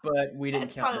Statlander, but we didn't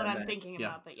That's count probably that what I'm back. thinking Yeah.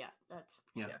 about, but yeah, that's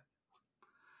Yeah. Yeah.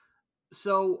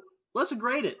 So let's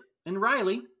grade it. And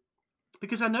Riley,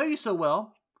 because I know you so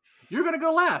well, you're going to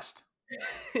go last.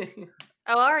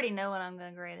 Oh, I already know what I'm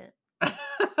going to grade it.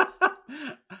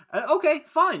 Okay,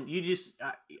 fine. You just,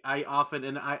 I often,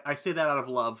 and I say that out of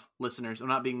love, listeners. I'm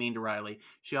not being mean to Riley.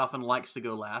 She often likes to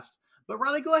go last. But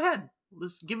Riley, go ahead.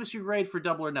 Let's give us your grade for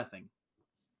Double or Nothing.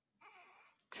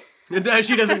 No,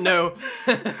 she doesn't know.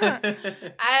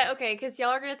 Okay, because y'all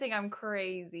are going to think I'm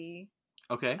crazy.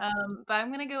 Okay. But I'm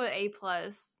going to go with A+.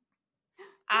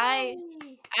 I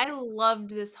loved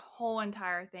this whole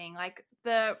entire thing. Like,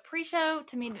 the pre-show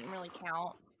to me didn't really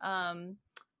count.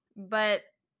 But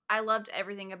I loved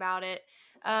everything about it.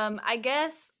 I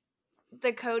guess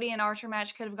the Cody and Archer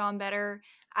match could have gone better.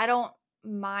 I don't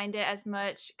mind it as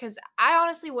much because I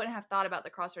honestly wouldn't have thought about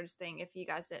the Crossroads thing if you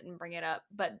guys didn't bring it up.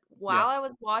 But while I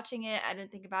was watching it, I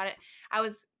didn't think about it. I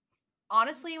was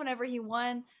honestly, whenever he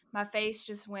won, my face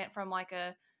just went from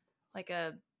it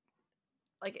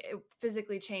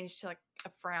physically changed to like a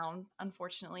frown,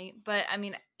 unfortunately. But I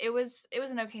mean, it was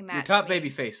an okay match. Your top to me. baby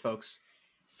face, folks.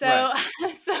 So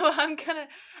Right. so I'm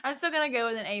still gonna go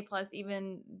with an A+,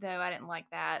 even though I didn't like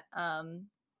that.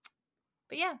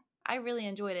 But yeah, I really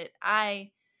enjoyed it.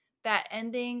 That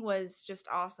ending was just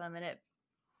awesome, and it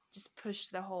just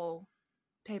pushed the whole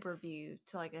pay-per-view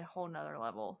to like a whole nother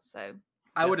level. So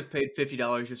I would have paid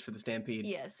 $50 just for the Stampede.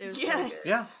 yes, it was Yes. so good.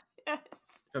 Yeah. Yes.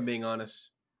 If I'm being honest.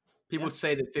 People Yeah. would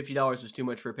say that $50 was too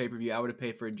much for a pay-per-view. I would have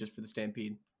paid for it just for the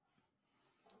Stampede.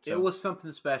 So, It was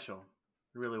something special.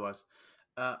 It really was.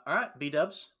 All right,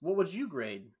 B-dubs, what would you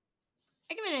grade?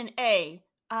 I give it an A.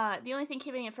 The only thing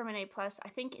keeping it from an A+, I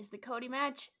think, is the Cody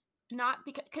match. Not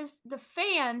because the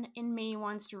fan in me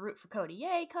wants to root for Cody.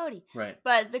 Yay, Cody. Right.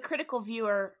 But the critical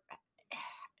viewer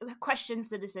questions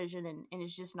the decision and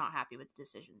is just not happy with the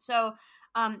decision. So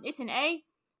it's an A,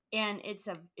 and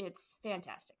it's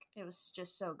fantastic. It was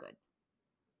just so good.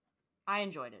 I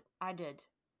enjoyed it. I did.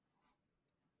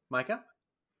 Micah?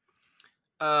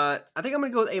 I think I'm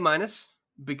going to go with A-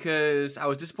 because I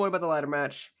was disappointed about the ladder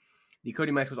match. The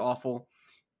Cody match was awful,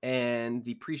 and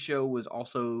the pre-show was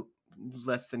also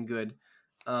less than good.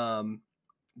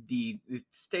 The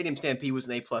Stadium Stampede was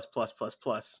an A+++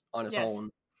 on its Yes. own.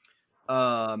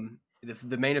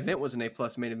 The main event was an A+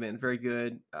 main event, very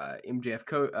good.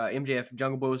 MJF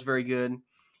Jungle Boy was very good.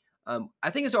 I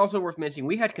think it's also worth mentioning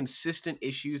we had consistent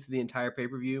issues the entire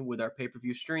pay-per-view with our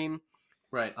pay-per-view stream.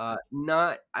 Right. I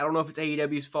don't know if it's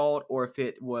AEW's fault or if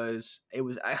it was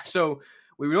so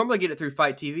we normally get it through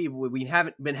Fight TV, but we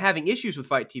haven't been having issues with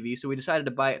Fight TV, so we decided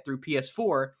to buy it through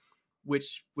PS4,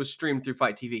 which was streamed through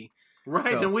Fight TV.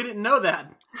 Right, So- and we didn't know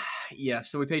that. Yeah,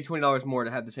 so we paid $20 more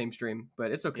to have the same stream,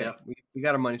 but it's okay. Yeah. We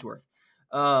got our money's worth.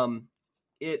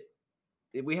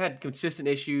 We had consistent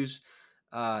issues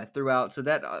throughout, so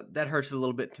that hurts a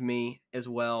little bit to me as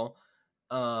well.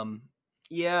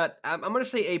 Yeah, I'm gonna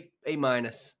say A-.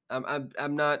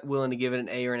 I'm not willing to give it an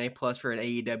A or an A+ for an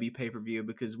AEW pay-per-view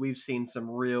because we've seen some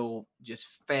real just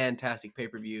fantastic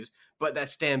pay-per-views, but that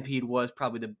Stampede was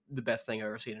probably the best thing I've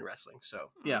ever seen in wrestling.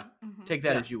 So Yeah. Mhm. take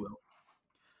that Yeah. as you will.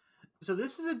 So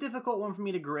this is a difficult one for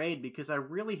me to grade because I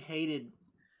really hated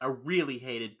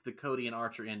the Cody and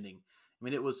Archer ending. I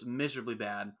mean, it was miserably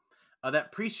bad.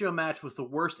 That pre-show match was the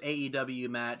worst AEW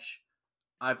match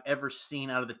I've ever seen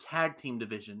out of the tag team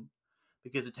division,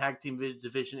 because the tag team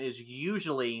division is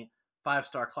usually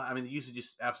 5-star class. I mean, they're usually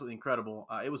just absolutely incredible.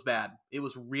 It was bad. It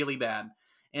was really bad.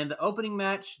 And the opening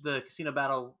match, the casino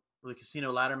battle, or the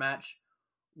casino ladder match,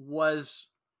 was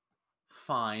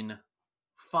fine.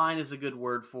 Fine is a good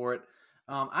word for it.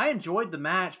 I enjoyed the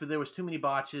match, but there was too many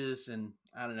botches, and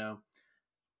I don't know.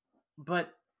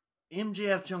 But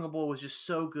MJF Jungle Boy was just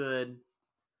so good.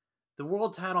 The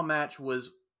world title match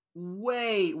was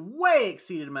way, way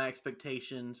exceeded my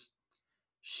expectations.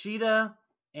 Sheeta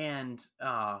and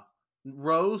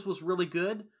Rose was really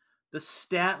good. The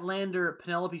Statlander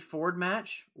Penelope Ford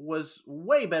match was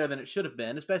way better than it should have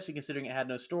been, especially considering it had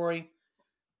no story.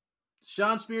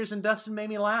 Shawn Spears and Dustin made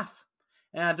me laugh.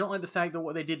 And I don't like the fact that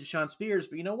what they did to Shawn Spears,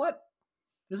 but you know what?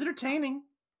 It was entertaining.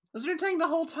 It was entertaining the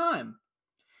whole time.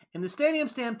 And the Stadium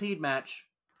Stampede match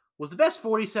was the best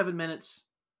 47 minutes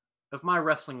of my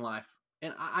wrestling life.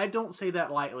 And I don't say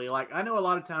that lightly. Like, I know a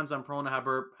lot of times I'm prone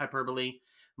to hyperbole.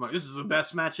 I'm like, this is the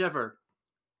best match ever.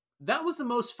 That was the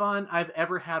most fun I've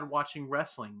ever had watching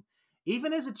wrestling.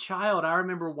 Even as a child, I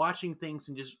remember watching things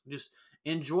and just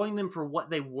enjoying them for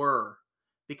what they were,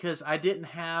 because I didn't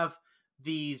have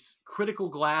these critical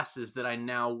glasses that I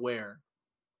now wear.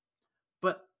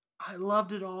 But I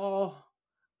loved it all.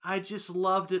 I just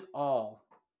loved it all.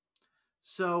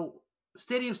 So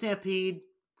Stadium Stampede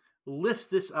lifts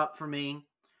this up for me.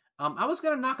 I was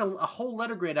going to knock a whole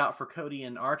letter grade out for Cody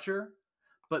and Archer,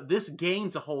 but this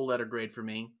gains a whole letter grade for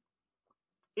me.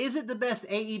 Is it the best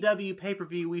AEW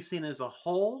pay-per-view we've seen as a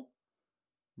whole?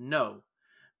 No.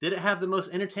 Did it have the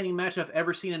most entertaining match I've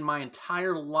ever seen in my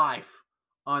entire life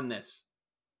on this?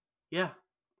 Yeah,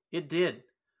 it did.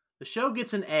 The show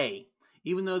gets an A,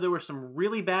 even though there were some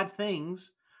really bad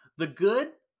things. The good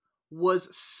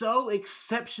was so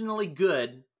exceptionally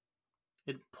good,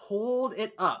 it pulled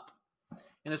it up.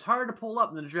 And it's harder to pull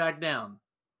up than to drag down.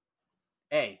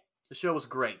 A, the show was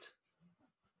great.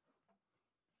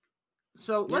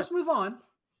 So let's move on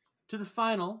to the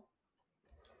final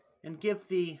and give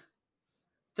the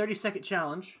 30-second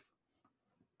challenge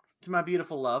to my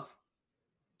beautiful love,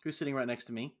 who's sitting right next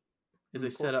to me as I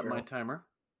set up my timer.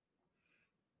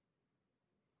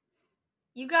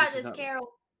 You got this, Carol.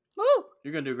 Woo!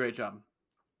 You're going to do a great job.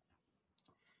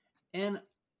 And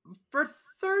for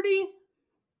 30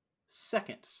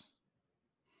 seconds,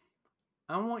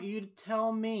 I want you to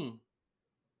tell me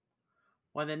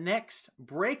why the next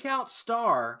breakout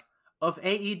star of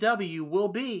AEW will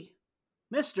be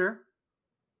Mr.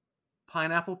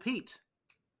 Pineapple Pete.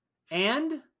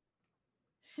 And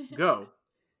go.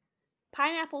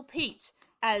 Pineapple Pete,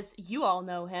 as you all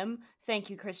know him, thank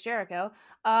you, Chris Jericho,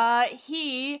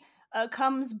 he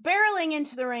comes barreling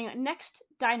into the ring next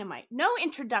Dynamite. No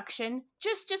introduction,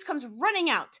 just comes running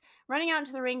out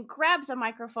into the ring, grabs a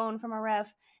microphone from a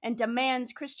ref, and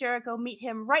demands Chris Jericho meet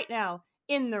him right now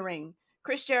in the ring.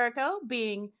 Chris Jericho,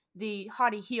 being the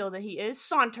haughty heel that he is,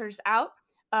 saunters out,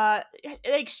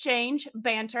 exchange,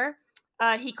 banter.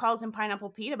 He calls him Pineapple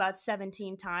Pete about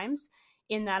 17 times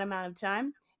in that amount of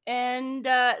time. And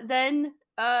then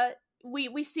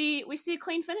we see a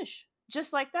clean finish,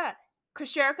 just like that.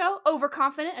 Chris Jericho,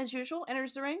 overconfident as usual,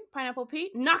 enters the ring. Pineapple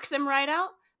Pete knocks him right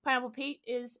out. Pineapple Pete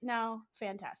is now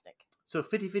fantastic. So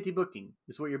 50-50 booking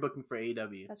is what you're booking for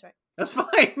AEW. That's right. That's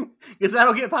fine, because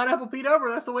that'll get Pineapple Pete over.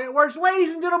 That's the way it works.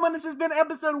 Ladies and gentlemen, this has been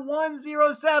episode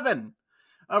 107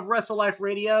 of Wrestle Life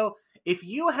Radio. If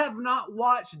you have not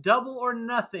watched Double or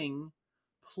Nothing,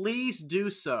 please do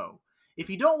so. If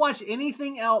you don't watch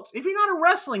anything else, if you're not a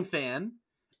wrestling fan,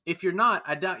 if you're not,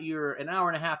 I doubt you're an hour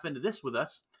and a half into this with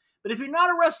us, but if you're not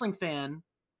a wrestling fan,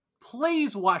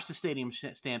 please watch the Stadium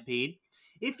Stampede.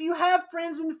 If you have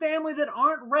friends and family that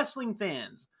aren't wrestling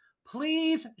fans,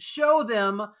 please show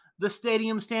them the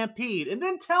Stadium Stampede, and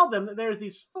then tell them that there's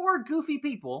these 4 goofy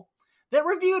people that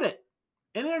reviewed it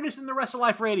and introduced them to Wrestle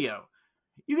Life Radio.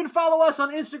 You can follow us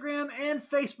on Instagram and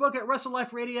Facebook at Wrestle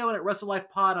Life Radio and at Wrestle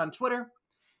Life Pod on Twitter.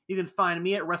 You can find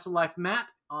me at Wrestle Life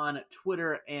Matt on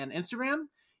Twitter and Instagram.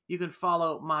 You can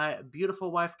follow my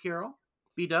beautiful wife, Carol,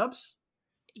 B-Dubs.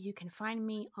 You can find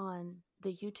me on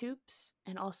the YouTubes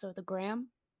and also the Gram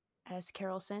as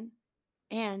Carol Sin,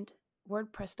 and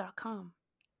WordPress.com,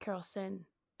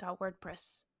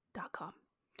 carolsin.wordpress.com.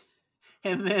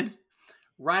 And then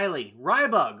Riley,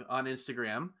 Rybug on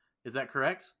Instagram. Is that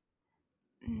correct?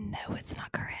 No, it's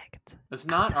not correct. It's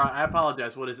not? All right, I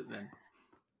apologize. What is it then?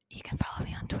 You can follow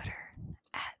me on Twitter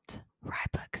at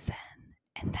Rybugsen,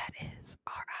 and that is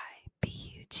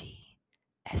RIBUGSENN.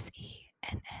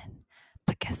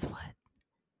 But guess what?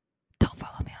 Don't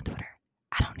follow me on Twitter.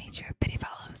 I don't need your pity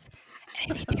follows.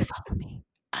 And if you do follow me,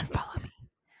 unfollow me.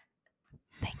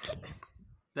 Thank you.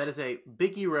 That is a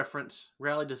Biggie reference.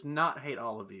 Riley does not hate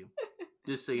all of you,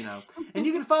 just so you know. And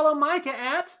you can follow Micah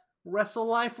at Wrestle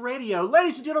Life Radio.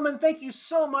 Ladies and gentlemen, thank you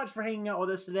so much for hanging out with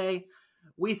us today.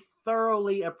 We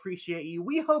thoroughly appreciate you.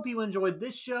 We hope you enjoyed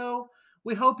this show.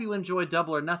 We hope you enjoyed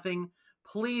Double or Nothing.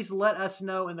 Please let us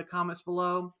know in the comments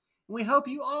below. We hope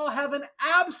you all have an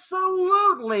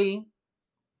absolutely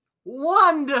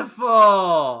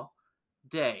wonderful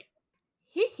day.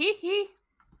 Hee hee hee.